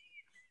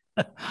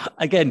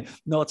 Again,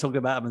 not talking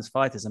about them as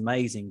fighters,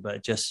 amazing,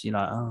 but just,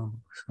 How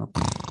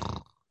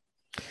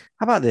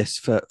about this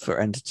for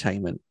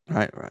entertainment?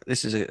 Right.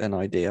 This is an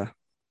idea.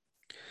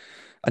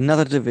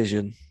 Another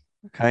division,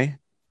 okay?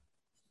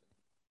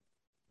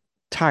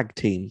 Tag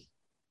team.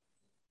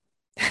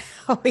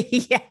 Oh,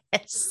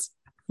 yes.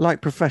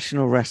 Like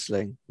professional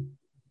wrestling.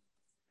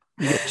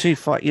 You get 2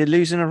 fights, you're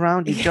losing a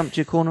round, you jump to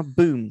your corner,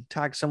 boom,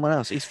 tag someone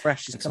else. He's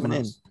fresh, he's coming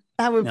in.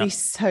 That would be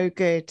so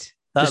good.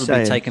 That would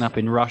be taken up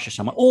in Russia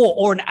somewhere.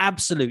 Or an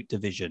absolute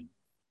division.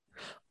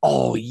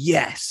 Oh,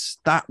 yes.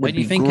 That would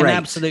be great. When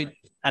you think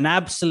an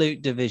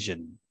absolute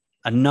division,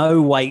 a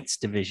no weights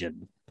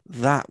division.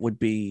 That would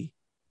be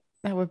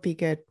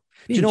good.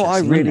 Do you know what I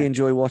really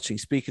enjoy watching?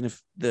 Speaking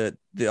of the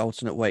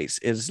alternate weights,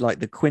 is like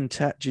the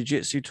quintet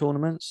jiu-jitsu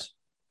tournaments.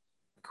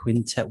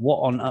 Quintet?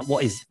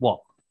 What is what?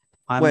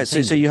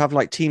 So you have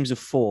like teams of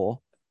 4.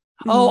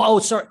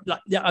 Sorry.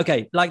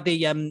 Okay. Like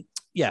the Okay.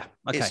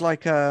 It's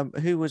like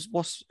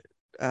what's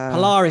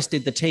Polaris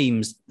did the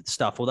teams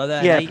stuff, although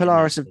they're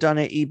Polaris have done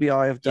it,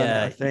 EBI have done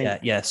it, I think.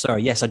 Yeah.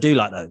 Sorry. Yes, I do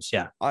like those.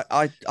 Yeah.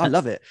 I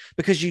love it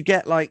because you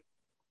get like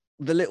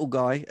the little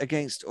guy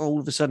against all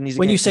of a sudden he's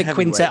when you said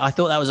quintet, I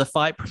thought that was a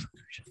fight promotion.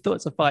 I thought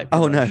it's a fight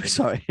promotion. Oh no,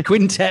 sorry.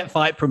 Quintet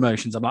fight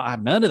promotions. I'm like, I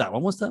haven't heard of that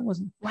one. What's that?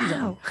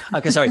 Wow.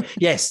 Okay, sorry.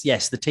 Yes,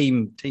 the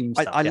team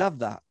stuff, I love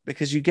that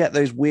because you get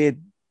those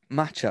weird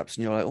matchups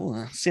and you're like,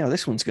 oh, see how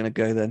this one's going to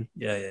go then.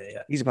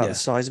 Yeah. He's about the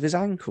size of his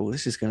ankle.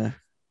 This is going to...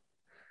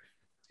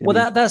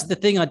 Well, that's the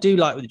thing I do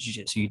like with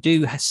jiu-jitsu. You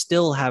do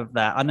still have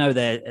that. I know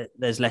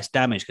there's less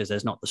damage because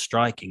there's not the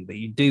striking, but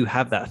you do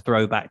have that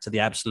throwback to the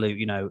absolute,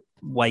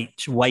 weight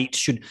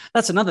should...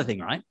 That's another thing,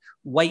 right?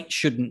 Weight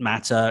shouldn't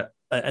matter.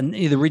 And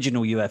the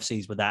original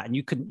UFCs were that. And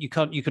you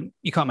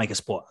can't make a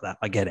sport of that.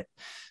 I get it.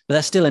 But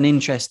that's still an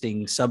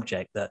interesting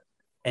subject that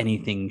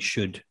anything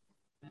should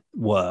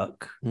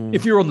work.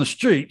 If you're on the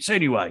streets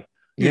anyway,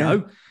 you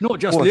know, not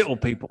just little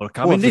people are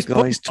coming. This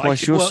guy's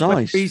twice your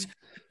size.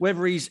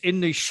 Whether he's in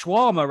the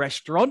shawarma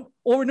restaurant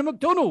or in a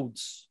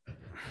McDonald's.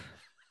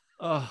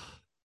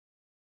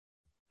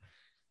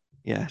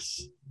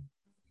 Yes.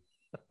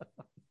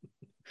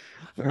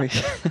 Very.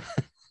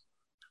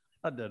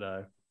 I don't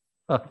know.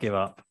 I'll give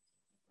up.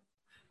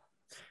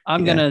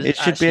 It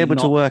should be able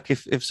to work.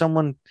 If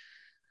someone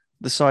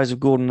the size of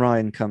Gordon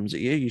Ryan comes at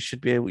you, you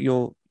should be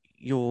able.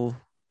 Your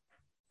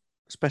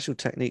special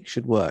technique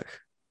should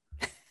work.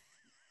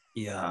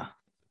 Yeah.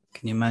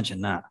 Can you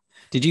imagine that?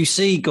 Did you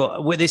see?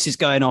 This is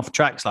going off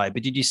track slightly,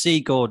 but did you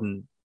see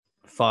Gordon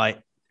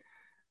fight?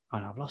 Oh,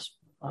 no, I've lost.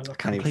 I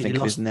can't even think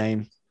of his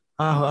name.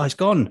 Oh, it's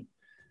gone.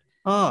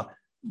 Oh,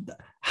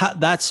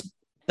 that's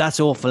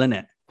awful, isn't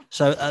it?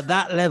 So at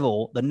that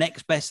level, the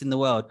next best in the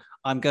world,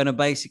 I'm going to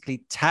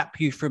basically tap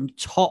you from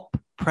top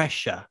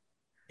pressure.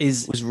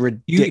 Was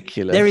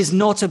ridiculous. There is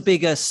not a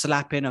bigger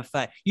slap in the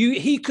face.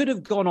 He could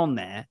have gone on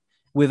there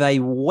with a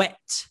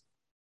wet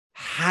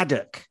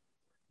haddock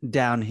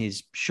down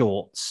his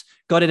shorts,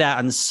 got it out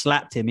and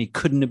slapped him. He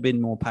couldn't have been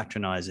more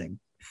patronizing.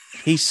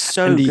 He's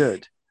so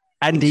good.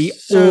 And he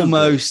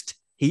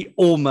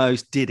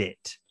almost did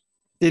it.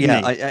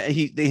 Didn't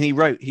he? He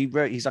wrote,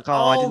 he's like,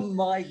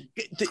 my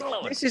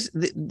God.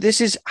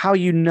 This is how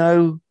you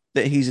know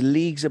that he's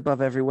leagues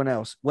above everyone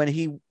else. When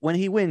he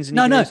wins.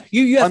 And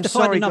you have to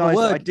find another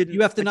word.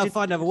 You have to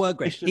find another word,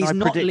 Greg. He's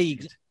not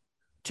leagued.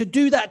 To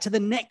do that to the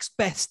next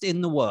best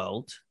in the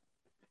world,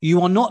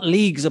 you are not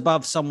leagues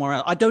above somewhere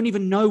else. I don't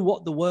even know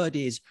what the word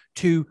is.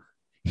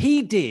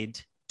 He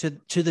did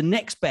to the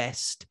next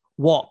best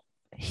what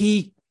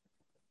he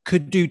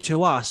could do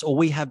to us or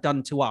we have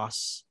done to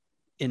us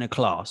in a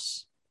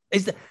class.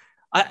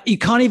 You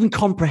can't even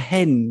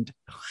comprehend.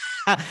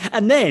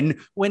 And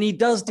then when he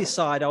does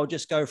decide I'll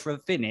just go for a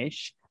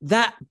finish,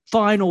 that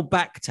final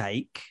back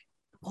take,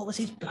 what was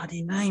his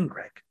bloody name,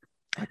 Greg?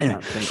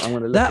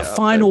 That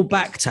final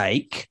back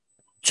take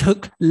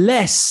took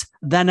less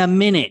than a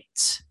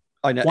minute.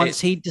 I know. Once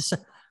he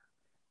decided,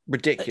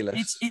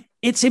 ridiculous.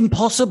 It's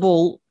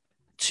impossible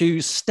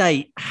to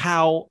state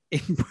how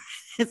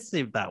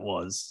impressive that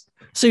was.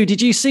 Sue,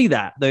 did you see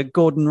that? The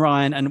Gordon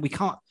Ryan, and we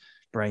can't.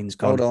 Brain's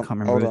gone.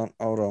 Hold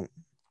on.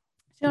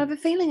 I have a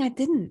feeling I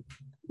didn't.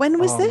 When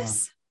was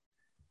this?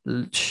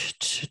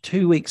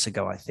 2 weeks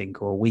ago, I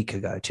think, or a week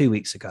ago. 2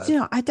 weeks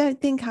ago. I don't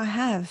think I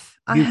have.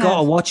 You've got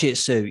to watch it,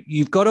 Sue.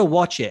 You've got to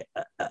watch it.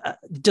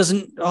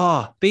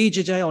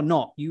 BJJ or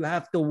not, you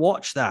have to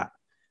watch that.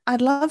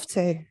 I'd love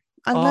to.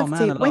 I'd love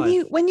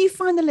to. When you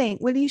find the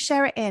link, will you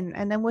share it in,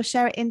 and then we'll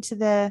share it into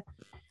the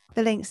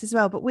links as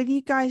well. But will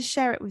you guys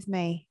share it with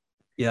me?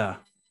 Yeah,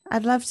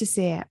 I'd love to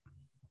see it.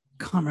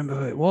 can't remember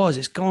who it was.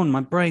 It's gone.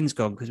 My brain's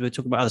gone because we're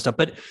talking about other stuff.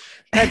 But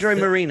Pedro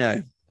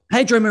Marino.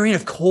 Pedro Marino,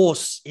 of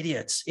course.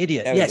 Idiot.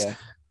 Yes.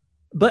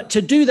 But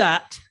to do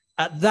that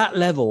at that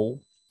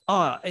level,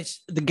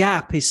 it's the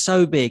gap is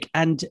so big.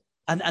 So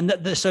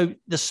the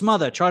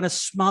smother, trying to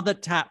smother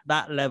tap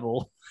that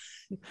level.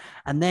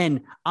 And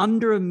then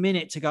under a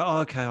minute to go,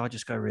 okay, I'll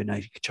just go rear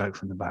naked choke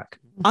from the back.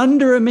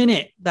 Under a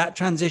minute, that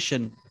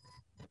transition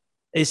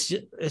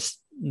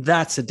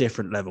that's a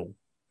different level.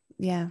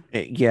 Yeah.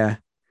 Yeah.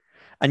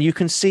 And you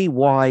can see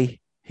why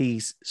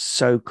he's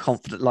so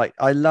confident. Like,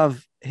 I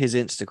love his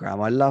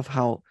Instagram. I love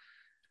how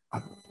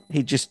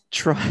he just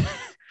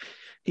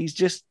he's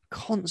just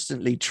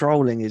constantly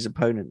trolling his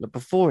opponent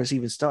before it's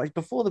even started.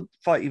 Before the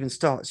fight even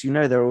starts,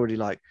 they're already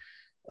like,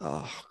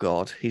 oh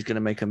God, he's going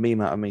to make a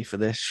meme out of me for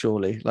this,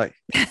 surely. Like,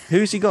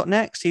 who's he got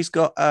next? He's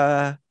got,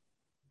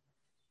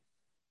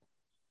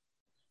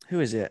 who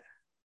is it?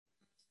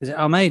 Is it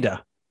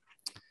Almeida?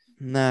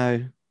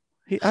 No.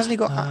 Hasn't he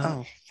got?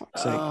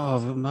 Fuck's sake!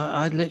 Oh,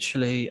 I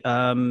literally.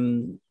 Oh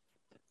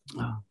God,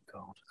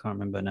 I can't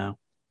remember now.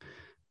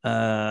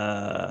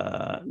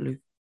 Can't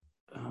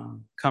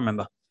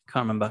remember.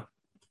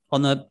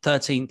 On the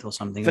 13th or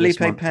something. Felipe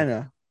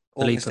Pena.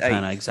 Felipe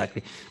Pena,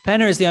 exactly.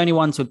 Pena is the only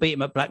one to beat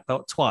him at black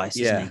belt twice,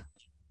 isn't he?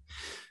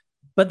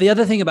 But the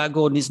other thing about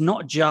Gordon is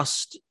not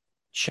just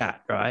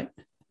chat, right?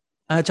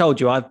 I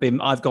told you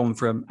I've gone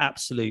from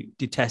absolute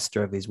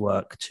detester of his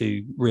work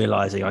to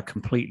realizing I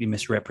completely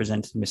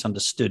misrepresented and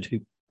misunderstood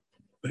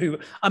who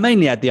I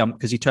mainly had the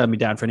because he turned me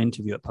down for an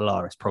interview at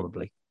Polaris,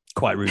 probably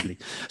quite rudely.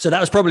 So that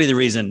was probably the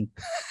reason.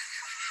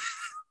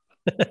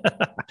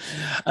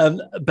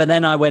 But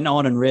then I went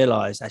on and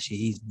realized actually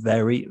he's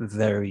very,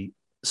 very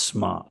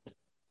smart.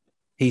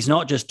 He's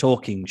not just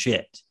talking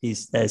shit.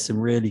 There's some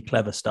really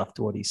clever stuff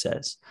to what he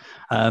says.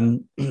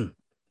 And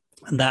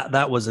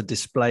that was a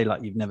display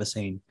like you've never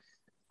seen.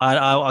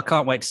 I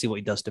can't wait to see what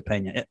he does to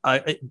Pena.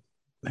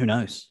 Who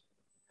knows?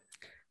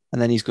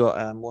 And then he's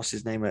got what's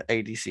his name at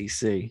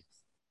ADCC?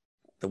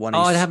 The one.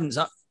 I don't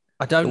know.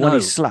 The one he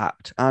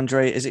slapped.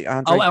 Andre. Is it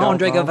Andre?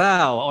 Andre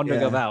Galvao. Andre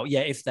Galvao. Yeah,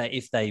 if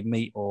they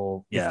meet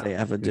or if they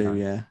ever do.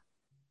 Yeah.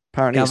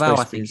 Apparently, Galvao, it's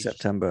supposed to be in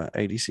September.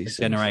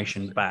 ADCC.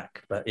 Generation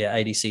back, but yeah,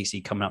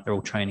 ADCC coming up. They're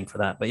all training for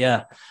that. But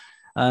yeah.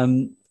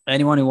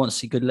 Anyone who wants to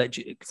see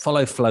good,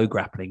 follow Flow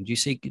Grappling.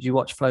 Did you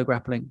watch Flow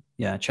Grappling?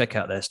 Yeah, check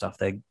out their stuff.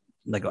 They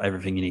got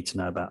everything you need to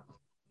know about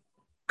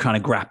kind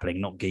of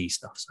grappling, not gi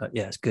stuff. So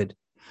yeah, it's good.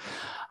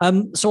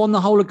 So on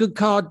the whole, a good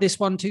card. This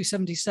one,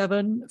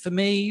 277 for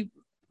me.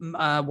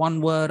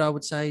 One word I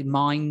would say,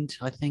 mind.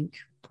 I think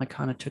I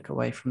kind of took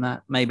away from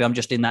that. Maybe I'm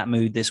just in that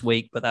mood this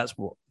week, but that's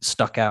what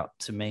stuck out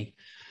to me.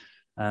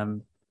 I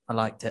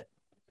liked it.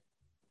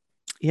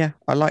 Yeah,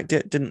 I liked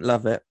it. Didn't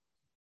love it.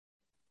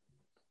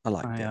 I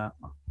liked it.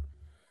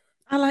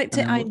 I liked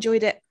it. I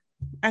enjoyed it.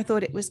 I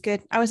thought it was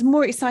good. I was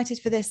more excited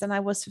for this than I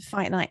was for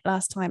Fight Night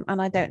last time.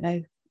 And I don't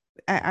know.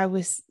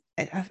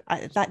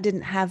 That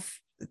didn't have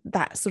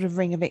that sort of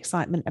ring of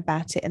excitement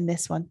about it. And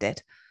this one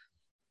did.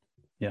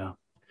 Yeah.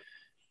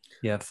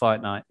 Yeah.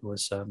 Fight Night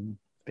was a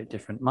bit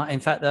different.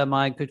 In fact,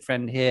 my good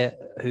friend here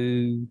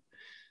who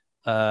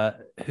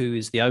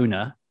is the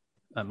owner,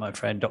 my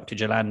friend, Dr.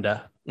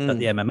 Jolanda at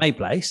the MMA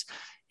place,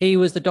 he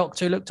was the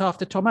doctor who looked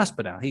after Tom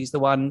Aspinall. He's the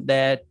one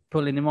there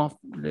pulling him off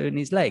in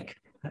his leg.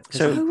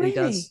 So really? He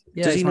does.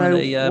 Yeah, does he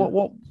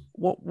know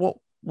what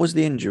was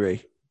the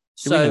injury?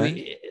 So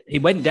he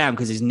went down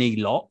because his knee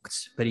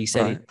locked, but he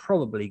said he's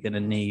probably going to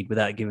need,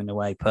 without giving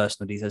away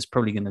personal details,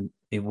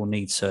 he will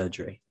need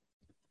surgery.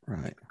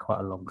 Right,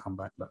 quite a long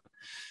comeback,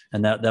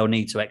 and they'll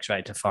need to X-ray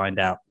it to find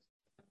out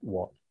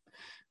what.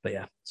 But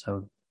yeah,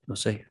 so we'll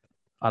see.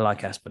 I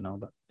like Aspinall,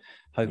 but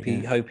hope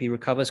he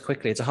recovers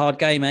quickly. It's a hard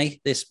game, eh?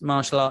 This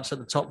martial arts at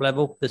the top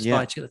level, this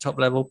fighting at the top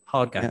level,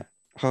 hard game. Yeah.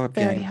 Hard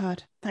Very game.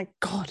 hard. Thank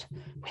God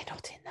we're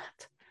not in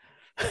that.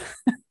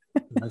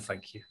 No,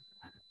 thank you.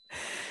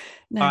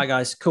 No. All right,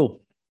 guys. Cool.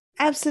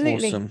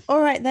 Absolutely. Awesome. All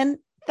right, then.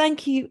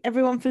 Thank you,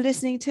 everyone, for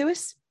listening to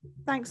us.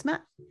 Thanks,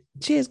 Matt.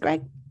 Cheers,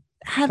 Greg.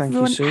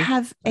 Everyone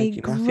have a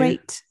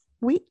great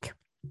week.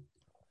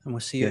 And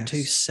we'll see you at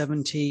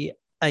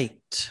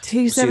 278.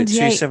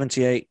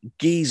 278.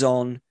 Geese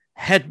on.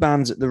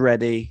 Headbands at the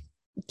ready.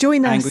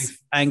 Join us.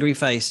 Angry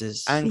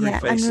faces. Angry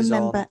faces and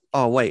remember, on.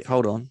 Oh, wait,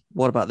 hold on.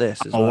 What about this?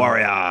 I'm a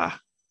warrior.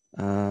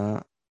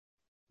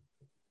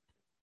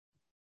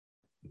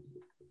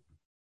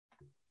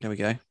 There we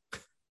go.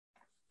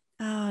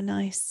 Oh,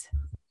 nice.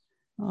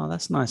 Oh,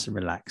 that's nice and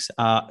relaxed.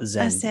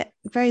 Zen. That's it.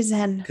 Very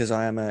zen. Because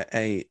I am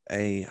a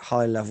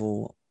high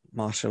level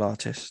martial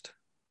artist.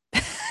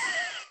 I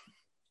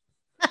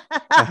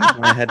have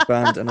my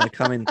headband and I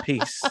come in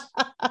peace.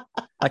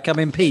 I come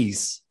in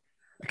peace.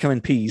 I come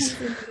in peas.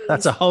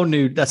 That's a whole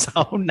new. I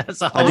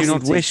do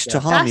not wish to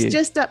harm you. That's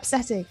just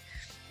upsetting.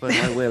 But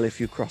I will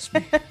if you cross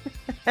me.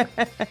 I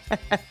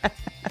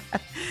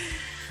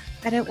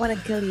don't want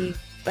to kill you,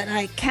 but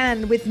I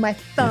can with my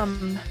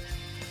thumb.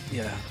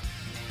 Yeah.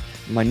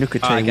 My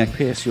nukate will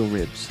pierce your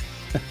ribs.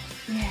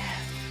 Yeah.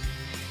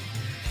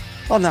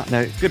 On that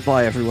note,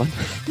 goodbye, everyone.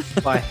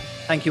 Bye.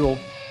 Thank you all.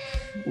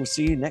 We'll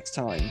see you next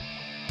time.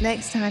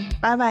 Next time.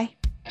 Bye bye.